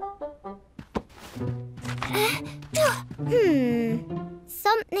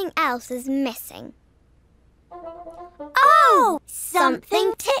 Something else is missing. Oh,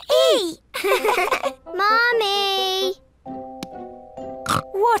 something to eat. Mommy!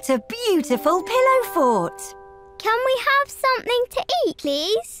 What a beautiful pillow fort. Can we have something to eat,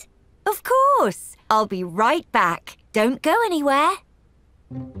 please? Of course. I'll be right back. Don't go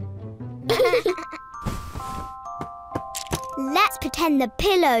Let's pretend the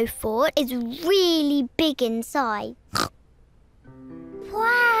pillow fort is really big inside.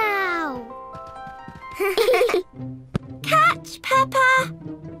 Wow! Catch, Peppa!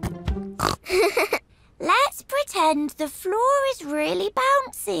 Let's pretend the floor is really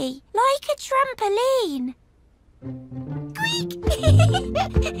bouncy, like a trampoline. Squeak!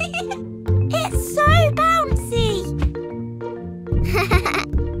 It's so bouncy!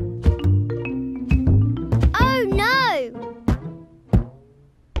 Oh no!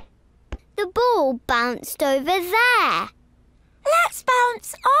 The ball bounced over there. Let's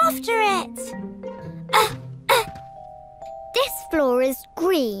bounce after it. This floor is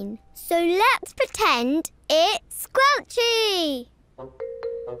green, so let's pretend it's squelchy.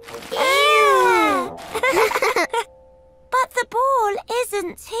 Ew! But the ball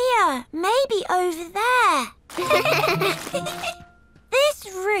isn't here. Maybe over there. This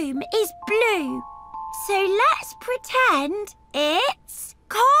room is blue, so let's pretend it's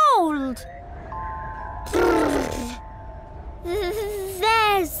cold.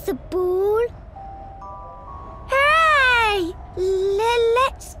 There's the ball. Hooray!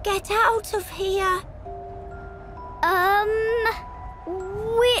 Let's get out of here.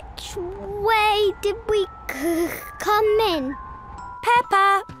 Which way did we come in?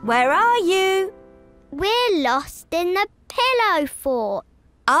 Peppa, where are you? We're lost in the pillow fort.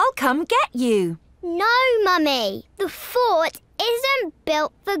 I'll come get you. No, Mummy. The fort isn't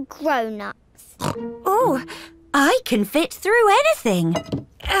built for grown-ups. Oh, I can fit through anything.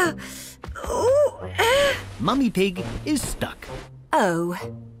 Mummy Pig is stuck. Oh.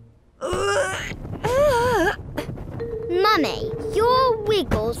 Mummy, your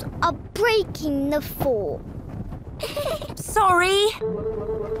wiggles are breaking the fort. Sorry.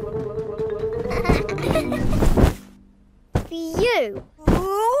 You.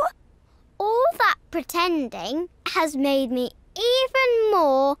 All that pretending has made me even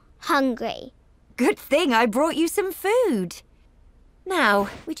more hungry. Good thing I brought you some food. Now,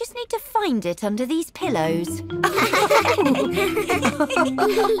 we just need to find it under these pillows.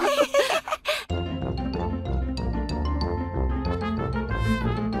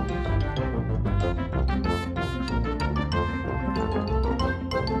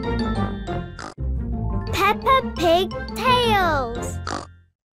 Peppa Pig Tales.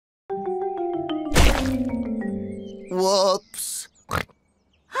 Whoops.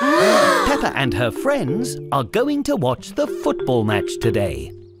 Peppa and her friends are going to watch the football match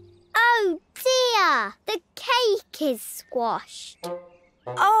today. Oh dear, the cake is squashed.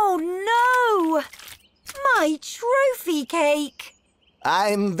 Oh no! My trophy cake!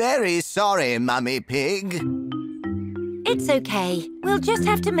 I'm very sorry, Mummy Pig. It's okay. We'll just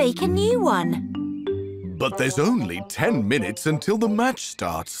have to make a new one. But there's only 10 minutes until the match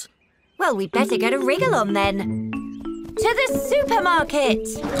starts. Well, we'd better get a wriggle on then. To the supermarket!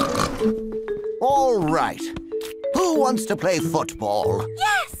 All right. Who wants to play football?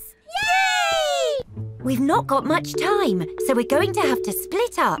 Yes! Yay! We've not got much time, so we're going to have to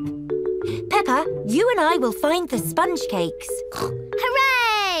split up. Peppa, you and I will find the sponge cakes.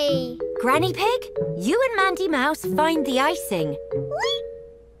 Hooray! Granny Pig, you and Mandy Mouse find the icing.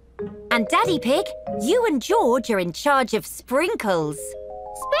 And Daddy Pig, you and George are in charge of sprinkles.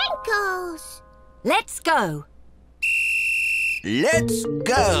 Sprinkles! Let's go. Let's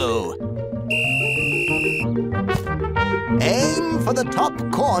go. Aim for the top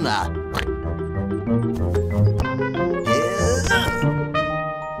corner.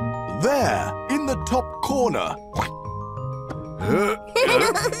 There, in the top corner.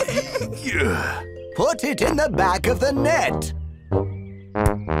 Put it in the back of the net.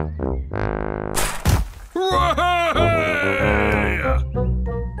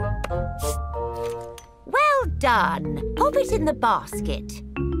 Well done. Pop it in the basket.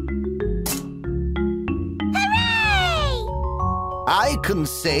 Hooray! I can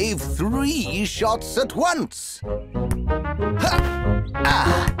save 3 shots at once. Ha!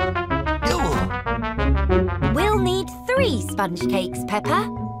 Ah! Ew. We'll need 3 sponge cakes, Peppa.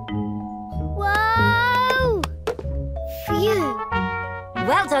 Whoa! Phew!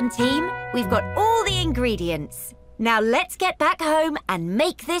 Well done, team. We've got all the ingredients. Now let's get back home and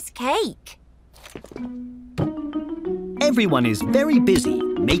make this cake. Everyone is very busy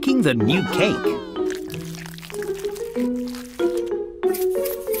making the new cake.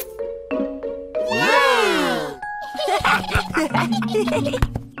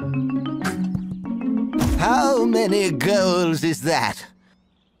 How many goals is that?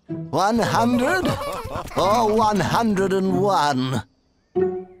 100 or 101?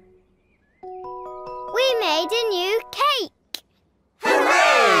 We made a new cake!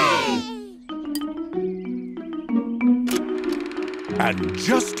 Hooray! And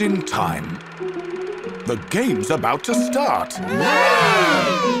just in time. The game's about to start.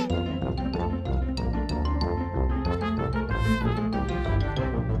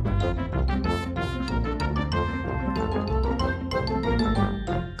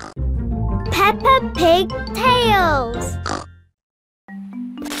 Peppa Pig Tales.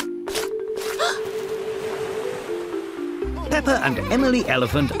 Peppa and Emily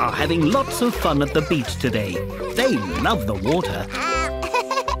Elephant are having lots of fun at the beach today. They love the water.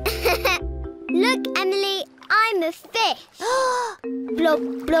 Look, Emily, I'm a fish. Blob,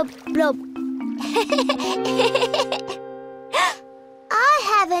 blob, blob. I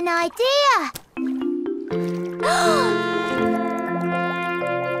have an idea.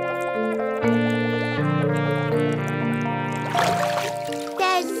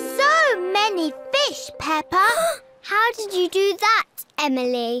 There's so many fish, Peppa. How did you do that,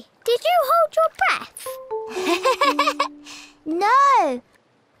 Emily? Did you hold your breath? No.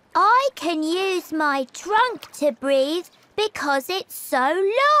 I can use my trunk to breathe because it's so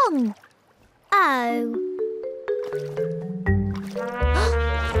long. Oh.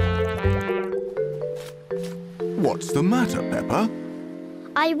 What's the matter, Peppa?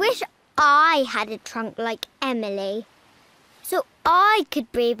 I wish I had a trunk like Emily, so I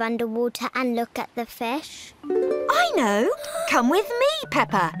could breathe underwater and look at the fish. I know. Come with me,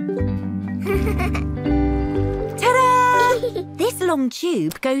 Peppa. Ta-da! This long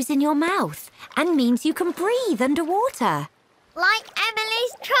tube goes in your mouth and means you can breathe underwater. Like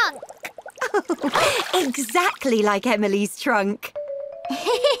Emily's trunk. Exactly like Emily's trunk.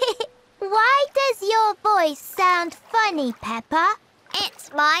 Why does your voice sound funny, Peppa?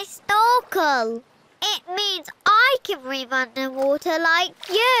 It's my snorkel. It means I can breathe underwater like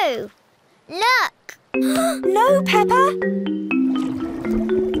you. Look. No, Peppa.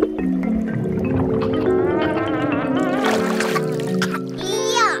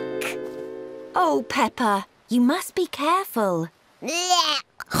 Yuck. Oh, Peppa, you must be careful.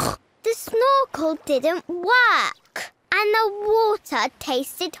 Blech. The snorkel didn't work and the water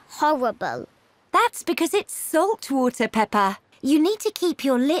tasted horrible. That's because it's salt water, Peppa. You need to keep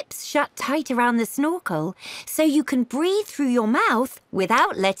your lips shut tight around the snorkel so you can breathe through your mouth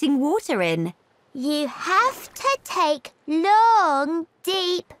without letting water in. You have to take long,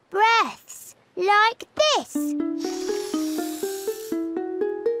 deep breaths, like this.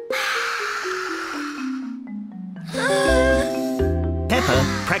 Peppa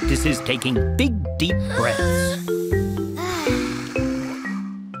practices taking big, deep breaths.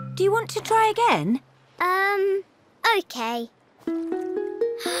 Do you want to try again? Okay.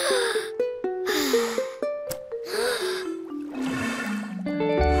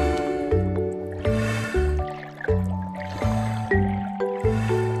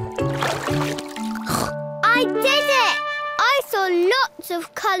 I did it! I saw lots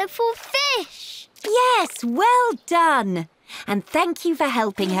of colourful fish. Yes, well done. And thank you for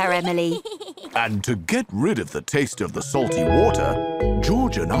helping her, Emily. And to get rid of the taste of the salty water,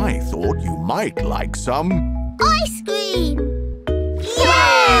 George and I thought you might like some... Ice cream!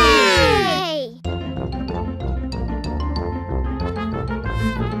 Yay!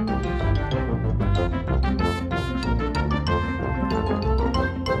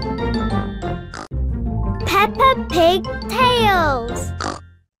 Peppa Pig Tales.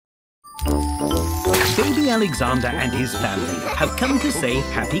 Baby Alexander and his family have come to say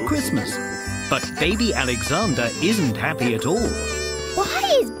Happy Christmas. But Baby Alexander isn't happy at all.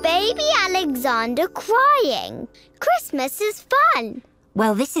 Why is Baby Alexander crying? Christmas is fun.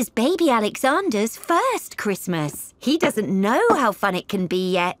 Well, this is Baby Alexander's first Christmas. He doesn't know how fun it can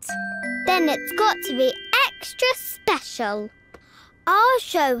be yet. Then it's got to be extra special. I'll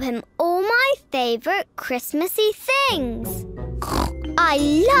show him all my favourite Christmassy things. I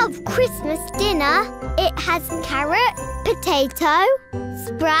love Christmas dinner. It has carrot, potato,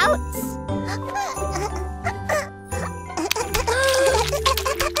 sprouts.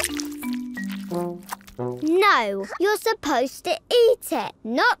 No, you're supposed to eat it,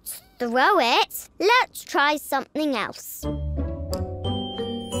 not throw it. Let's try something else.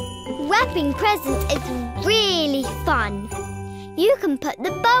 Wrapping presents is really fun. You can put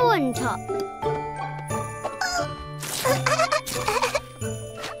the bow on top.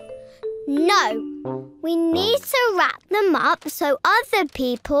 No, we need to wrap them up so other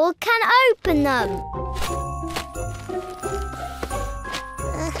people can open them.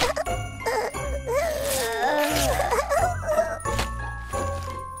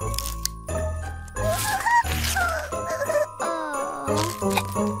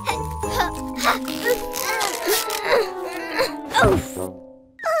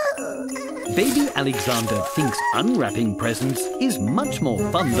 Baby Alexander thinks unwrapping presents is much more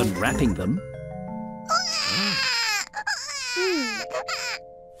fun than wrapping them.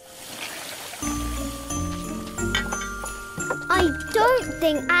 I don't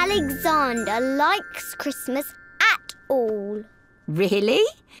think Alexander likes Christmas at all. Really?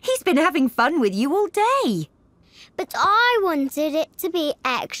 He's been having fun with you all day. But I wanted it to be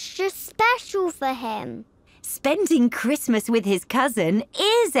extra special for him. Spending Christmas with his cousin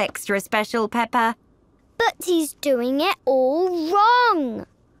is extra special, Peppa. But he's doing it all wrong.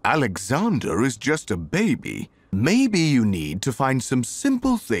 Alexander is just a baby. Maybe you need to find some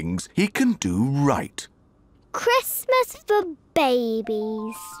simple things he can do right. Christmas for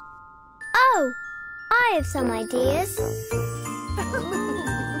babies. Oh, I have some ideas.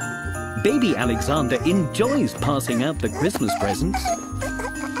 Baby Alexander enjoys passing out the Christmas presents.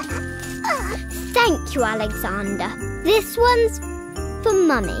 Thank you, Alexander. This one's for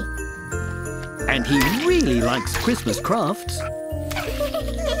Mummy. And he really likes Christmas crafts.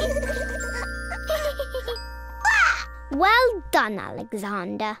 Well done,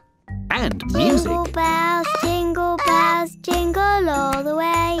 Alexander. And music. Jingle bells, jingle all the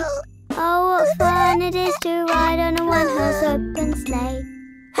way. Oh, what fun it is to ride on a one-horse open sleigh.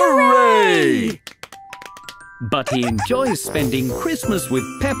 Hooray! But he enjoys spending Christmas with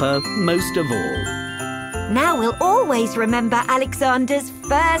Peppa most of all. Now we'll always remember Alexander's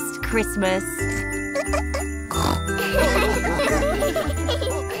first Christmas.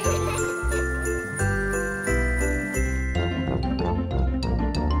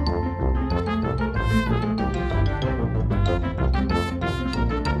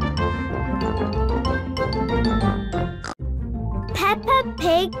 Peppa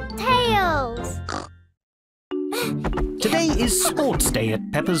Pig Tales. Today is Sports Day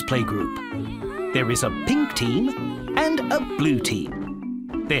at Peppa's Playgroup. There is a pink team and a blue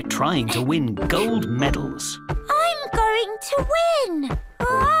team. They're trying to win gold medals. I'm going to win!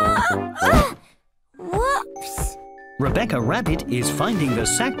 Whoops! Rebecca Rabbit is finding the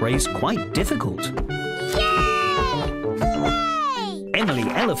sack race quite difficult. Yay! Hooray! Emily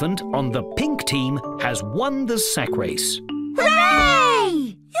Elephant on the pink team has won the sack race.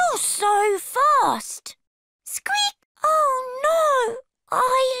 Hooray! You're so fast! Squeak! Oh no!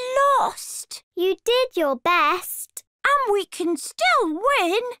 I lost! You did your best. And we can still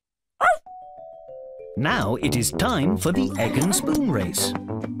win! Now it is time for the egg and spoon race.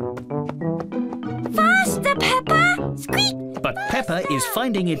 Faster, Peppa! Squeak! But Peppa is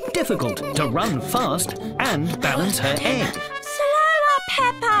finding it difficult to run fast and balance her egg. Slower,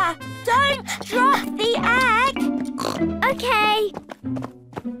 Peppa! Don't drop the egg! Okay.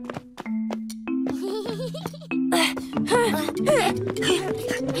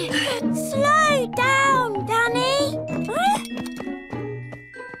 Slow down, Danny.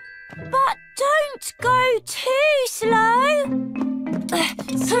 But don't go too slow.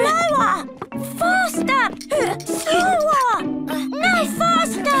 Slower! Faster! Slower! No,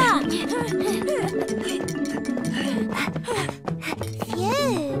 faster!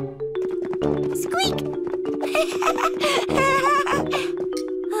 Phew! Squeak!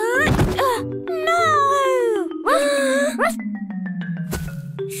 No!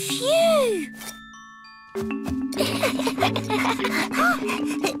 Phew!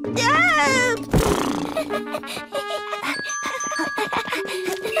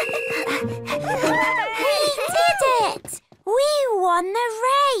 We did it! We won the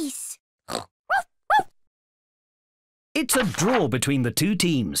race! It's a draw between the two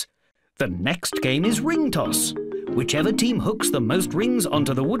teams. The next game is ring toss. Whichever team hooks the most rings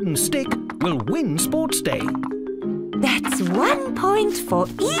onto the wooden stick will win Sports Day. That's 1 point for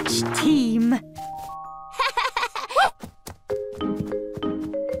each team.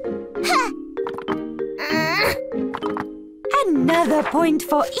 Another point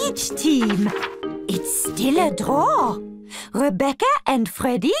for each team. It's still a draw. Rebecca and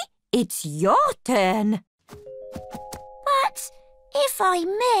Freddie, it's your turn. But if I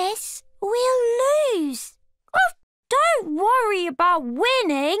miss, we'll lose. Don't worry about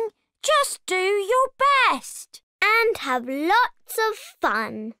winning. Just do your best. And have lots of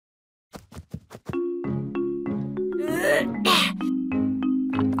fun.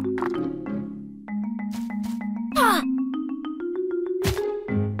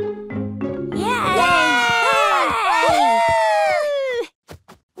 Yay!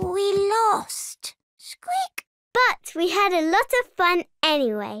 We lost. Squeak. But we had a lot of fun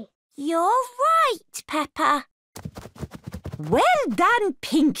anyway. You're right, Peppa. Well done,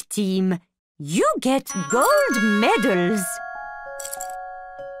 pink team. You get gold medals.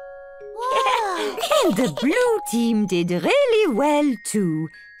 And the blue team did really well too.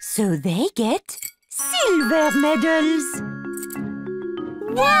 So they get silver medals.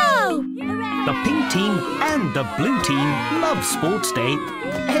 Whoa! The pink team and the blue team love Sports Day.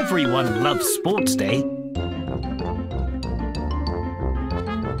 Everyone loves Sports Day.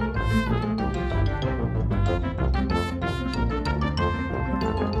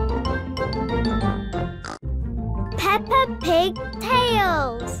 Peppa Pig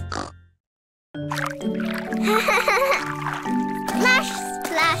tails. Splash,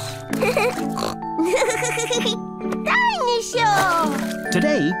 splash. Dinosaur!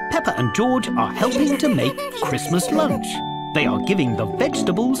 Today, Peppa and George are helping to make Christmas lunch. They are giving the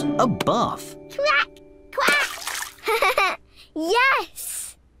vegetables a bath. Quack, quack.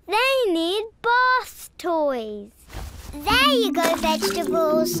 Yes, they need bath toys. There you go,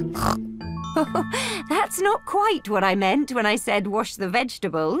 vegetables. That's not quite what I meant when I said wash the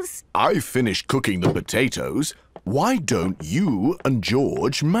vegetables. I finished cooking the potatoes. Why don't you and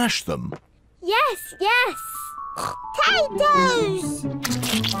George mash them? Yes, yes. Potatoes!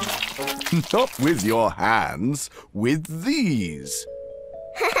 Not with your hands, with these.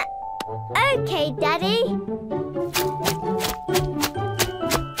 Okay, Daddy.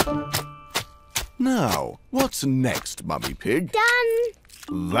 Now, what's next, Mummy Pig?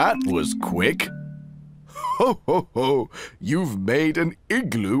 Done. That was quick. Ho, ho, ho! You've made an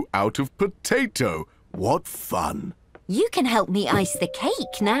igloo out of potato. What fun! You can help me ice the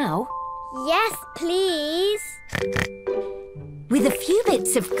cake now. Yes, please. With a few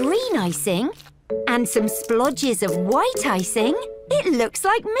bits of green icing and some splodges of white icing, it looks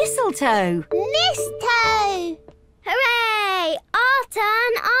like mistletoe. Mistletoe! Hooray! Our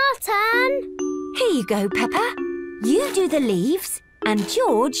turn, our turn. Here you go, Peppa. You do the leaves, and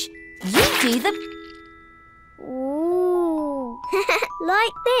George, you do the... Ooh.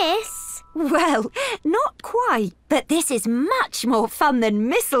 Like this? Well, not quite, but this is much more fun than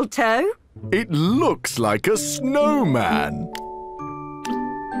mistletoe. It looks like a snowman.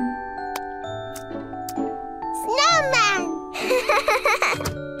 Snowman!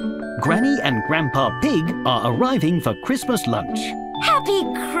 Granny and Grandpa Pig are arriving for Christmas lunch. Happy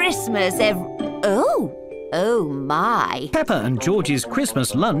Christmas, Oh my. Peppa and George's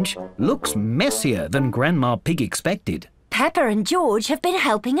Christmas lunch looks messier than Grandma Pig expected. Peppa and George have been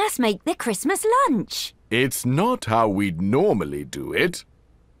helping us make the Christmas lunch. It's not how we'd normally do it.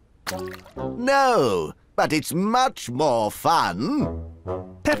 No, but it's much more fun.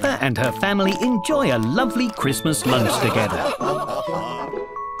 Peppa and her family enjoy a lovely Christmas lunch together.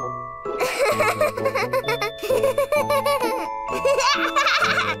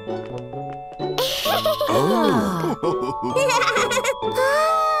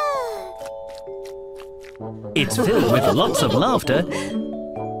 It's filled with lots of laughter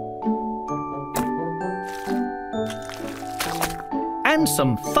and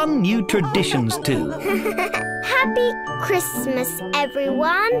some fun new traditions too. Happy Christmas,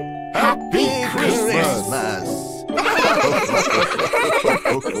 everyone. Happy Christmas!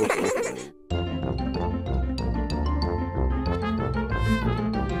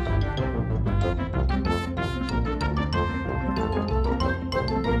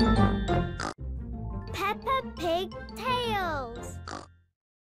 Peppa Pig tails.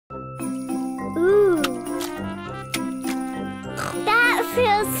 Ooh. That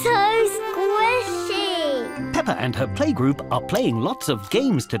feels so squishy. Peppa and her playgroup are playing lots of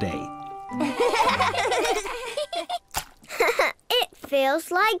games today. It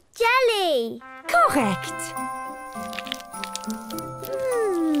feels like jelly. Correct.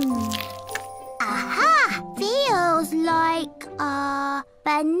 Aha! Feels like a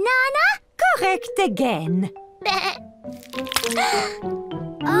banana? Correct again.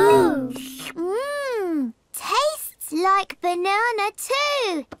 Oh. Tastes like banana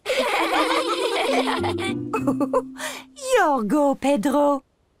too. Your go, Pedro.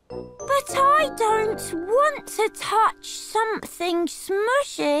 But I don't want to touch something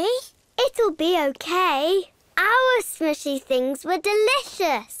smushy. It'll be okay. Our smushy things were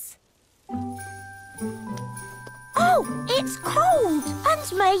delicious. Oh, it's cold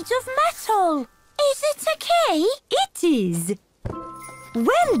and made of metal. Is it a key? It is.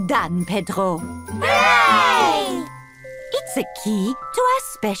 Well done, Pedro. Hooray! It's a key to a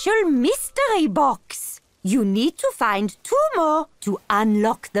special mystery box. You need to find 2 more to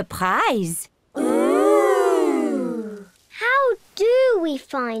unlock the prize. Ooh. How do we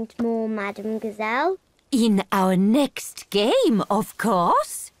find more, Madame Gazelle? In our next game, of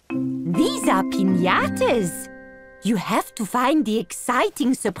course. These are piñatas. You have to find the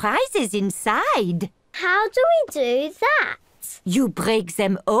exciting surprises inside. How do we do that? You break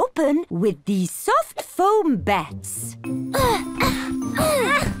them open with these soft foam bats.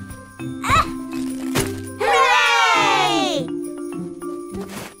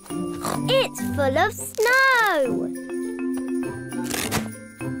 It's full of snow.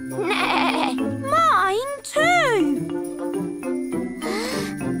 Mine too.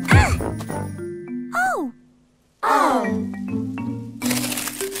 Oh.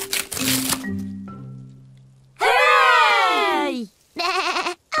 Hooray!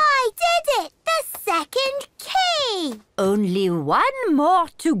 I did it! The second key! Only one more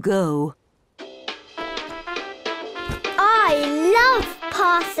to go. I love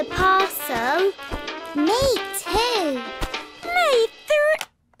Pass a Parcel. Me too. Me too.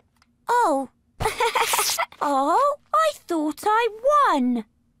 Oh. Oh, I thought I won.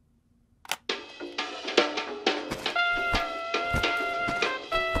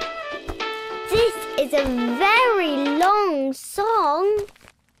 This is a very long song.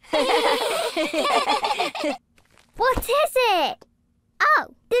 What is it? Oh,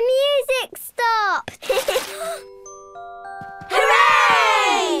 the music stopped.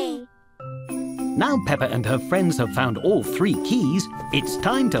 Hooray! Now Peppa and her friends have found all 3 keys, it's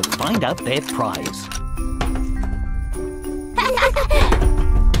time to find out their prize.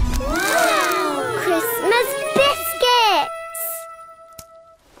 Wow! Christmas biscuits!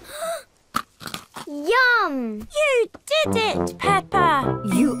 Yum! You did it, Peppa.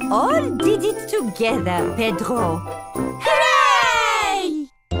 You all did it together, Pedro. Hooray!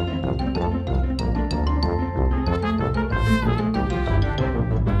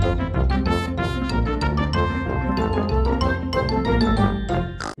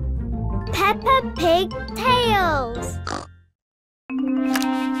 Peppa Pig Tales.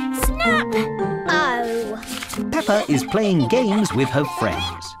 Snap! Oh. Peppa is playing games with her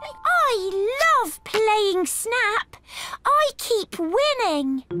friends. I love playing Snap. I keep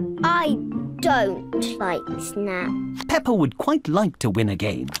winning. I don't like Snap. Peppa would quite like to win a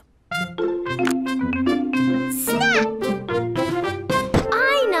game. Snap!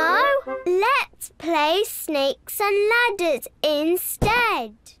 I know. Let's play Snakes and Ladders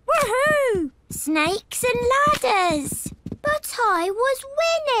instead. Woohoo! Snakes and ladders. But I was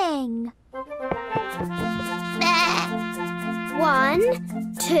winning.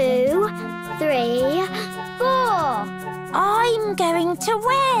 1, 2, 3, 4. I'm going to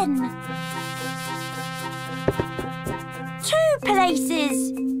win. 2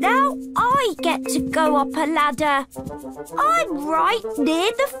 places. Now I get to go up a ladder. I'm right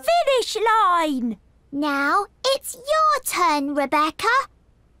near the finish line. Now it's your turn, Rebecca.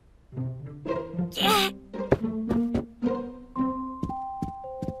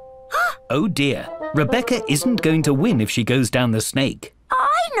 Oh dear, Rebecca isn't going to win if she goes down the snake.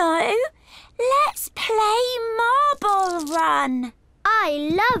 I know. Let's play Marble Run. I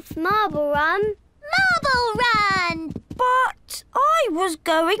love Marble Run. Marble Run! But I was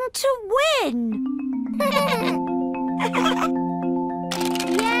going to win.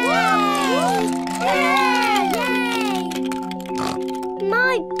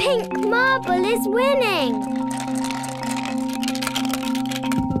 My pink marble is winning.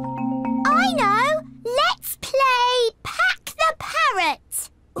 I know! Let's play Pack the Parrot!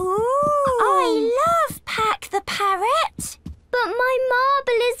 Ooh! I love Pack the Parrot. But my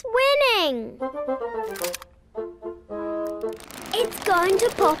marble is winning. It's going to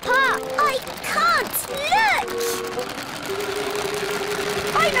pop up. I can't look!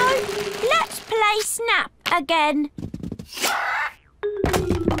 I know. Let's play Snap again.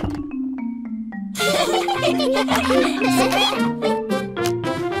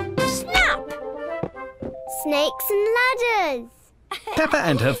 Snap! Snakes and ladders. Peppa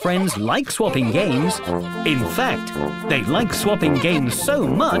and her friends like swapping games. In fact, they like swapping games so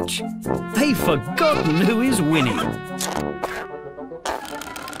much, they've forgotten who is winning.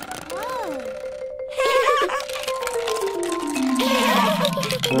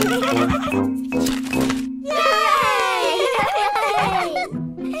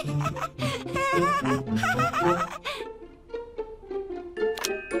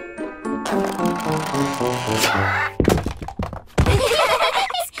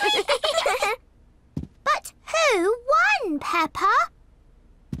 But who won, Peppa?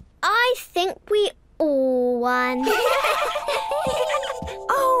 I think we all won.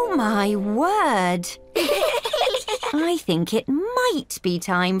 Oh, my word. I think it might be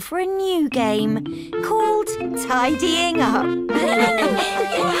time for a new game called Tidying Up.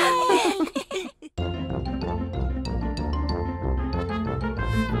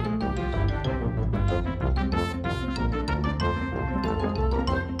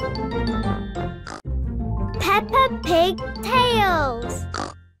 Peppa Pig Tales.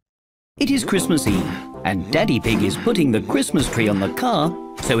 It is Christmas Eve, and Daddy Pig is putting the Christmas tree on the car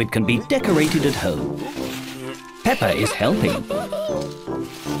so it can be decorated at home. Peppa is helping.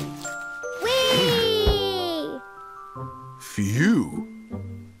 for you.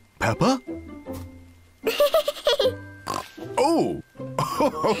 Peppa? Oh!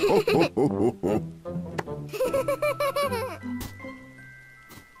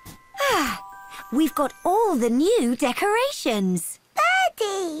 We've got all the new decorations.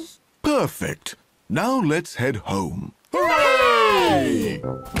 Birdie! Perfect. Now let's head home. Hooray!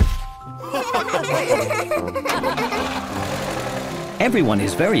 Everyone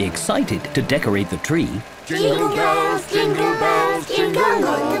is very excited to decorate the tree. Jingle bells, jingle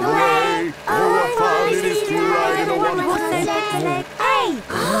all the way. Oh, what fun it is to ride in a one-horse sleigh.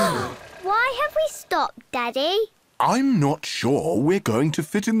 Why have we stopped, Daddy? I'm not sure we're going to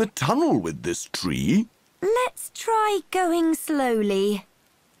fit in the tunnel with this tree. Let's try going slowly.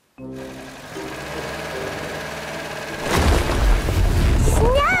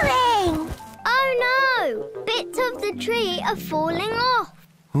 Snowing! Oh no! Bits of the tree are falling off.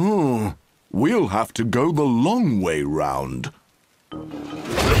 We'll have to go the long way round. Wish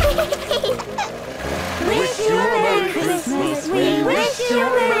you a Merry Christmas, we wish you a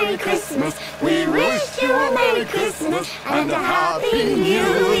Merry Christmas, we wish you a Merry Christmas and a Happy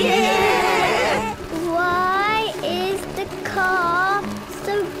New Year! Why is the car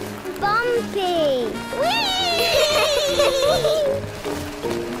so bumpy?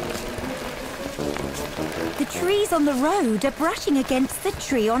 The trees on the road are brushing against the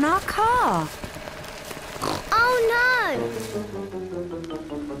tree on our car. Oh no!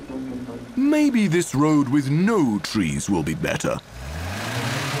 Maybe this road with no trees will be better.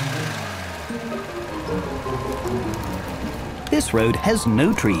 This road has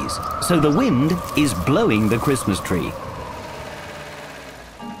no trees, so the wind is blowing the Christmas tree.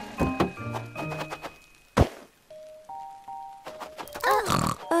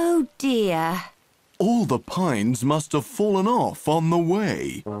 Oh dear. All the pines must have fallen off on the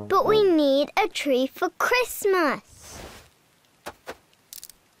way. But we need a tree for Christmas.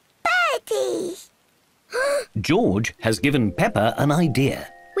 Birdie! George has given Peppa an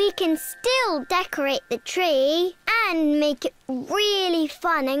idea. We can still decorate the tree and make it really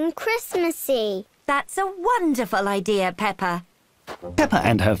fun and Christmassy. That's a wonderful idea, Peppa. Peppa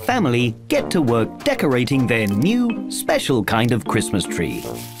and her family get to work decorating their new, special kind of Christmas tree.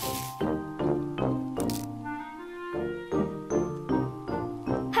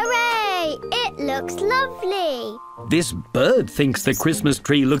 Hooray! It looks lovely. This bird thinks the Christmas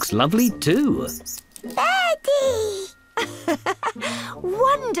tree looks lovely too. Birdie!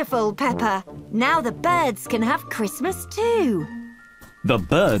 Wonderful, Peppa. Now the birds can have Christmas too. The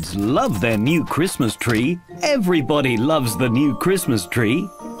birds love their new Christmas tree. Everybody loves the new Christmas tree.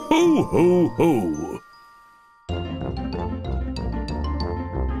 Ho, ho, ho!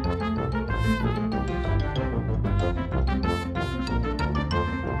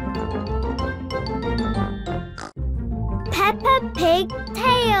 Peppa Pig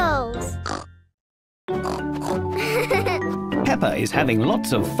Tales. Peppa is having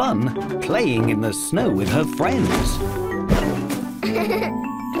lots of fun playing in the snow with her friends.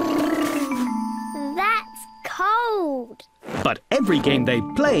 That's cold. But every game they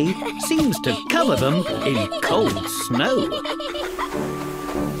play seems to cover them in cold snow.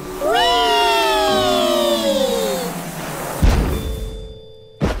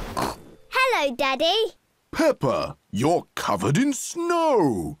 Hello, Daddy. Peppa, you're covered in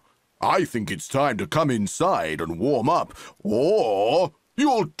snow. I think it's time to come inside and warm up, or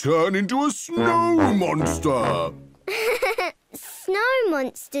you'll turn into a snow monster. Snow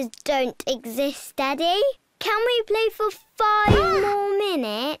monsters don't exist, Daddy. Can we play for 5 more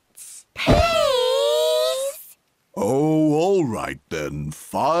minutes? Please! Oh, all right then.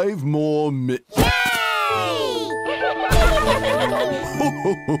 5 more minutes. Yay!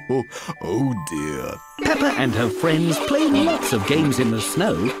 Oh dear. Peppa and her friends play lots of games in the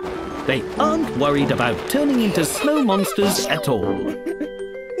snow. They aren't worried about turning into snow monsters at all.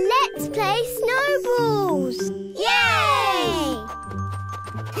 Let's play snowballs. Yay!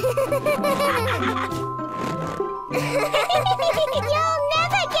 You'll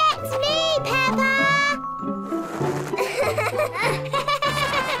never get me, Peppa!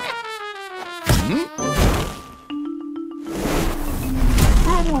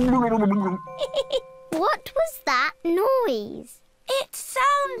 What was that noise? It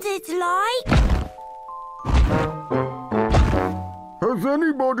sounded like... Has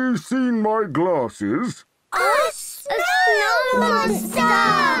anybody seen my glasses? A snow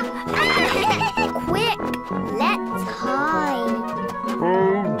monster! Quick, let's hide.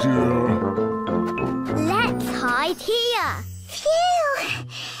 Oh dear. Let's hide here. Phew!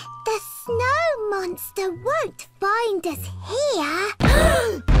 The snow monster won't find us here.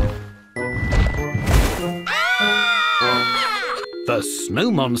 Ah! snow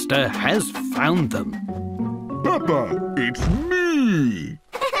monster has found them. Peppa, it's me!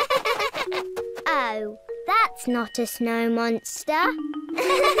 Oh, that's not a snow monster.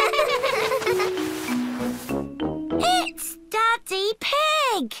 It's Daddy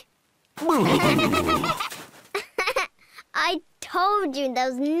Pig! I told you there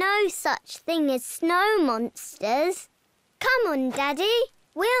was no such thing as snow monsters. Come on, Daddy.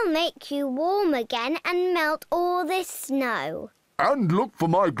 We'll make you warm again and melt all this snow. And look for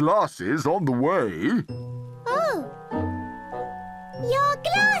my glasses on the way. Oh! Your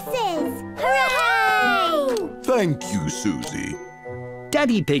glasses! Hooray! Thank you, Susie.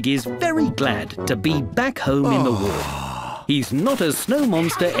 Daddy Pig is very glad to be back home in the warm. He's not a snow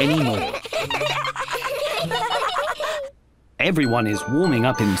monster anymore. Everyone is warming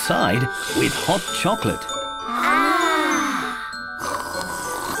up inside with hot chocolate.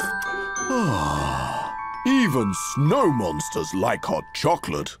 Even snow monsters like hot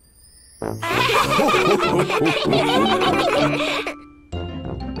chocolate.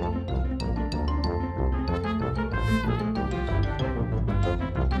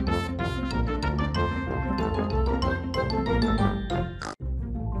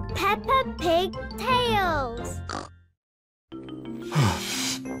 Peppa Pig Tales.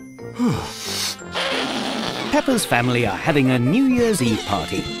 Peppa's family are having a New Year's Eve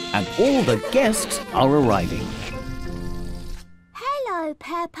party, and all the guests are arriving. Hello,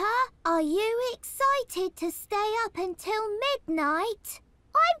 Peppa. Are you excited to stay up until midnight?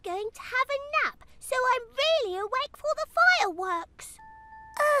 I'm going to have a nap, so I'm really awake for the fireworks.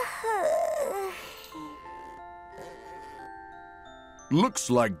 Looks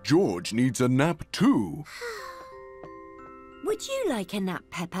like George needs a nap too. Would you like a nap,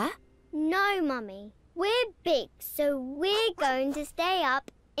 Peppa? No, Mummy. We're big, so we're going to stay up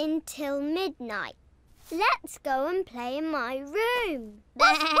until midnight. Let's go and play in my room.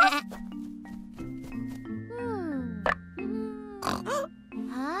 Huh?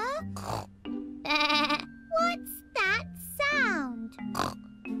 What's that sound?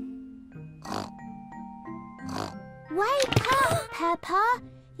 Wake up, Peppa.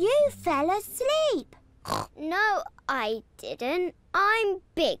 You fell asleep. No, I didn't. I'm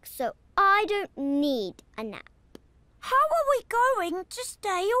big, so I don't need a nap. How are we going to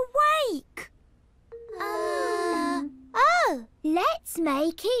stay awake? Oh, let's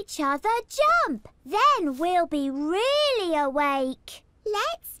make each other jump. Then we'll be really awake.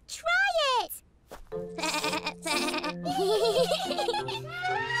 Let's try it.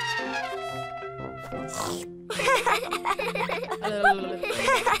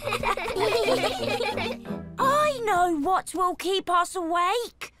 I know what will keep us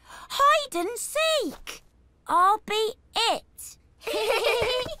awake. Hide and seek. I'll be it.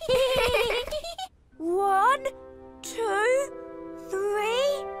 1, 2, 3.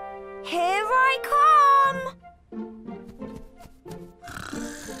 Here I come.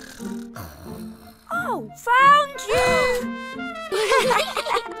 Oh, found you.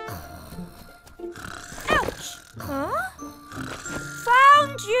 Ouch. Huh?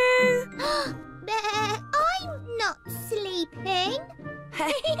 Found you. I'm not sleeping.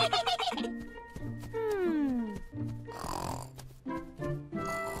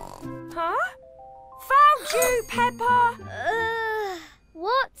 Huh? Found you, Peppa.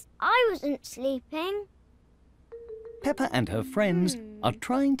 What? I wasn't sleeping. Peppa and her friends are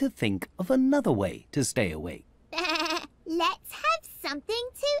trying to think of another way to stay awake. Let's have something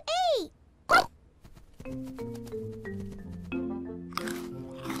to eat.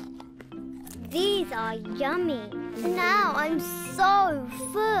 These are yummy. Now I'm so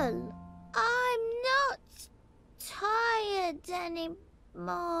full. I'm not tired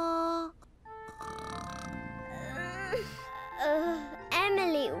anymore.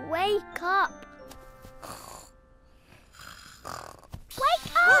 Emily, wake up.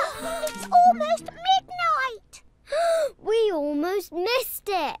 Wake up! It's almost midnight. We almost missed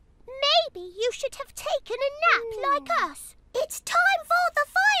it. Maybe you should have taken a nap like us. It's time for the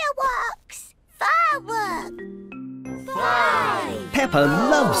fireworks. Fireworks. 5. Peppa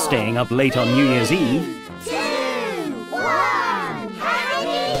loves staying up late on New Year's Eve. 2, 1. Happy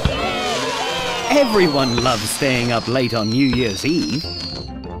New Year! Everyone loves staying up late on New Year's Eve.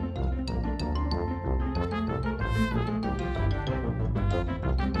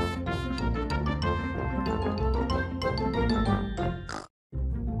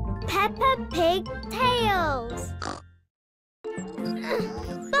 Peppa Pig Tales.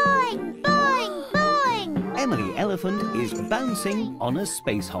 Boing, boing, boing. Emily Elephant is bouncing on a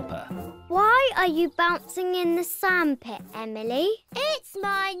space hopper. Why are you bouncing in the sandpit, Emily? It's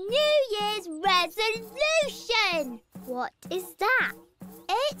my New Year's resolution. What is that?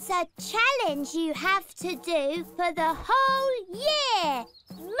 It's a challenge you have to do for the whole year.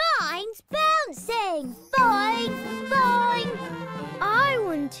 Mine's bouncing. Boing, boing. I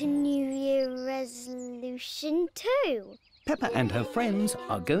want a New Year resolution too. Peppa and her friends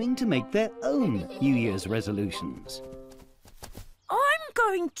are going to make their own New Year's resolutions. I'm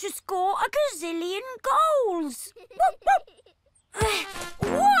going to score a gazillion goals.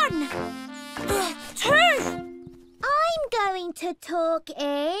 1, 2. I'm going to talk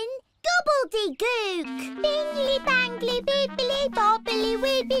in gobbledygook. Bingly bangly bibbly bobbly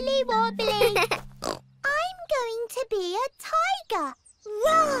wibbly wobbly. I'm going to be a tiger.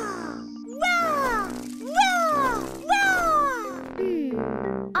 Roar! Roar! Roar!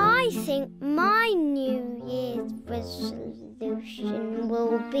 Roar! I think my New Year's resolution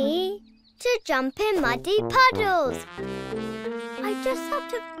will be to jump in muddy puddles. I just have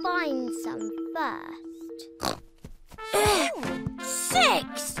to find some first.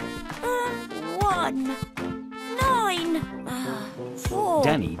 6, 1, 9, 4.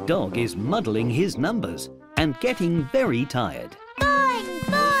 Danny Dog is muddling his numbers and getting very tired. Boing,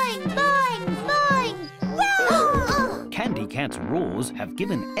 boing, boing, boing. Roar! Candy Cat's roars have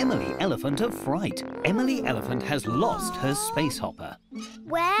given Emily Elephant a fright. Emily Elephant has lost her space hopper.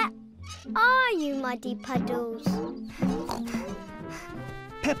 Where are you, muddy puddles?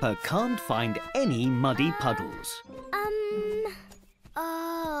 Peppa can't find any muddy puddles.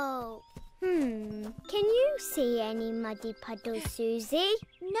 Oh. Can you see any muddy puddles, Susie?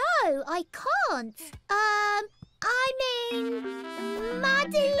 No, I can't. I mean,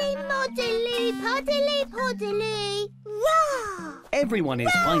 muddly, muddly, puddly, puddly. Rah! Everyone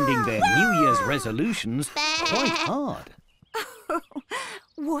is finding their New Year's resolutions quite hard.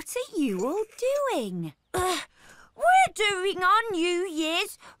 What are you all doing? We're doing our New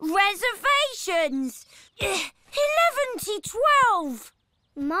Year's reservations. 11 to 12.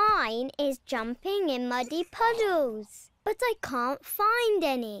 Mine is jumping in muddy puddles, but I can't find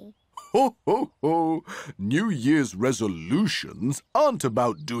any. Ho, ho, ho! New Year's resolutions aren't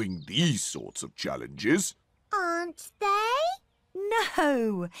about doing these sorts of challenges. Aren't they?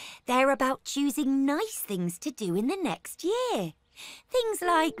 No, they're about choosing nice things to do in the next year. Things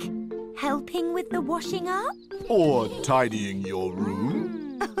like helping with the washing up. Or tidying your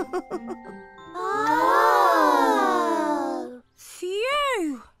room. Oh!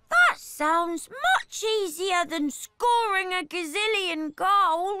 Phew! That sounds much easier than scoring a gazillion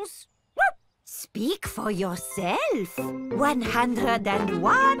goals. Speak for yourself.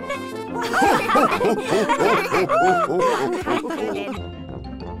 101.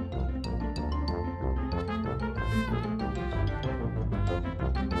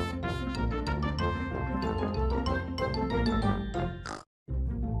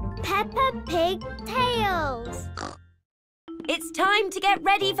 Peppa Pig Tales. It's time to get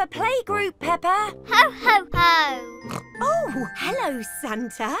ready for playgroup, Peppa. Ho, ho, ho! Oh, hello,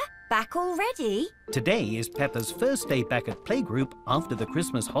 Santa. Back already? Today is Peppa's first day back at playgroup after the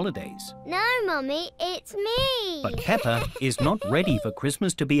Christmas holidays. No, Mummy, it's me. But Peppa is not ready for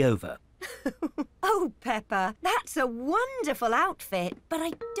Christmas to be over. Oh, Peppa, that's a wonderful outfit, but I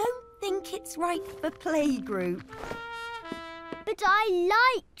don't think it's right for playgroup. But I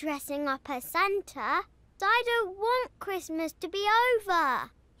like dressing up as Santa. I don't want Christmas to be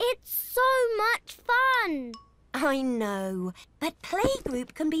over. It's so much fun. I know, but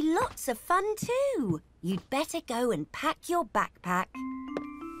playgroup can be lots of fun too. You'd better go and pack your backpack.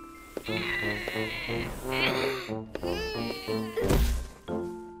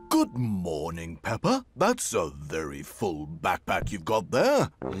 Good morning, Peppa. That's a very full backpack you've got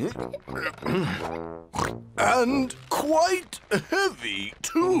there. And quite heavy,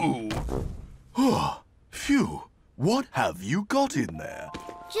 too. Oh, phew. What have you got in there?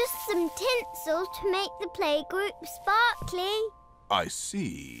 Just some tinsel to make the playgroup sparkly. I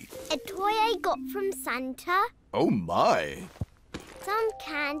see. A toy I got from Santa. Oh, my. Some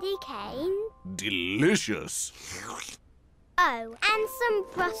candy cane. Delicious. Oh, and some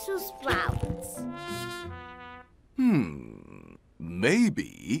Brussels sprouts.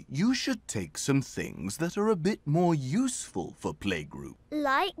 Maybe you should take some things that are a bit more useful for playgroup.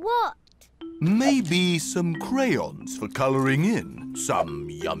 Like what? Maybe some crayons for colouring in, some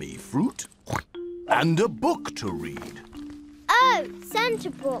yummy fruit, and a book to read. Oh,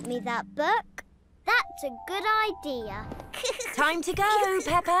 Santa brought me that book. That's a good idea. Time to go,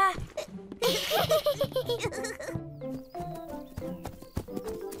 Peppa.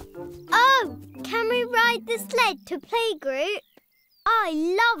 Oh, can we ride the sled to playgroup? I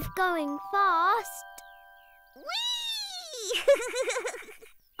love going fast. Whee!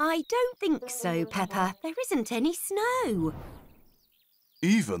 I don't think so, Peppa. There isn't any snow.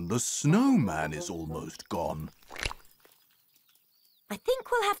 Even the snowman is almost gone. I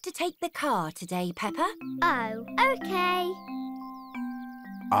think we'll have to take the car today, Peppa. Oh, OK.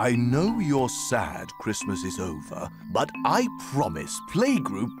 I know you're sad Christmas is over, but I promise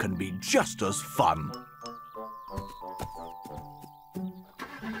playgroup can be just as fun.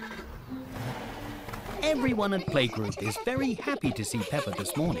 Everyone at playgroup is very happy to see Peppa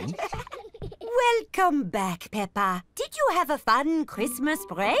this morning. Welcome back, Peppa. Did you have a fun Christmas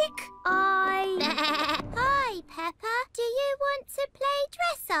break? Hi, Peppa. Do you want to play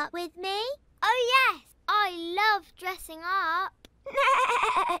dress up with me? Oh, yes. I love dressing up.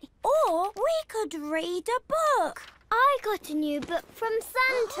 Or we could read a book. I got a new book from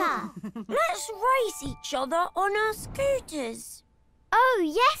Santa. Let's race each other on our scooters. Oh,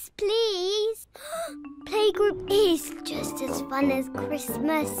 yes, please. Playgroup is just as fun as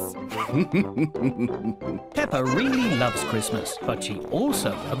Christmas. Peppa really loves Christmas, but she also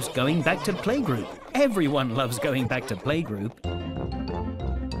loves going back to playgroup. Everyone loves going back to playgroup.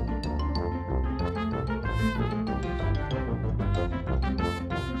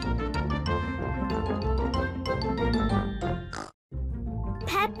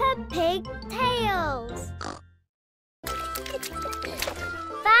 Peppa Pig Tales.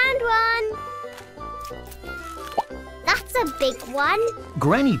 Found one. That's a big one.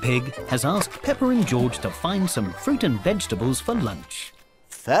 Granny Pig has asked Peppa and George to find some fruit and vegetables for lunch.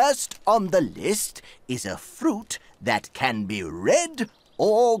 First on the list is a fruit that can be red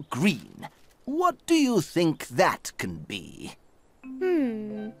or green. What do you think that can be?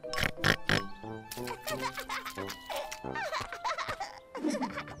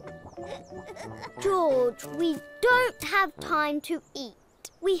 George, we don't have time to eat.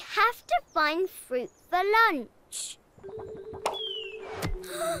 We have to find fruit for lunch.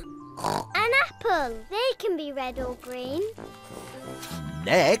 An apple. They can be red or green.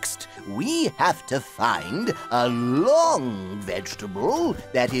 Next, we have to find a long vegetable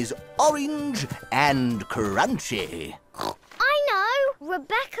that is orange and crunchy. I know.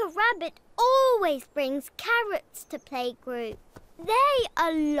 Rebecca Rabbit always brings carrots to playgroup. They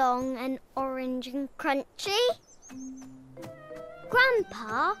are long and orange and crunchy.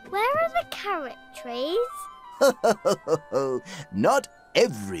 Grandpa, where are the carrot trees? Not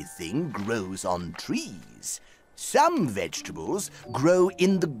everything grows on trees. Some vegetables grow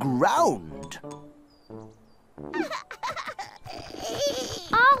in the ground.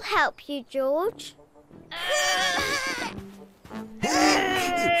 I'll help you, George.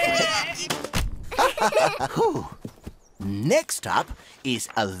 Next up is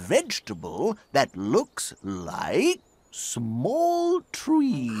a vegetable that looks like small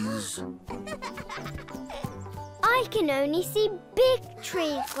trees. I can only see big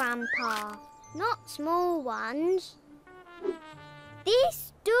trees, Grandpa, not small ones.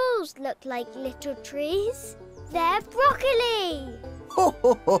 These stools look like little trees. They're broccoli.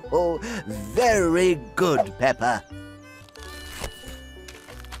 Very good, Peppa.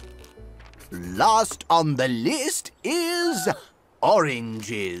 Last on the list is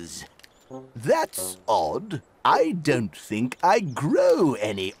oranges. That's odd. I don't think I grow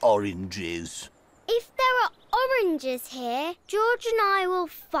any oranges. If there are oranges here, George and I will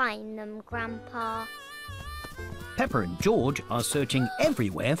find them, Grandpa. Peppa and George are searching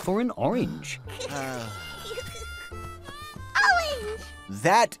everywhere for an orange. Orange!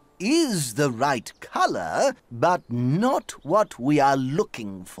 That is the right colour, but not what we are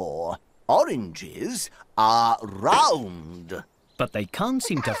looking for. Oranges are round. But they can't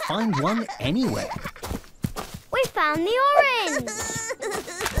seem to find one anywhere. We found the orange!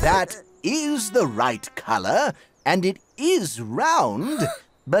 That is the right colour, and it is round,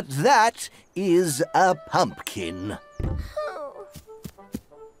 but that is a pumpkin.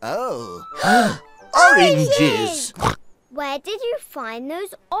 Oh. Oranges! Where did you find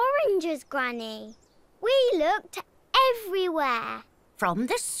those oranges, Granny? We looked everywhere. From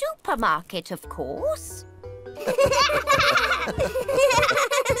the supermarket, of course.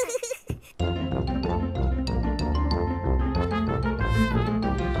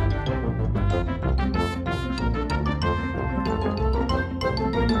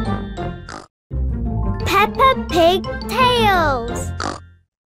 Peppa Pig Tales.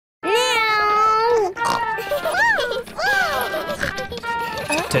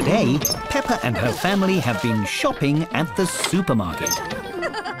 Today, Peppa and her family have been shopping at the supermarket.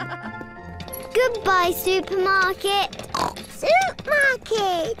 Goodbye, supermarket.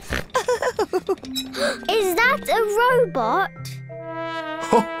 Supermarket. Is that a robot?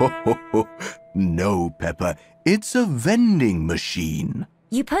 No, Peppa. It's a vending machine.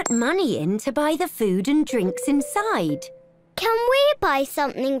 You put money in to buy the food and drinks inside. Can we buy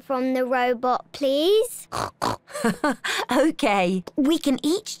something from the robot, please? OK, we can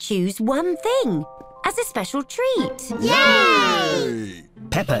each choose one thing as a special treat. Yay!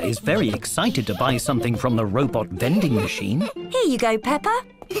 Peppa is very excited to buy something from the robot vending machine. Here you go, Peppa.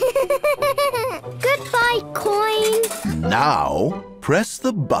 Goodbye, coin. Now, press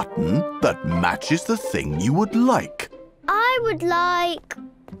the button that matches the thing you would like. I would like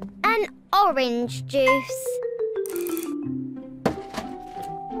an orange juice.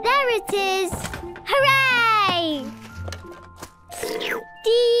 There it is. Hooray!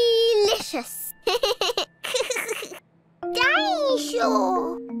 Delicious.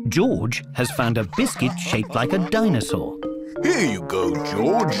 Dinosaur. George has found a biscuit shaped like a dinosaur. Here you go,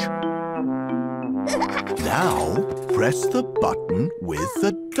 George. Now, press the button with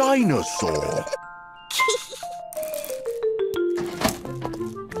the dinosaur.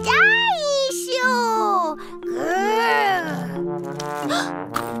 Dinosaur.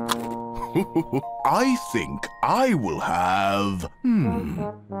 I think I will have,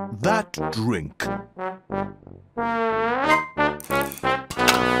 that drink.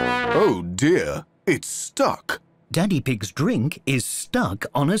 Oh dear, it's stuck. Daddy Pig's drink is stuck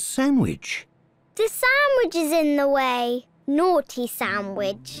on a sandwich. The sandwich is in the way. Naughty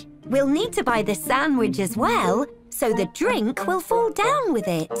sandwich. We'll need to buy the sandwich as well, so the drink will fall down with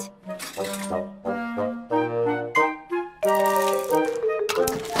it.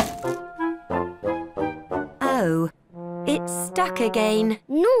 Oh, it's stuck again.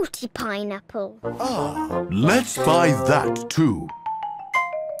 Naughty pineapple. Ah, let's buy that too.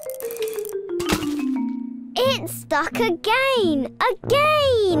 It's stuck again.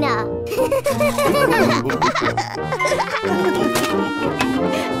 Again.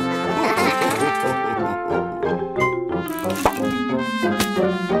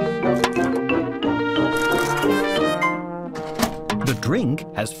 The drink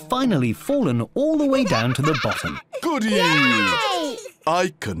has finally fallen all the way down to the bottom. Goody! Yay!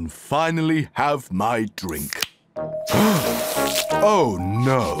 I can finally have my drink. Oh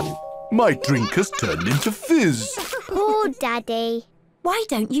no! My drink has turned into fizz. Poor Daddy. Why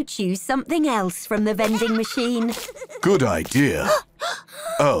don't you choose something else from the vending machine? Good idea.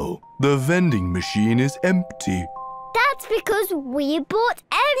 Oh, the vending machine is empty. That's because we bought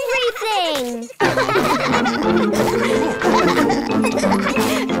everything.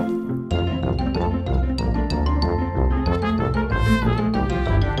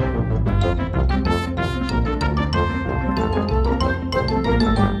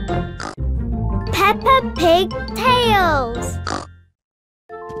 Peppa Pig Tales.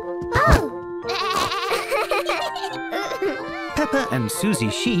 Peppa and Susie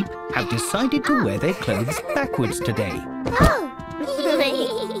Sheep have decided to wear their clothes backwards today.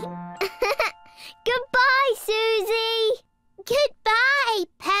 Goodbye, Susie. Goodbye,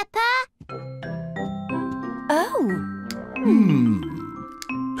 Peppa. Oh.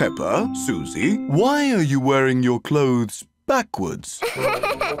 Peppa, Susie, why are you wearing your clothes backwards?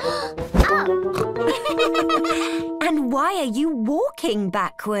 And why are you walking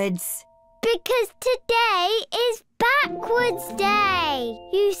backwards? Because today is backwards day.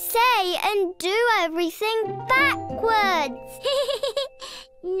 You say and do everything backwards.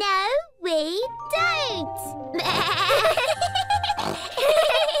 No, we don't.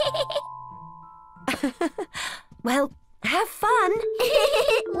 Well, have fun.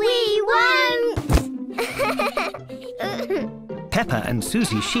 We won't. Peppa and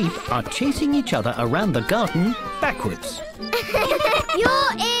Susie Sheep are chasing each other around the garden backwards.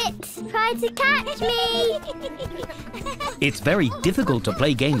 You're it. Try to catch me. It's very difficult to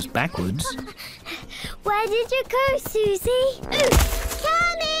play games backwards. Where did you go, Susie?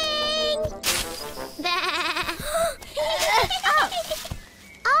 Coming!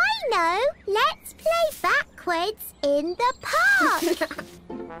 I know. Let's play backwards in the park.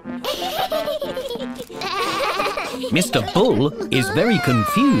 Mr. Bull is very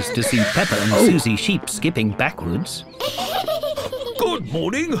confused to see Peppa and Susie Sheep skipping backwards. Good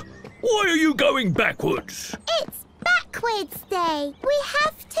morning. Why are you going backwards? It's backwards day. We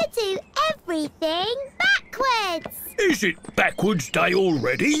have to do everything backwards. Is it backwards day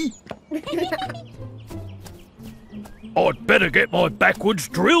already? I'd better get my backwards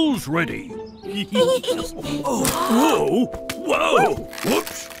drills ready. Whoa! Whoa!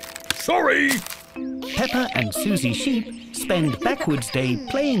 Whoops! Sorry! Peppa and Susie Sheep spend backwards day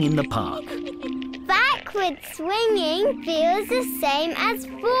playing in the park. Backwards swinging feels the same as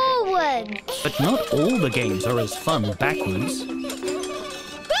forward. But not all the games are as fun backwards.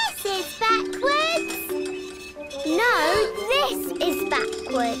 This is backwards. No, this is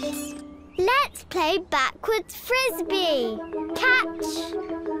backwards. Let's play backwards frisbee. Catch.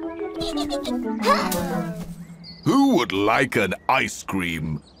 Who would like an ice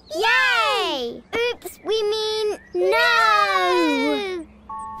cream? Yay! Oops, we mean no!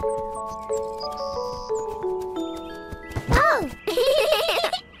 Oh!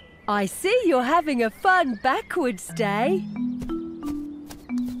 I see you're having a fun backwards day.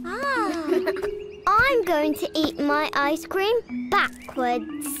 I'm going to eat my ice cream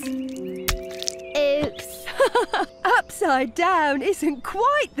backwards. Oops. Upside down isn't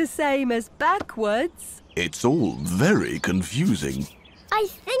quite the same as backwards. It's all very confusing. I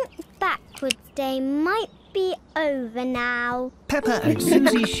think backwards day might be over now. Peppa and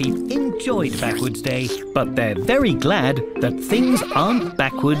Susie Sheep enjoyed Backwards Day, but they're very glad that things aren't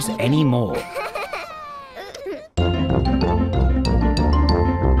backwards anymore.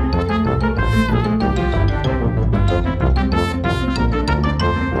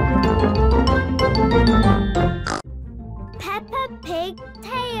 Peppa Pig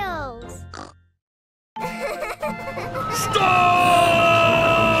Tales. Stop!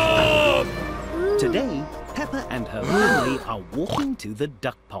 Today, Peppa and her family are walking to the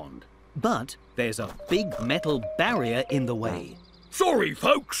duck pond. But there's a big metal barrier in the way. Sorry,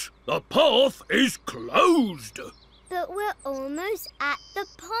 folks. The path is closed. But we're almost at the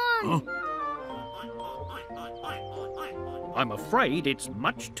pond. I'm afraid it's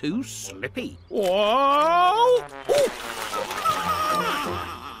much too slippy. Whoa!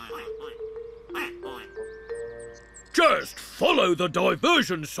 Just follow the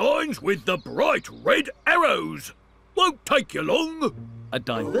diversion signs with the bright red arrows. Won't take you long. A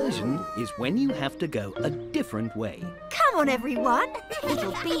diversion is when you have to go a different way. Come on, everyone.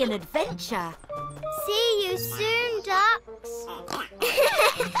 It'll be an adventure. See you soon, ducks.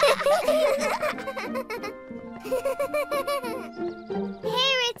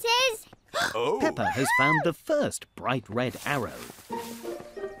 Here it is. Oh. Peppa has found the first bright red arrow.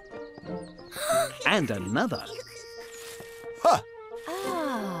 And another. Ha!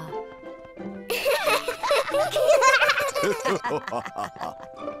 Ah.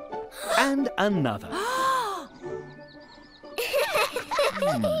 And another. Oh!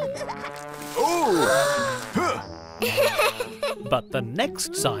 Huh. But the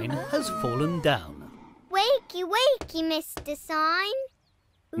next sign has fallen down. Wakey, wakey, Mr. Sign.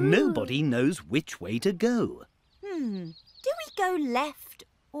 Nobody knows which way to go. Do we go left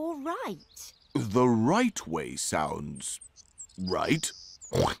or right? The right way sounds right.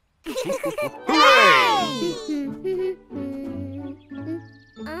 Hooray!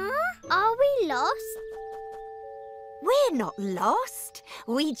 Are we lost? We're not lost.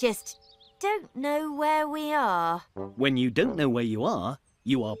 We just don't know where we are. When you don't know where you are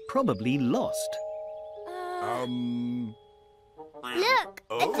probably lost. Look,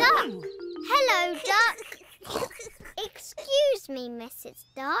 a duck. Hello, duck. Excuse me, Mrs.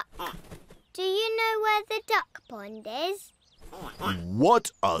 Duck. Do you know where the duck pond is?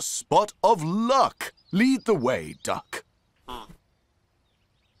 What a spot of luck! Lead the way, duck.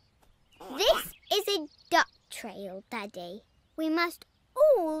 This is a duck trail, Daddy. We must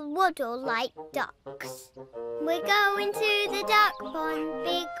all waddle like ducks. We're going to the duck pond,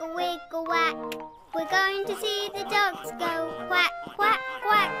 big wiggle whack. We're going to see the ducks go quack, quack,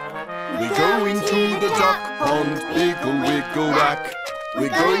 quack. We're going to the duck pond, wiggle, wiggle, whack. We're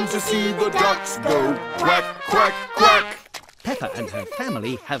going to see the ducks go quack, quack, quack. Peppa and her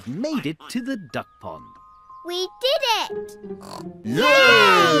family have made it to the duck pond. We did it!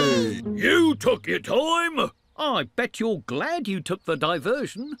 Yay! You took your time. I bet you're glad you took the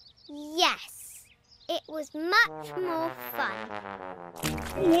diversion. Yes, it was much more fun.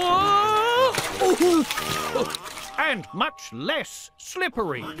 Whoa! And much less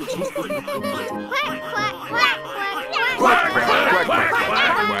slippery. Quack, quack, quack, quack, quack, quack, Quack, quack, quack,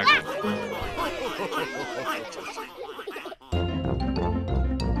 quack, quack,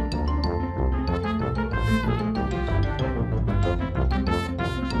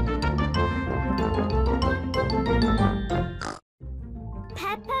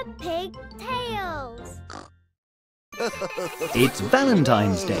 Peppa Pig Tales. It's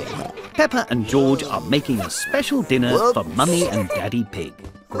Valentine's Day. Peppa and George are making a special dinner for Mummy and Daddy Pig.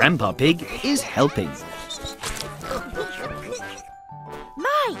 Grandpa Pig is helping.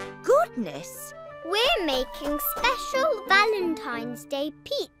 My goodness! We're making special Valentine's Day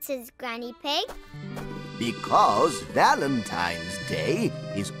pizzas, Granny Pig. Because Valentine's Day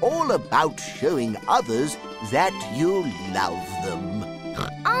is all about showing others that you love them.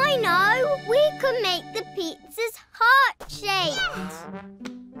 I know! We can make the pizzas heart-shaped.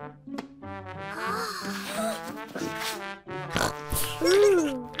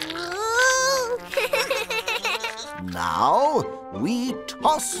 Ooh.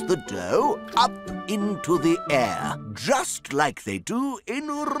 toss the dough up into the air, just like they do in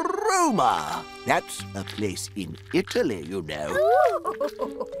Roma. That's a place in Italy, you know.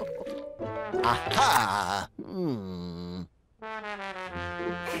 Aha!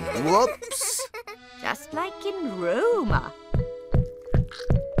 Whoops! Just like in Roma.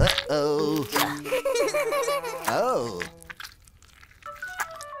 Uh-oh. Oh.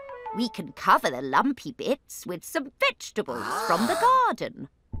 We can cover the lumpy bits with some vegetables from the garden.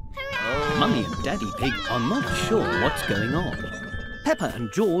 Mummy and Daddy Pig are not sure what's going on. Peppa and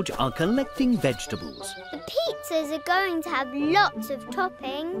George are collecting vegetables. The pizzas are going to have lots of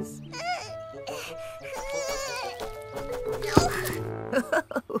toppings.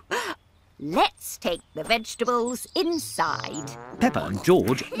 Let's take the vegetables inside. Peppa and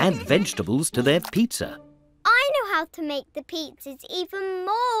George add vegetables to their pizza. I know how to make the pizzas even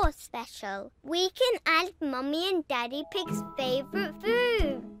more special. We can add Mummy and Daddy Pig's favourite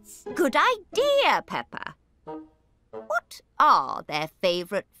foods. Good idea, Peppa. What are their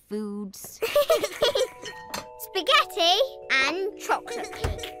favourite foods? Spaghetti and chocolate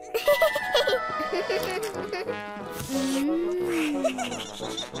cake.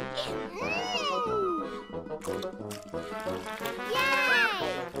 Yay!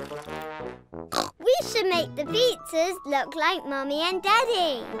 We should make the pizzas look like Mummy and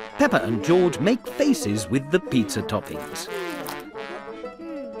Daddy. Peppa and George make faces with the pizza toppings.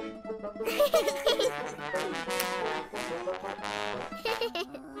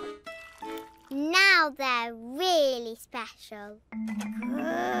 Now they're really special.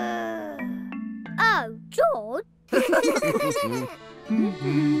 Oh, George.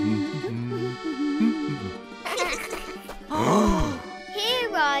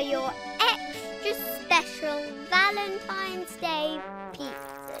 Here are your extra special Valentine's Day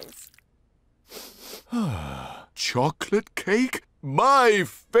pizzas. Chocolate cake? My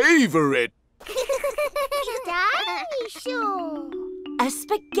favourite! Dinosaur. A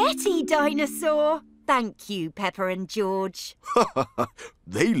spaghetti dinosaur. Thank you, Peppa and George.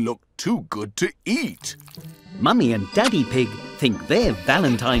 They look too good to eat. Mummy and Daddy Pig think their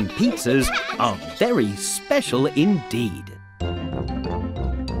Valentine pizzas are very special indeed.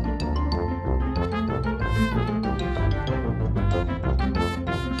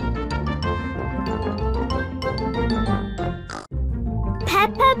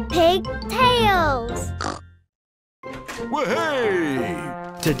 Peppa Pig Tales. Hey!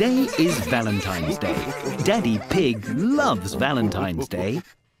 Today is Valentine's Day. Daddy Pig loves Valentine's Day.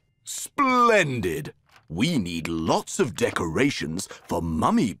 Splendid! We need lots of decorations for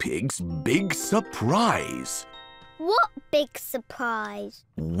Mummy Pig's big surprise. What big surprise?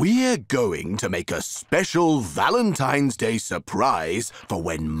 We're going to make a special Valentine's Day surprise for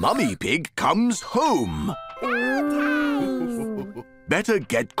when Mummy Pig comes home. Better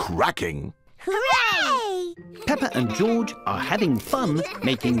get cracking. Hooray! Peppa and George are having fun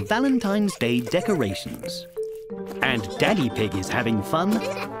making Valentine's Day decorations. And Daddy Pig is having fun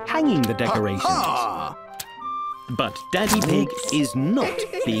hanging the decorations. Ha-ha! But Daddy Pig is not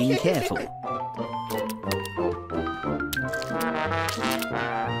being careful.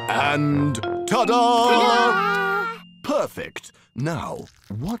 And ta-da! Perfect. Now,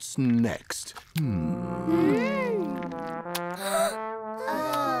 what's next?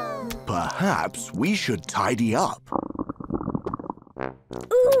 Perhaps we should tidy up.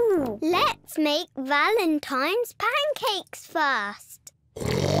 Ooh, let's make Valentine's pancakes first.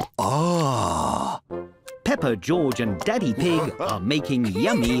 Ah! Peppa, George and Daddy Pig are making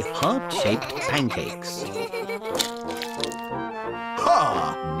yummy heart-shaped pancakes.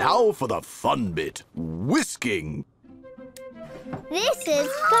 Ha! Now for the fun bit. Whisking. This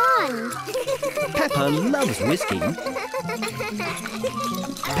is fun. Peppa loves whisking.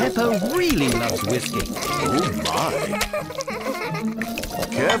 Peppa really loves whisking. Oh my!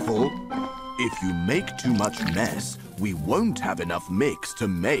 Careful. If you make too much mess, we won't have enough mix to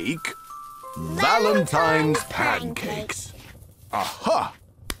make Valentine's pancakes. Aha!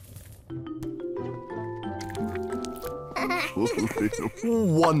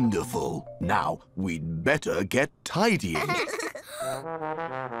 Wonderful. Now, we'd better get tidying.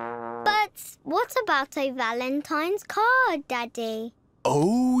 But what about a Valentine's card, Daddy?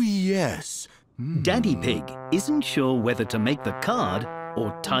 Oh, yes. Daddy Pig isn't sure whether to make the card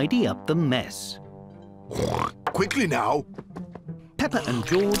or tidy up the mess. Quickly now. Peppa and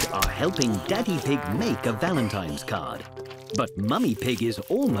George are helping Daddy Pig make a Valentine's card. But Mummy Pig is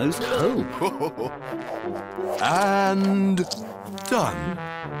almost home. And done.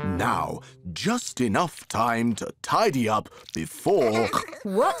 Now, just enough time to tidy up before...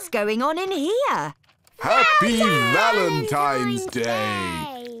 What's going on in here? Happy Valentine's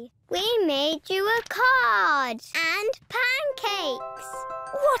Day! We made you a card and pancakes.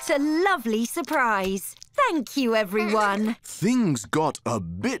 What a lovely surprise. Thank you, everyone. Things got a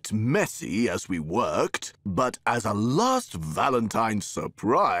bit messy as we worked, but as a last Valentine's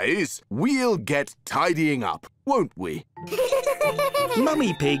surprise, we'll get tidying up, won't we?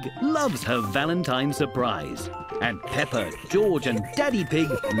 Mummy Pig loves her Valentine surprise. And Peppa, George and Daddy Pig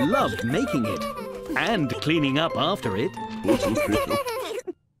loved making it. And cleaning up after it.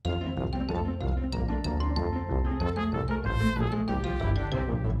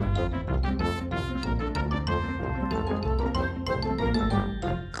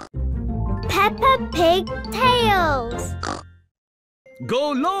 Peppa Pig Tales.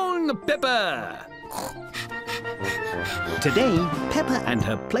 Go long, Peppa! Today, Peppa and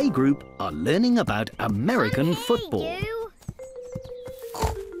her playgroup are learning about American football. You.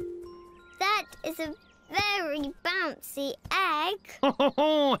 That is a very bouncy egg.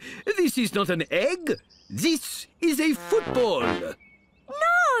 This is not an egg. This is a football.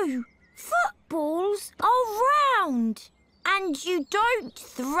 No! Footballs are round. And you don't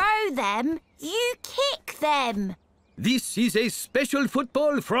throw them, you kick them. This is a special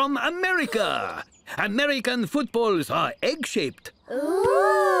football from America. American footballs are egg-shaped.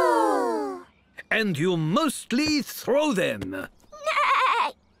 Ooh! And you mostly throw them.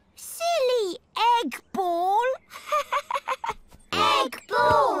 Nay! Silly egg ball! Egg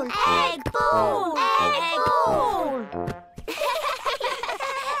ball! Egg ball! Egg ball!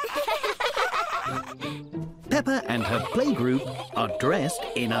 Peppa and her playgroup are dressed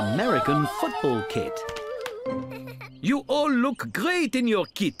in American football kit. You all look great in your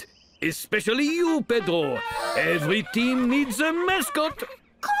kit. Especially you, Pedro. Every team needs a mascot.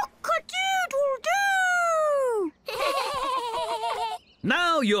 Cock-a-doodle-doo!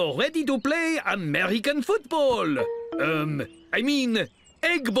 Now you're ready to play American football. I mean,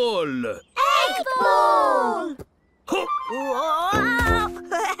 egg ball. Egg ball! Ho!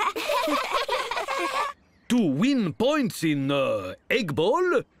 To win points in egg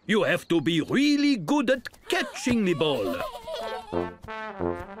ball, you have to be really good at catching the ball.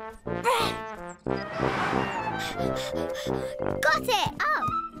 Got it!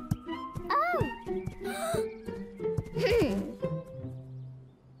 Oh!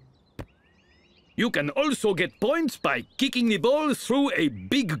 You can also get points by kicking the ball through a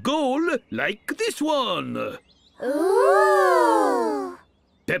big goal like this one. Ooh!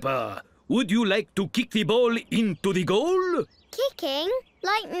 Peppa, would you like to kick the ball into the goal? Kicking?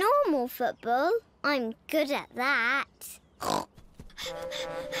 Like normal football? I'm good at that.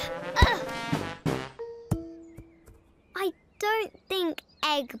 I don't think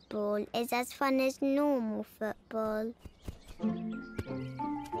egg ball is as fun as normal football.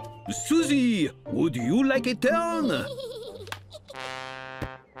 Susie, would you like a turn?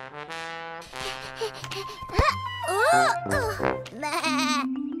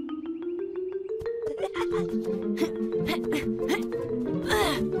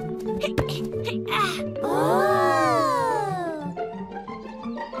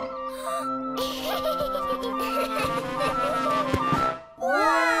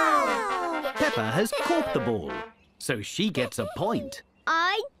 Peppa has caught the ball, so she gets a point.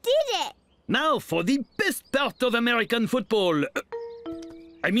 I did it! Now for the best part of American football.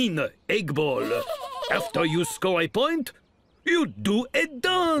 I mean, egg ball. After you score a point, you do a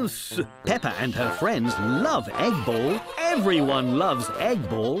dance. Peppa and her friends love egg ball. Everyone loves egg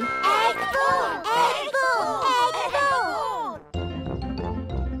ball. Egg ball! Egg ball! Egg ball!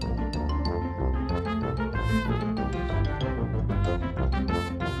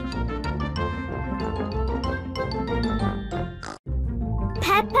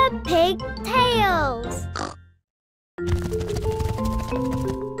 Peppa Pig Tales.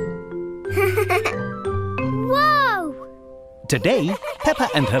 Whoa! Today, Peppa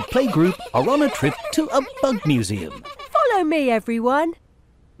and her playgroup are on a trip to a bug museum. Follow me, everyone.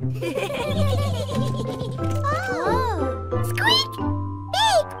 Oh. Squeak!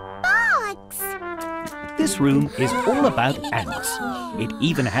 Big bugs! This room is all about ants. It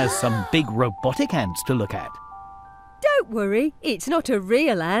even has some big robotic ants to look at. Don't worry, it's not a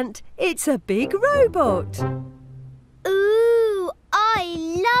real ant. It's a big robot. Ooh, I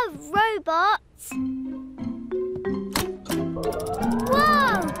love robots.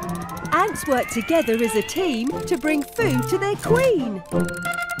 Whoa! Ants work together as a team to bring food to their queen.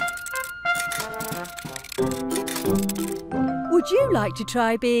 Would you like to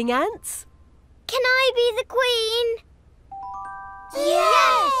try being ants? Can I be the queen?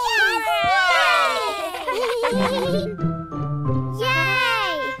 Yes! Yay!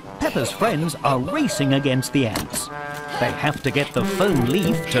 Yay! Peppa's friends are racing against the ants. They have to get the foam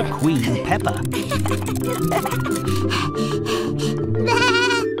leaf to Queen Peppa.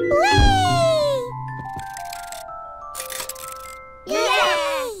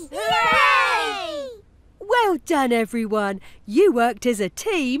 Yay! Hooray! Well done, everyone. You worked as a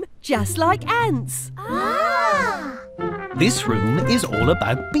team, just like ants. Ah! This room is all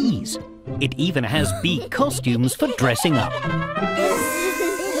about bees. It even has bee costumes for dressing up.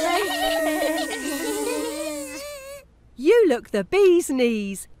 You look the bee's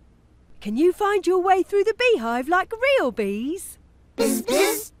knees. Can you find your way through the beehive like real bees? Bzz,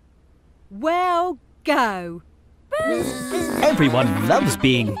 bzz. Well, go. Everyone loves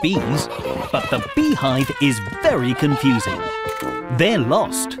being bees, but the beehive is very confusing. They're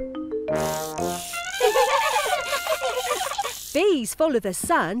lost. Bees follow the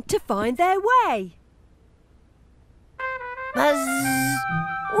sun to find their way. Buzz!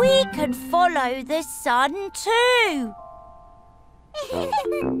 We can follow the sun too.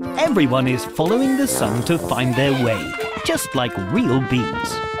 Everyone is following the sun to find their way, just like real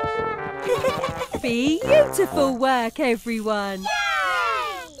bees. Beautiful work, everyone.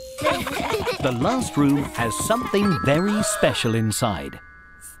 The last room has something very special inside.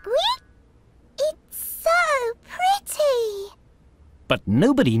 Squeak! It's so pretty. But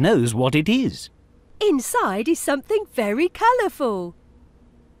nobody knows what it is. Inside is something very colourful.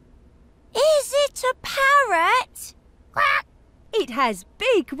 Is it a parrot? Quack! It has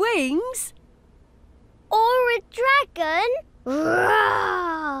big wings. Or a dragon?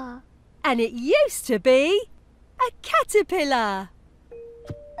 Roar! And it used to be a caterpillar.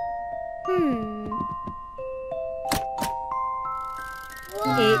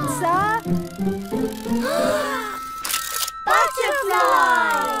 It's a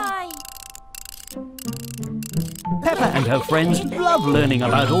Butterfly! Peppa and her friends love learning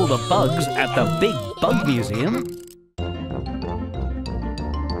about all the bugs at the Big Bug Museum.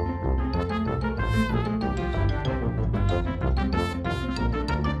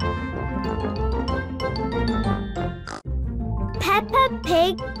 Peppa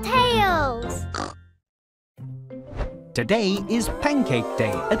Pig Tales. Today is Pancake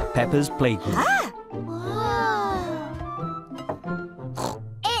Day at Peppa's Playgroup. Whoa!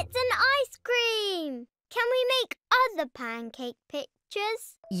 It's an ice cream. Can we make other pancake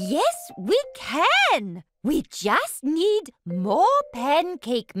pictures? Yes, we can. We just need more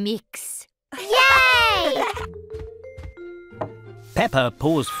pancake mix. Yay! Peppa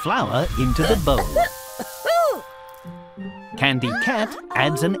pours flour into the bowl. Candy Cat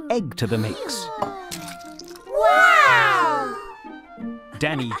adds an egg to the mix. Wow!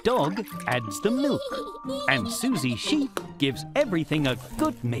 Danny Dog adds the milk. And Susie Sheep gives everything a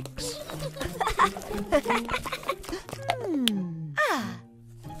good mix.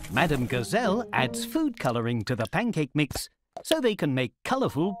 Madame Gazelle adds food colouring to the pancake mix so they can make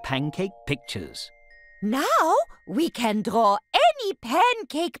colourful pancake pictures. Now we can draw any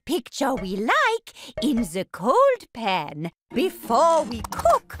pancake picture we like in the cold pan before we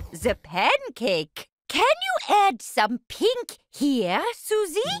cook the pancake. Can you add some pink here,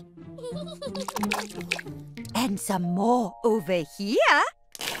 Susie? And some more over here?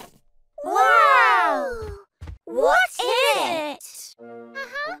 Wow! What's in it?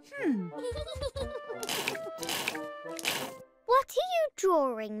 What are you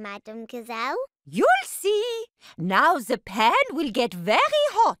drawing, Madame Gazelle? You'll see. Now the pan will get very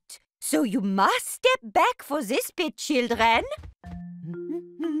hot, so you must step back for this bit, children.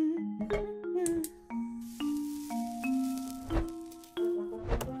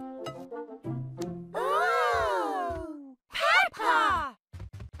 Oh! Peppa!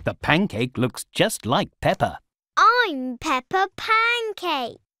 The pancake looks just like Peppa. I'm Peppa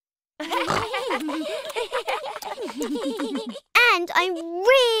Pancake. And I'm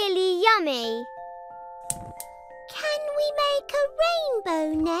really yummy. Can we make a rainbow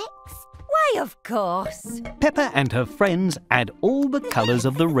next? Why, of course. Peppa and her friends add all the colours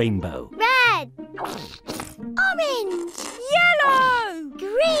of the rainbow. Red, Orange! yellow,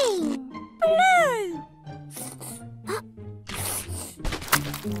 green, Blue!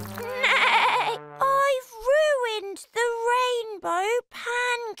 I've ruined the rainbow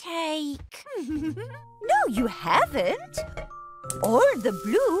pancake. No, you haven't. All the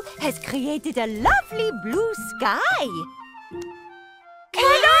blue has created a lovely blue sky. Can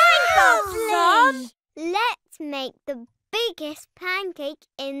I have some? Let's make the biggest pancake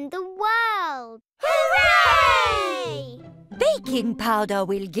in the world. Hooray! Baking powder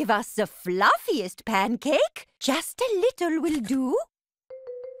will give us the fluffiest pancake. Just a little will do.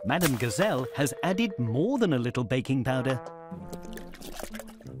 Madame Gazelle has added more than a little baking powder.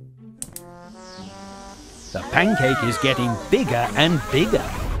 The pancake is getting bigger and bigger.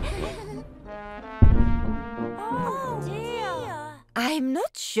 Oh, dear. I'm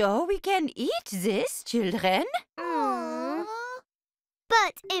not sure we can eat this, children. But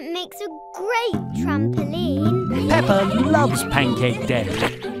it makes a great trampoline. Peppa loves Pancake Day.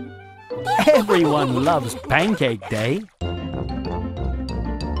 Everyone loves Pancake Day.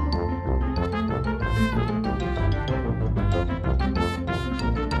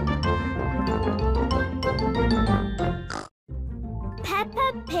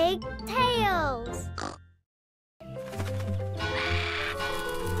 Peppa Pig Tales.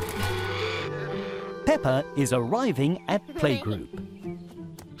 Peppa is arriving at playgroup.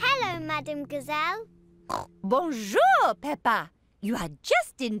 Hello, Madame Gazelle. Bonjour, Peppa. You are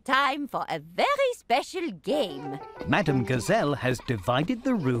just in time for a very special game. Madame Gazelle has divided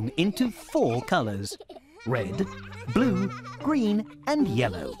the room into 4 colours. Red, blue, green and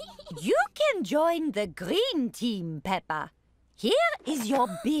yellow. You can join the green team, Peppa. Here is your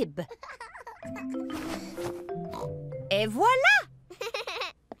bib. Et voilà!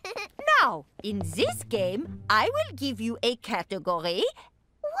 Now, in this game, I will give you a category.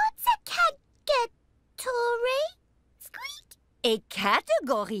 What's a category? Squeak. A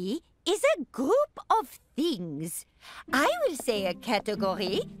category is a group of things. I will say a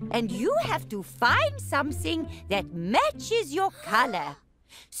category, and you have to find something that matches your color.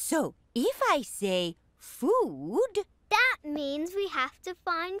 So, if I say food... That means we have to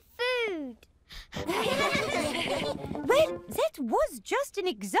find food. Well, that was just an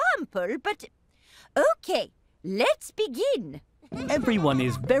example, but... OK, let's begin. Everyone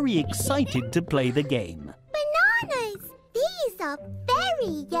is very excited to play the game. Bananas. These are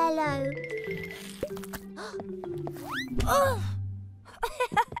very yellow. Oh.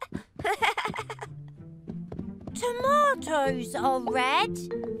 Tomatoes are red.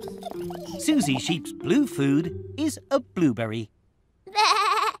 Susie Sheep's blue food is a blueberry.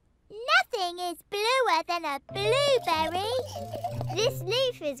 Nothing is bluer than a blueberry. This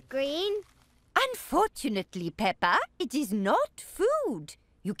leaf is green. Unfortunately, Peppa, it is not food.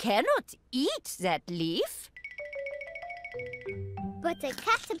 You cannot eat that leaf. But a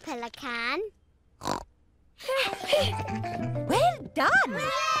caterpillar can. Well done!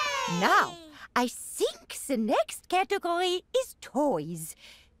 Now, I think the next category is toys.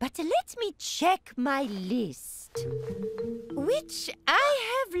 But let me check my list. Which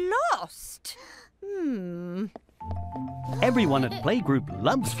I have lost. Everyone at playgroup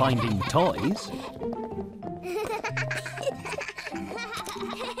loves finding toys.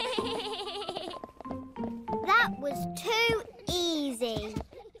 That was too easy.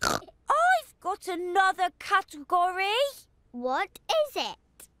 I've got another category. What is it?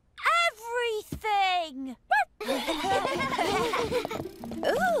 Everything.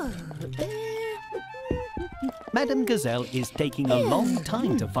 Madame Gazelle is taking a long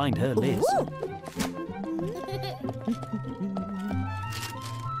time to find her list.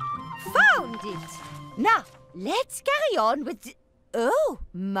 Found it! Now, let's carry on with the... Oh,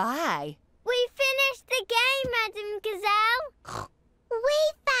 my. We finished the game, Madame Gazelle. We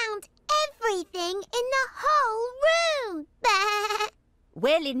found everything in the whole room.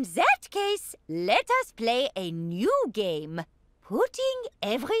 Well, in that case, let us play a new game. Putting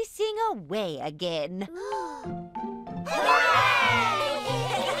everything away again.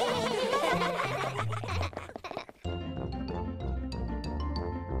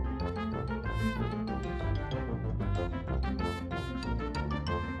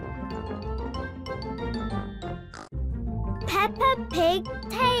 Peppa Pig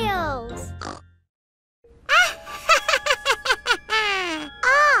Tales.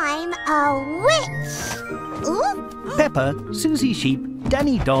 I'm a witch. Ooh. Peppa, Susie Sheep,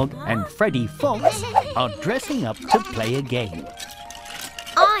 Danny Dog and Freddy Fox are dressing up to play a game.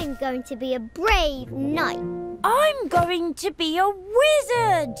 I'm going to be a brave knight. I'm going to be a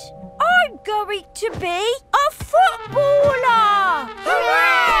wizard. I'm going to be a footballer.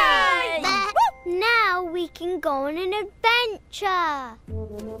 Hooray! Now we can go on an adventure.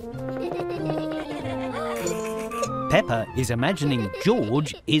 Peppa is imagining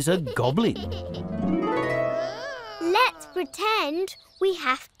George is a goblin. Let's pretend we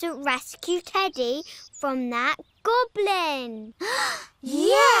have to rescue Teddy from that goblin.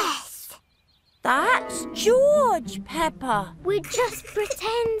 Yes. That's George, Peppa. We're just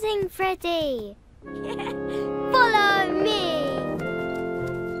pretending, Freddy. Follow me.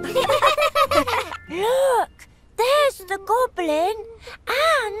 Look, there's the goblin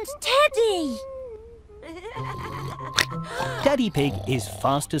and Teddy. Daddy Pig is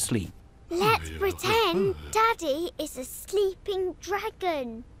fast asleep. Let's pretend Daddy is a sleeping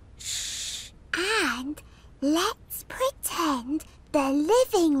dragon. And Let's pretend the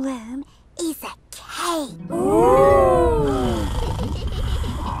living room is a cave.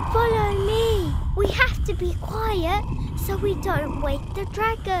 Follow me. We have to be quiet so we don't wake the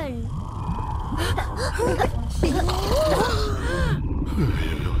dragon.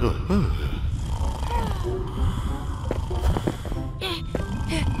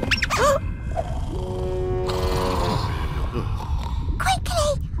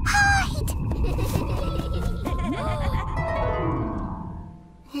 Quickly, hide!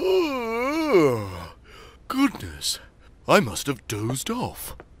 Goodness, I must have dozed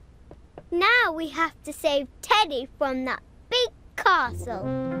off. Now we have to save Teddy from that big castle.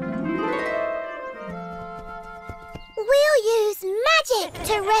 We'll use magic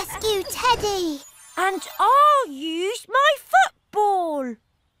to rescue Teddy. And I'll use my football.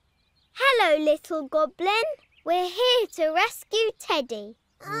 Hello, little goblin. We're here to rescue Teddy.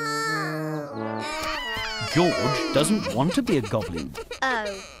 George doesn't want to be a goblin.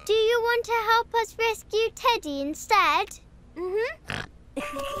 Oh, do you want to help us rescue Teddy instead?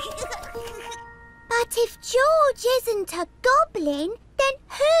 But if George isn't a goblin, then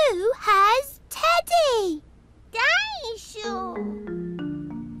who has Teddy? Dinosaur.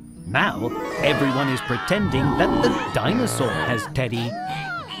 Now, everyone is pretending that the dinosaur has Teddy.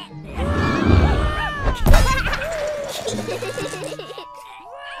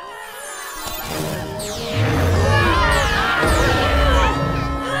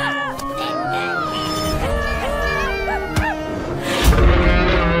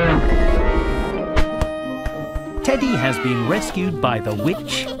 Teddy has been rescued by the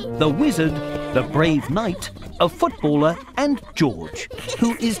witch, the wizard, the brave knight, a footballer and George,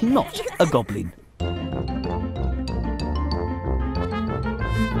 who is not a goblin.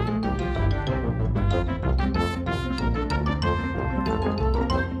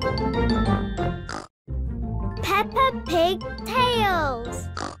 Peppa Pig Tales.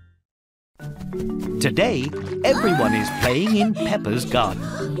 Today, everyone is playing in Peppa's garden.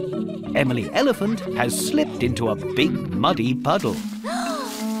 Emily Elephant has slipped into a big muddy puddle.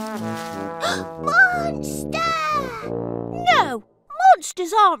 Monster! No,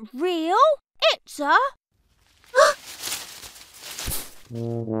 monsters aren't real. It's a...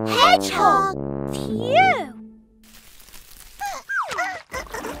 Hedgehog! Phew!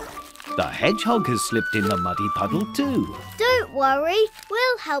 The hedgehog has slipped in the muddy puddle too. Don't worry,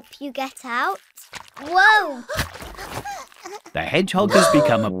 we'll help you get out. Whoa! The hedgehog has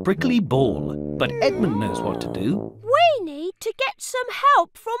become a prickly ball, but Edmund knows what to do. We need to get some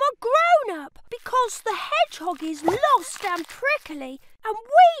help from a grown-up because the hedgehog is lost and prickly and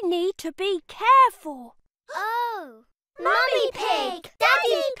we need to be careful. Oh! Mummy Pig!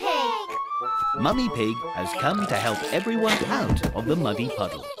 Daddy Pig! Mummy Pig has come to help everyone out of the muddy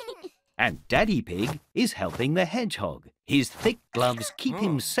puddle. And Daddy Pig is helping the hedgehog. His thick gloves keep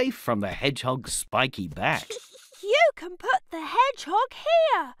him safe from the hedgehog's spiky back. You can put the hedgehog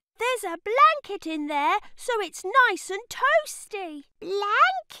here. There's a blanket in there so it's nice and toasty.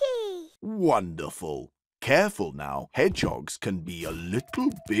 Blanky! Wonderful. Careful now, hedgehogs can be a little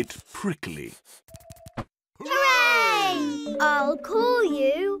bit prickly. Hooray! I'll call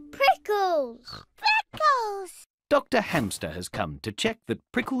you Prickles. Prickles! Dr. Hamster has come to check that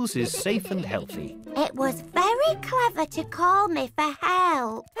Prickles is safe and healthy. It was very clever to call me for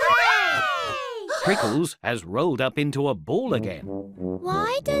help. Hooray! Prickles has rolled up into a ball again.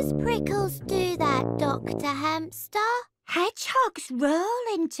 Why does Prickles do that, Dr. Hamster? Hedgehogs roll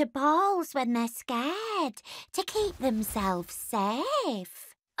into balls when they're scared to keep themselves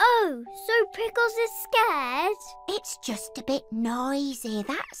safe. Oh, so Prickles is scared? It's just a bit noisy,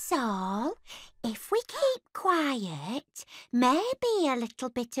 that's all. If we keep quiet, maybe a little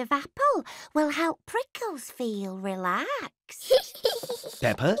bit of apple will help Prickles feel relaxed.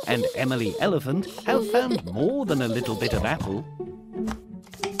 Peppa and Emily Elephant have found more than a little bit of apple.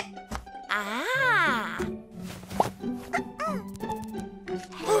 Ah!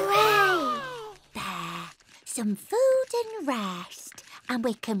 Hooray! There, some food and rest. And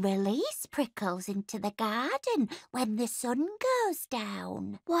we can release Prickles into the garden when the sun goes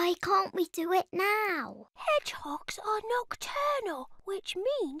down. Why can't we do it now? Hedgehogs are nocturnal, which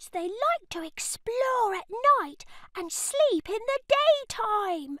means they like to explore at night and sleep in the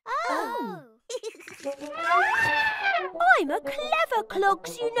daytime. Oh! I'm a clever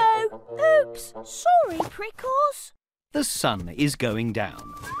clogs, you know. Oops, sorry, Prickles. The sun is going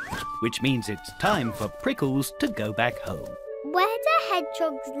down, which means it's time for Prickles to go back home. Where do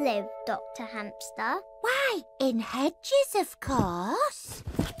hedgehogs live, Dr. Hamster? Why, in hedges, of course.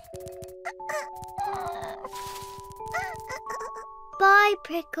 Bye,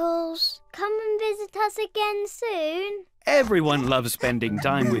 Prickles. Come and visit us again soon. Everyone loves spending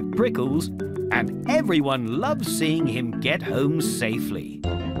time with Prickles, and everyone loves seeing him get home safely.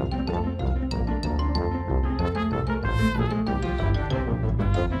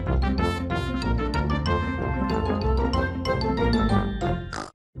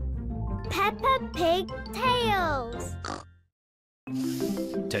 Peppa Pig Tales.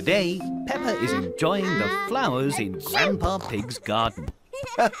 Today, Peppa is enjoying the flowers in Grandpa Pig's garden.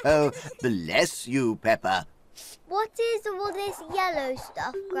 Oh, bless you, Peppa. What is all this yellow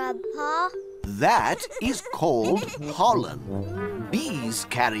stuff, Grandpa? That is called pollen. Bees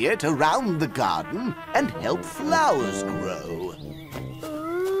carry it around the garden and help flowers grow.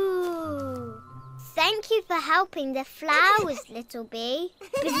 Ooh. Thank you for helping the flowers, little bee.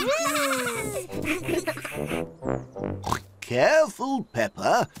 Careful,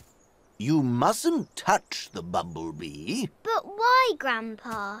 Peppa. You mustn't touch the bumblebee. But why,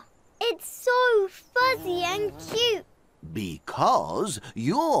 Grandpa? It's so fuzzy and cute. Because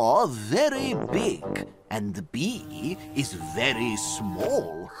you're very big and the bee is very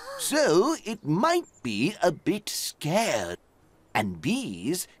small, so it might be a bit scared. And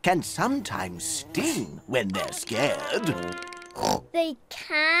bees can sometimes sting when they're scared. They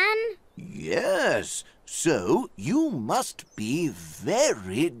can? Yes, so you must be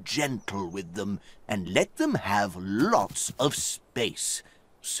very gentle with them and let them have lots of space.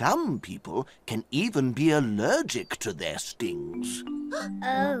 Some people can even be allergic to their stings.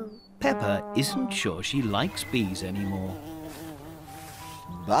 Oh. Peppa isn't sure she likes bees anymore.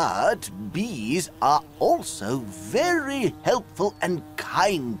 But bees are also very helpful and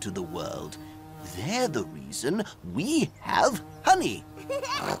kind to the world. They're the reason we have honey.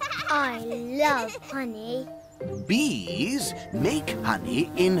 I love honey. Bees make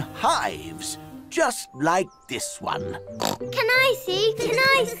honey in hives, just like this one. Can I see? Can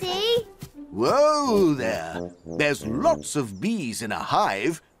I see? Whoa there! There's lots of bees in a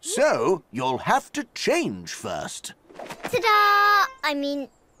hive, so you'll have to change first. Ta-da! I mean,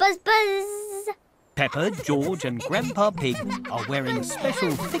 buzz buzz. Peppa, George and Grandpa Pig are wearing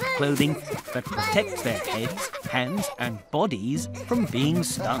special thick clothing that protects their heads, hands and bodies from being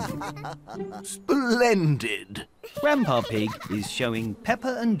stung. Splendid! Grandpa Pig is showing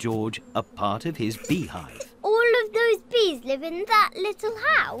Peppa and George a part of his beehive. All of those bees live in that little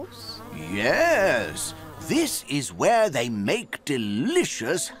house? Yes, this is where they make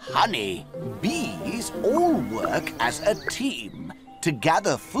delicious honey. Bees all work as a team to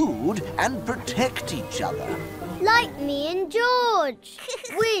gather food and protect each other. Like me and George.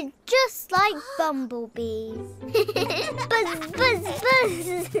 We're just like bumblebees. Buzz, buzz,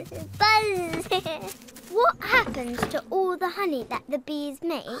 buzz, buzz. What happens to all the honey that the bees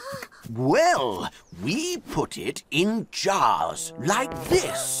make? Well, we put it in jars like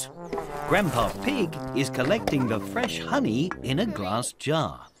this. Grandpa Pig is collecting the fresh honey in a glass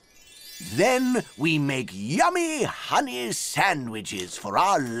jar. Then we make yummy honey sandwiches for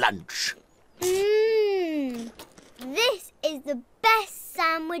our lunch. Mmm. This is the best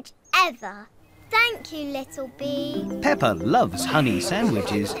sandwich ever. Thank you, little bee. Peppa loves honey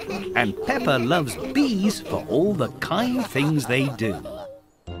sandwiches, and Peppa loves bees for all the kind things they do.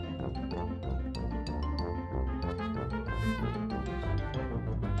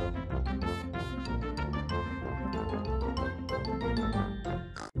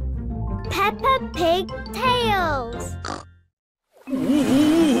 Peppa Pig Tales.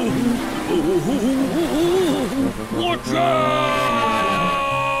 Watch out!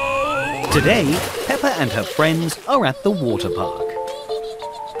 Today, Peppa and her friends are at the water park.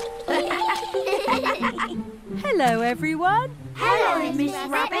 Hello, everyone. Hello, Miss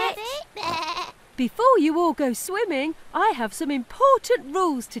Rabbit. Before you all go swimming, I have some important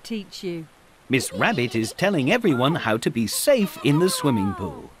rules to teach you. Miss Rabbit is telling everyone how to be safe in the swimming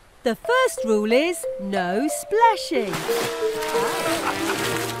pool. The first rule is no splashing.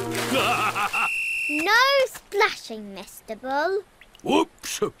 No splashing, Mr. Bull.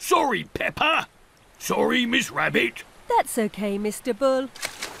 Whoops! Sorry, Peppa. Sorry, Miss Rabbit. That's okay, Mr. Bull.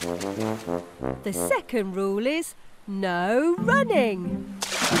 The second rule is no running.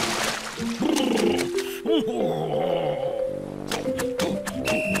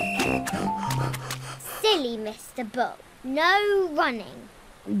 Silly Mr. Bull. No running.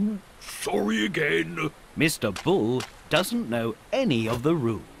 Sorry again. Mr. Bull doesn't know any of the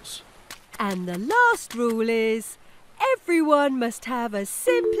rules. And the last rule is everyone must have a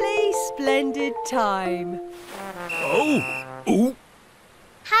simply splendid time. Oh!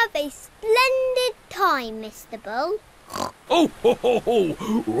 Have a splendid time, Mr. Bull. Oh, ho, ho,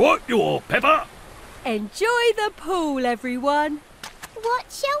 ho! Right you are, Peppa. Enjoy the pool, everyone.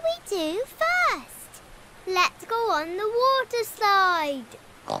 What shall we do first? Let's go on the water slide.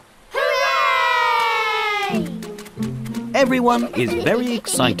 Hooray! Everyone is very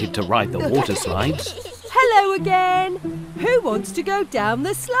excited to ride the water slides. Hello again. Who wants to go down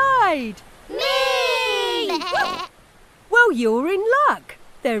the slide? Me! Well, you're in luck.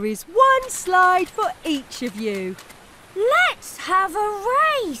 There is one slide for each of you. Let's have a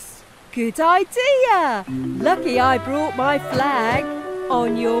race. Good idea. Lucky I brought my flag.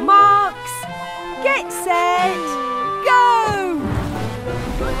 On your marks, get set, go!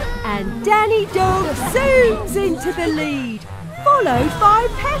 And Danny Dog zooms into the lead, followed by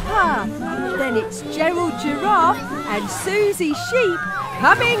Peppa. Then it's Gerald Giraffe and Susie Sheep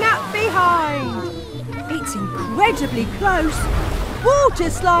coming up behind. It's incredibly close. Water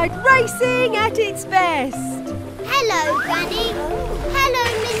slide racing at its best. Hello, Granny. Hello,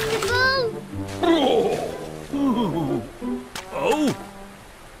 Mr. Bull. Oh!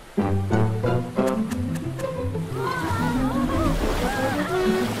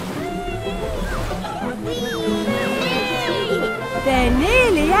 They're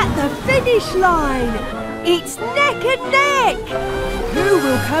nearly at the finish line. It's neck and neck. Who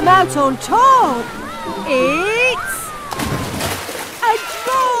will come out on top? It's a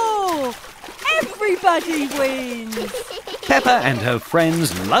draw. Everybody wins. Peppa and her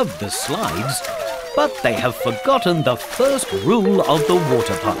friends love the slides, but they have forgotten the first rule of the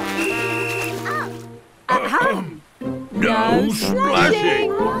water park. No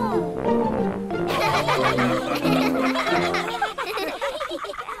splashing!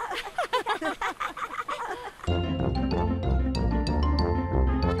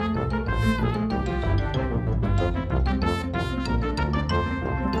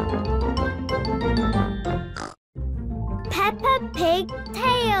 Peppa Pig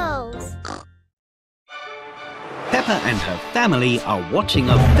Tales. Peppa and her family are watching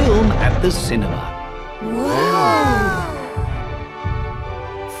a film at the cinema.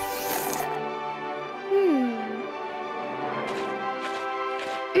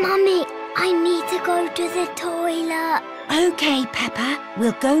 Mummy, I need to go to the toilet. OK, Peppa.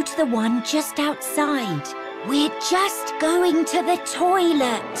 We'll go to the one just outside. We're just going to the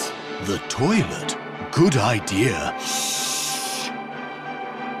toilet. The toilet? Good idea.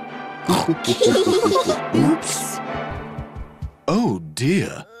 Oops. Oh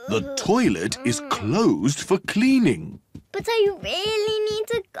dear, the toilet is closed for cleaning. But I really need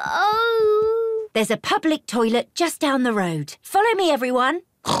to go. There's a public toilet just down the road. Follow me, everyone.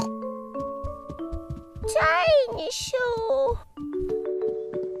 Dinosaur.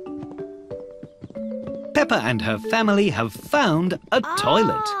 Peppa and her family have found a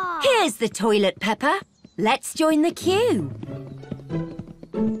toilet. Here's the toilet, Peppa. Let's join the queue.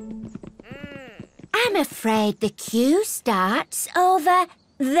 I'm afraid the queue starts over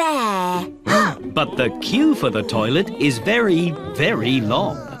there. But the queue for the toilet is very, very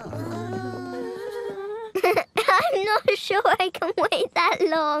long. I'm not sure I can wait that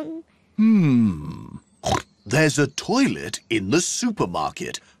long. There's a toilet in the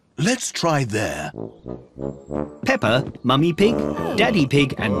supermarket. Let's try there. Peppa, Mummy Pig, Daddy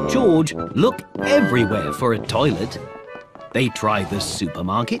Pig and George look everywhere for a toilet. They try the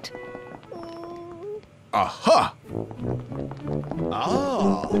supermarket. Aha!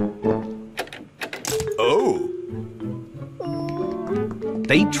 Ah! Oh!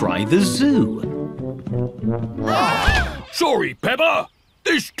 They try the zoo. Sorry, Peppa.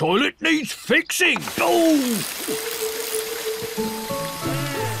 This toilet needs fixing. Oh!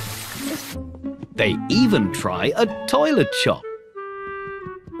 They even try a toilet shop.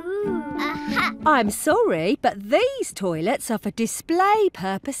 I'm sorry, but these toilets are for display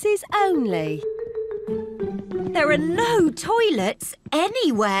purposes only. There are no toilets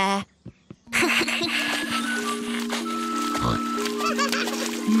anywhere.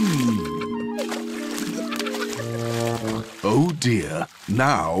 Oh dear,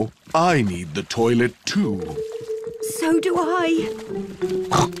 now I need the toilet too. So do I.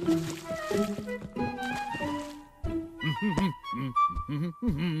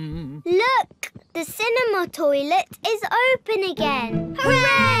 Look, the cinema toilet is open again.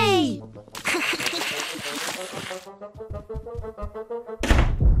 Hooray!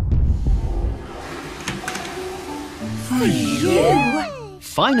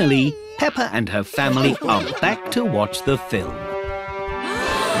 Finally, Peppa and her family are back to watch the film.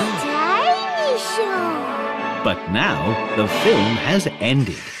 Dinosaur! But now the film has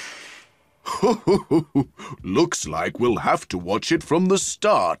ended. Looks like we'll have to watch it from the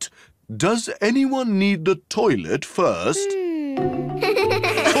start. Does anyone need the toilet first?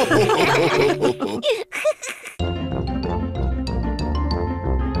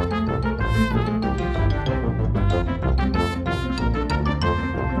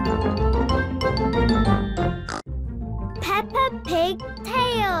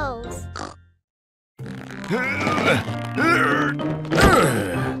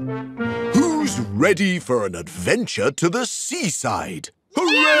 Who's ready for an adventure to the seaside?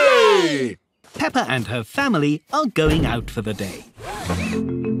 Hooray! Peppa and her family are going out for the day.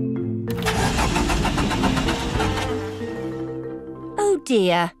 Oh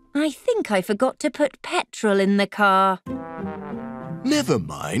dear, I think I forgot to put petrol in the car. Never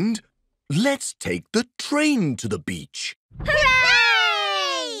mind. Let's take the train to the beach. Hooray!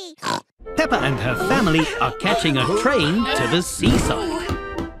 Peppa and her family are catching a train to the seaside.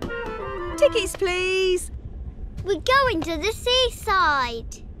 Tickets, please. We're going to the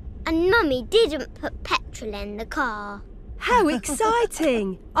seaside. And Mummy didn't put petrol in the car. How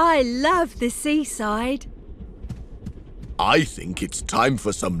exciting! I love the seaside. I think it's time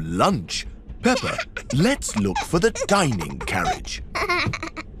for some lunch. Peppa, let's look for the dining carriage.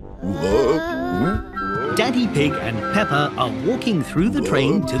 Daddy Pig and Peppa are walking through the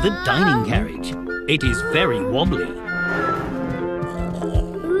train to the dining carriage. It is very wobbly.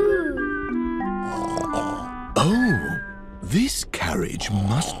 Oh, this carriage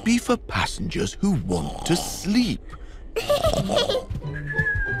must be for passengers who want to sleep.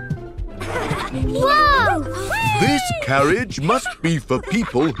 Whoa! This carriage must be for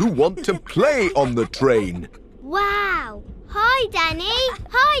people who want to play on the train. Wow! Hi, Danny.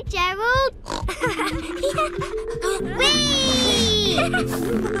 Hi, Gerald.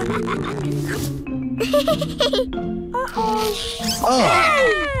 Ah!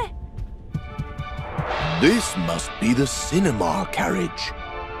 This must be the cinema carriage.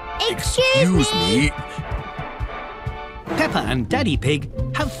 Excuse me. Peppa and Daddy Pig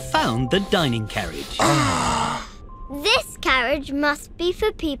have found the dining carriage. This carriage must be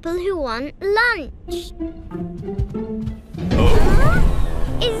for people who want lunch.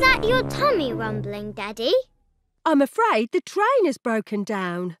 Is that your tummy rumbling, Daddy? I'm afraid the train has broken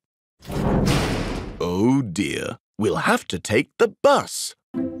down. Oh dear, we'll have to take the bus.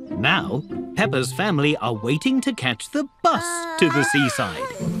 Now, Peppa's family are waiting to catch the bus to the seaside.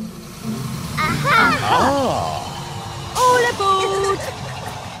 All aboard!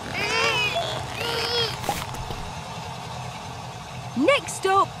 Next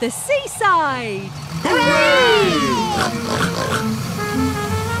stop, the seaside!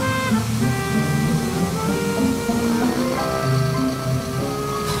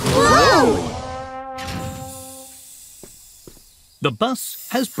 Whoa! The bus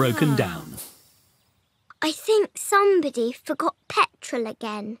has broken down. I think somebody forgot petrol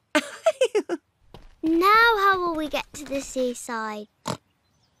again. Now how will we get to the seaside?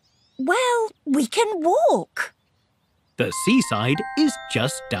 Well, we can walk. The seaside is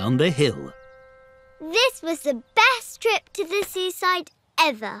just down the hill. This was the best trip to the seaside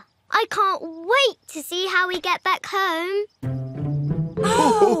ever. I can't wait to see how we get back home.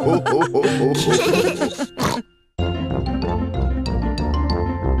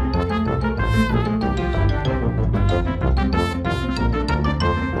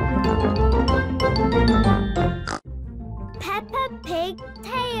 Peppa Pig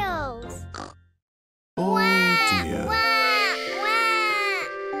Tales. Oh dear.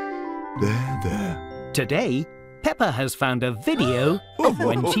 There. Today, Peppa has found a video of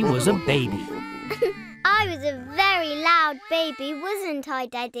when she was a baby. I was a very loud baby, wasn't I,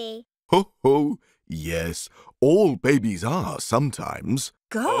 Daddy? Ho. Yes, all babies are sometimes.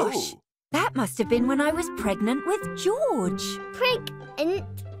 Gosh, that must have been when I was pregnant with George. Pregnant?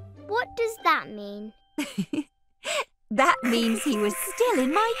 What does that mean? That means he was still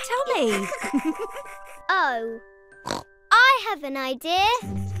in my tummy. Oh, I have an idea.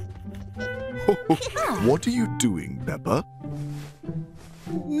 What are you doing, Peppa?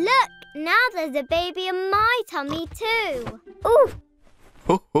 Look, now there's a baby in my tummy too. Ooh.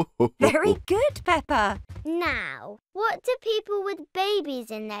 Very good, Peppa. Now, what do people with babies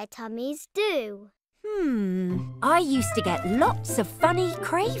in their tummies do? I used to get lots of funny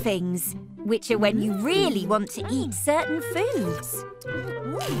cravings, which are when you really want to eat certain foods.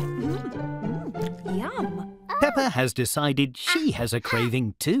 Yum. Peppa has decided she has a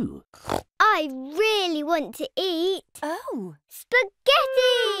craving too. I really want to eat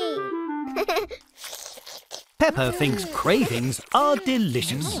spaghetti! Peppa thinks cravings are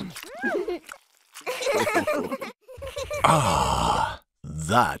delicious.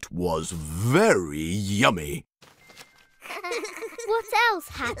 That was very yummy. What else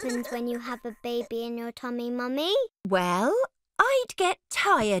happens when you have a baby in your tummy, Mummy? Well, I'd get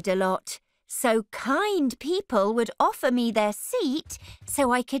tired a lot, so kind people would offer me their seat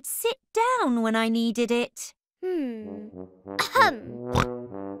so I could sit down when I needed it.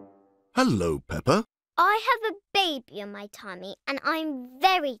 Hello, Peppa. I have a baby in my tummy and I'm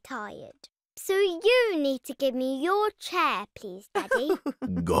very tired. So you need to give me your chair, please, Daddy.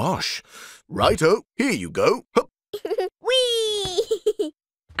 Gosh. Righto, here you go. Hup. Whee!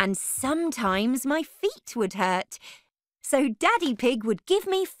 And sometimes my feet would hurt. So Daddy Pig would give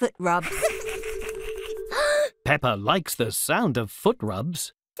me foot rubs. Peppa likes the sound of foot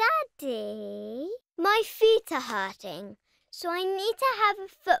rubs. Daddy, my feet are hurting, so I need to have a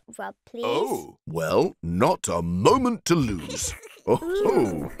foot rub, please. Oh, well, not a moment to lose. Oh, a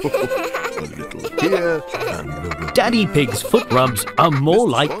little here and a little... Daddy Pig's foot rubs are more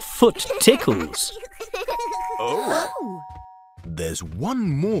like foot tickles. Oh. There's one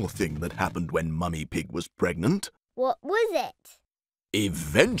more thing that happened when Mummy Pig was pregnant. What was it?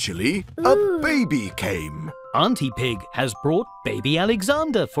 Eventually, a baby came. Auntie Pig has brought baby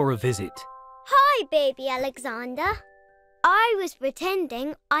Alexander for a visit. Hi, baby Alexander. I was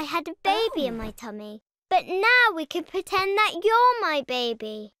pretending I had a baby in my tummy, but now we can pretend that you're my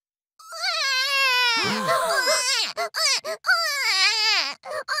baby.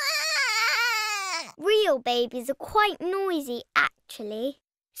 Real babies are quite noisy, actually.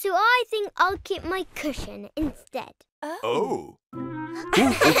 So I think I'll keep my cushion instead. Oh.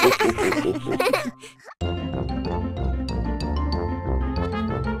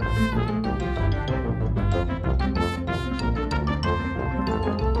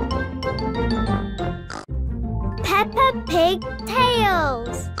 Peppa Pig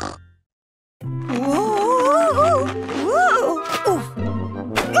Tales. Whoa! Whoa!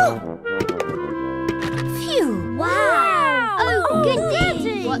 Phew! Wow! Oh,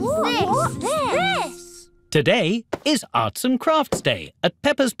 goody! What's this? Today is Arts and Crafts Day at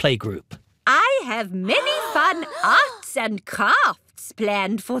Peppa's Playgroup. I have many fun arts and crafts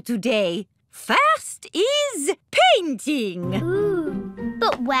planned for today. First is painting. Ooh,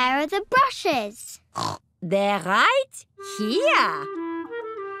 but where are the brushes? They're right here.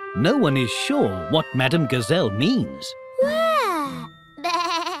 No one is sure what Madame Gazelle means. Where?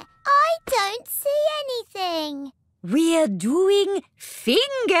 I don't see anything. We're doing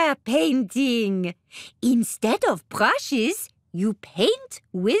finger painting. Instead of brushes, you paint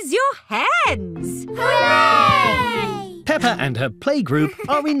with your hands. Hooray! Peppa and her playgroup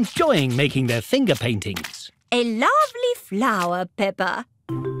are enjoying making their finger paintings. A lovely flower, Peppa.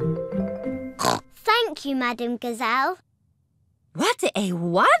 Thank you, Madame Gazelle. What a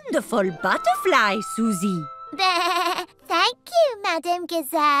wonderful butterfly, Susie. Thank you, Madame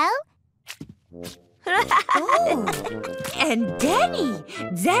Gazelle. And Danny,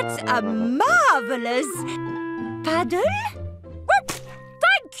 that's a marvelous puddle.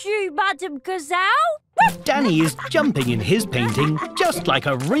 Thank you, Madame Gazelle. Danny is jumping in his painting just like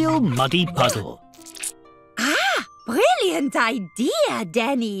a real muddy puddle. Ah, brilliant idea,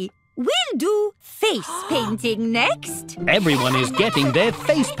 Danny. We'll do face painting next. Everyone is getting their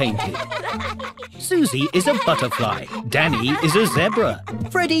face painted. Susie is a butterfly. Danny is a zebra.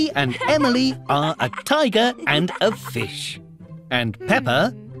 Freddie and Emily are a tiger and a fish. And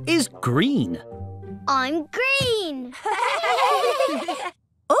Peppa is green. I'm green.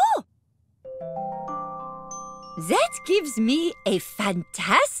 Oh! That gives me a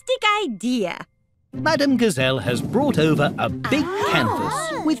fantastic idea. Madame Gazelle has brought over a big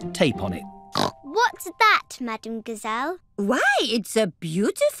canvas with tape on it. What's that, Madame Gazelle? Why, it's a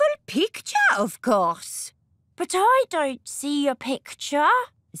beautiful picture, of course. But I don't see a picture.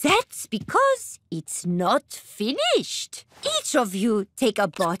 That's because it's not finished. Each of you take a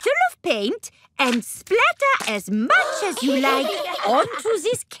bottle of paint and splatter as much as you like onto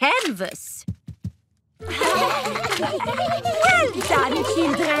this canvas. Well done,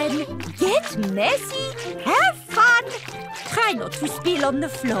 children. Get messy, have fun. Try not to spill on the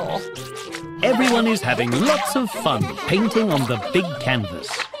floor. Everyone is having lots of fun painting on the big canvas.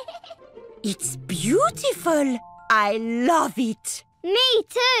 It's beautiful. I love it. Me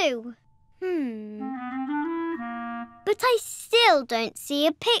too. But I still don't see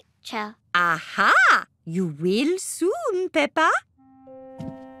a picture. Aha! You will soon, Peppa.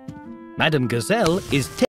 Madame Gazelle is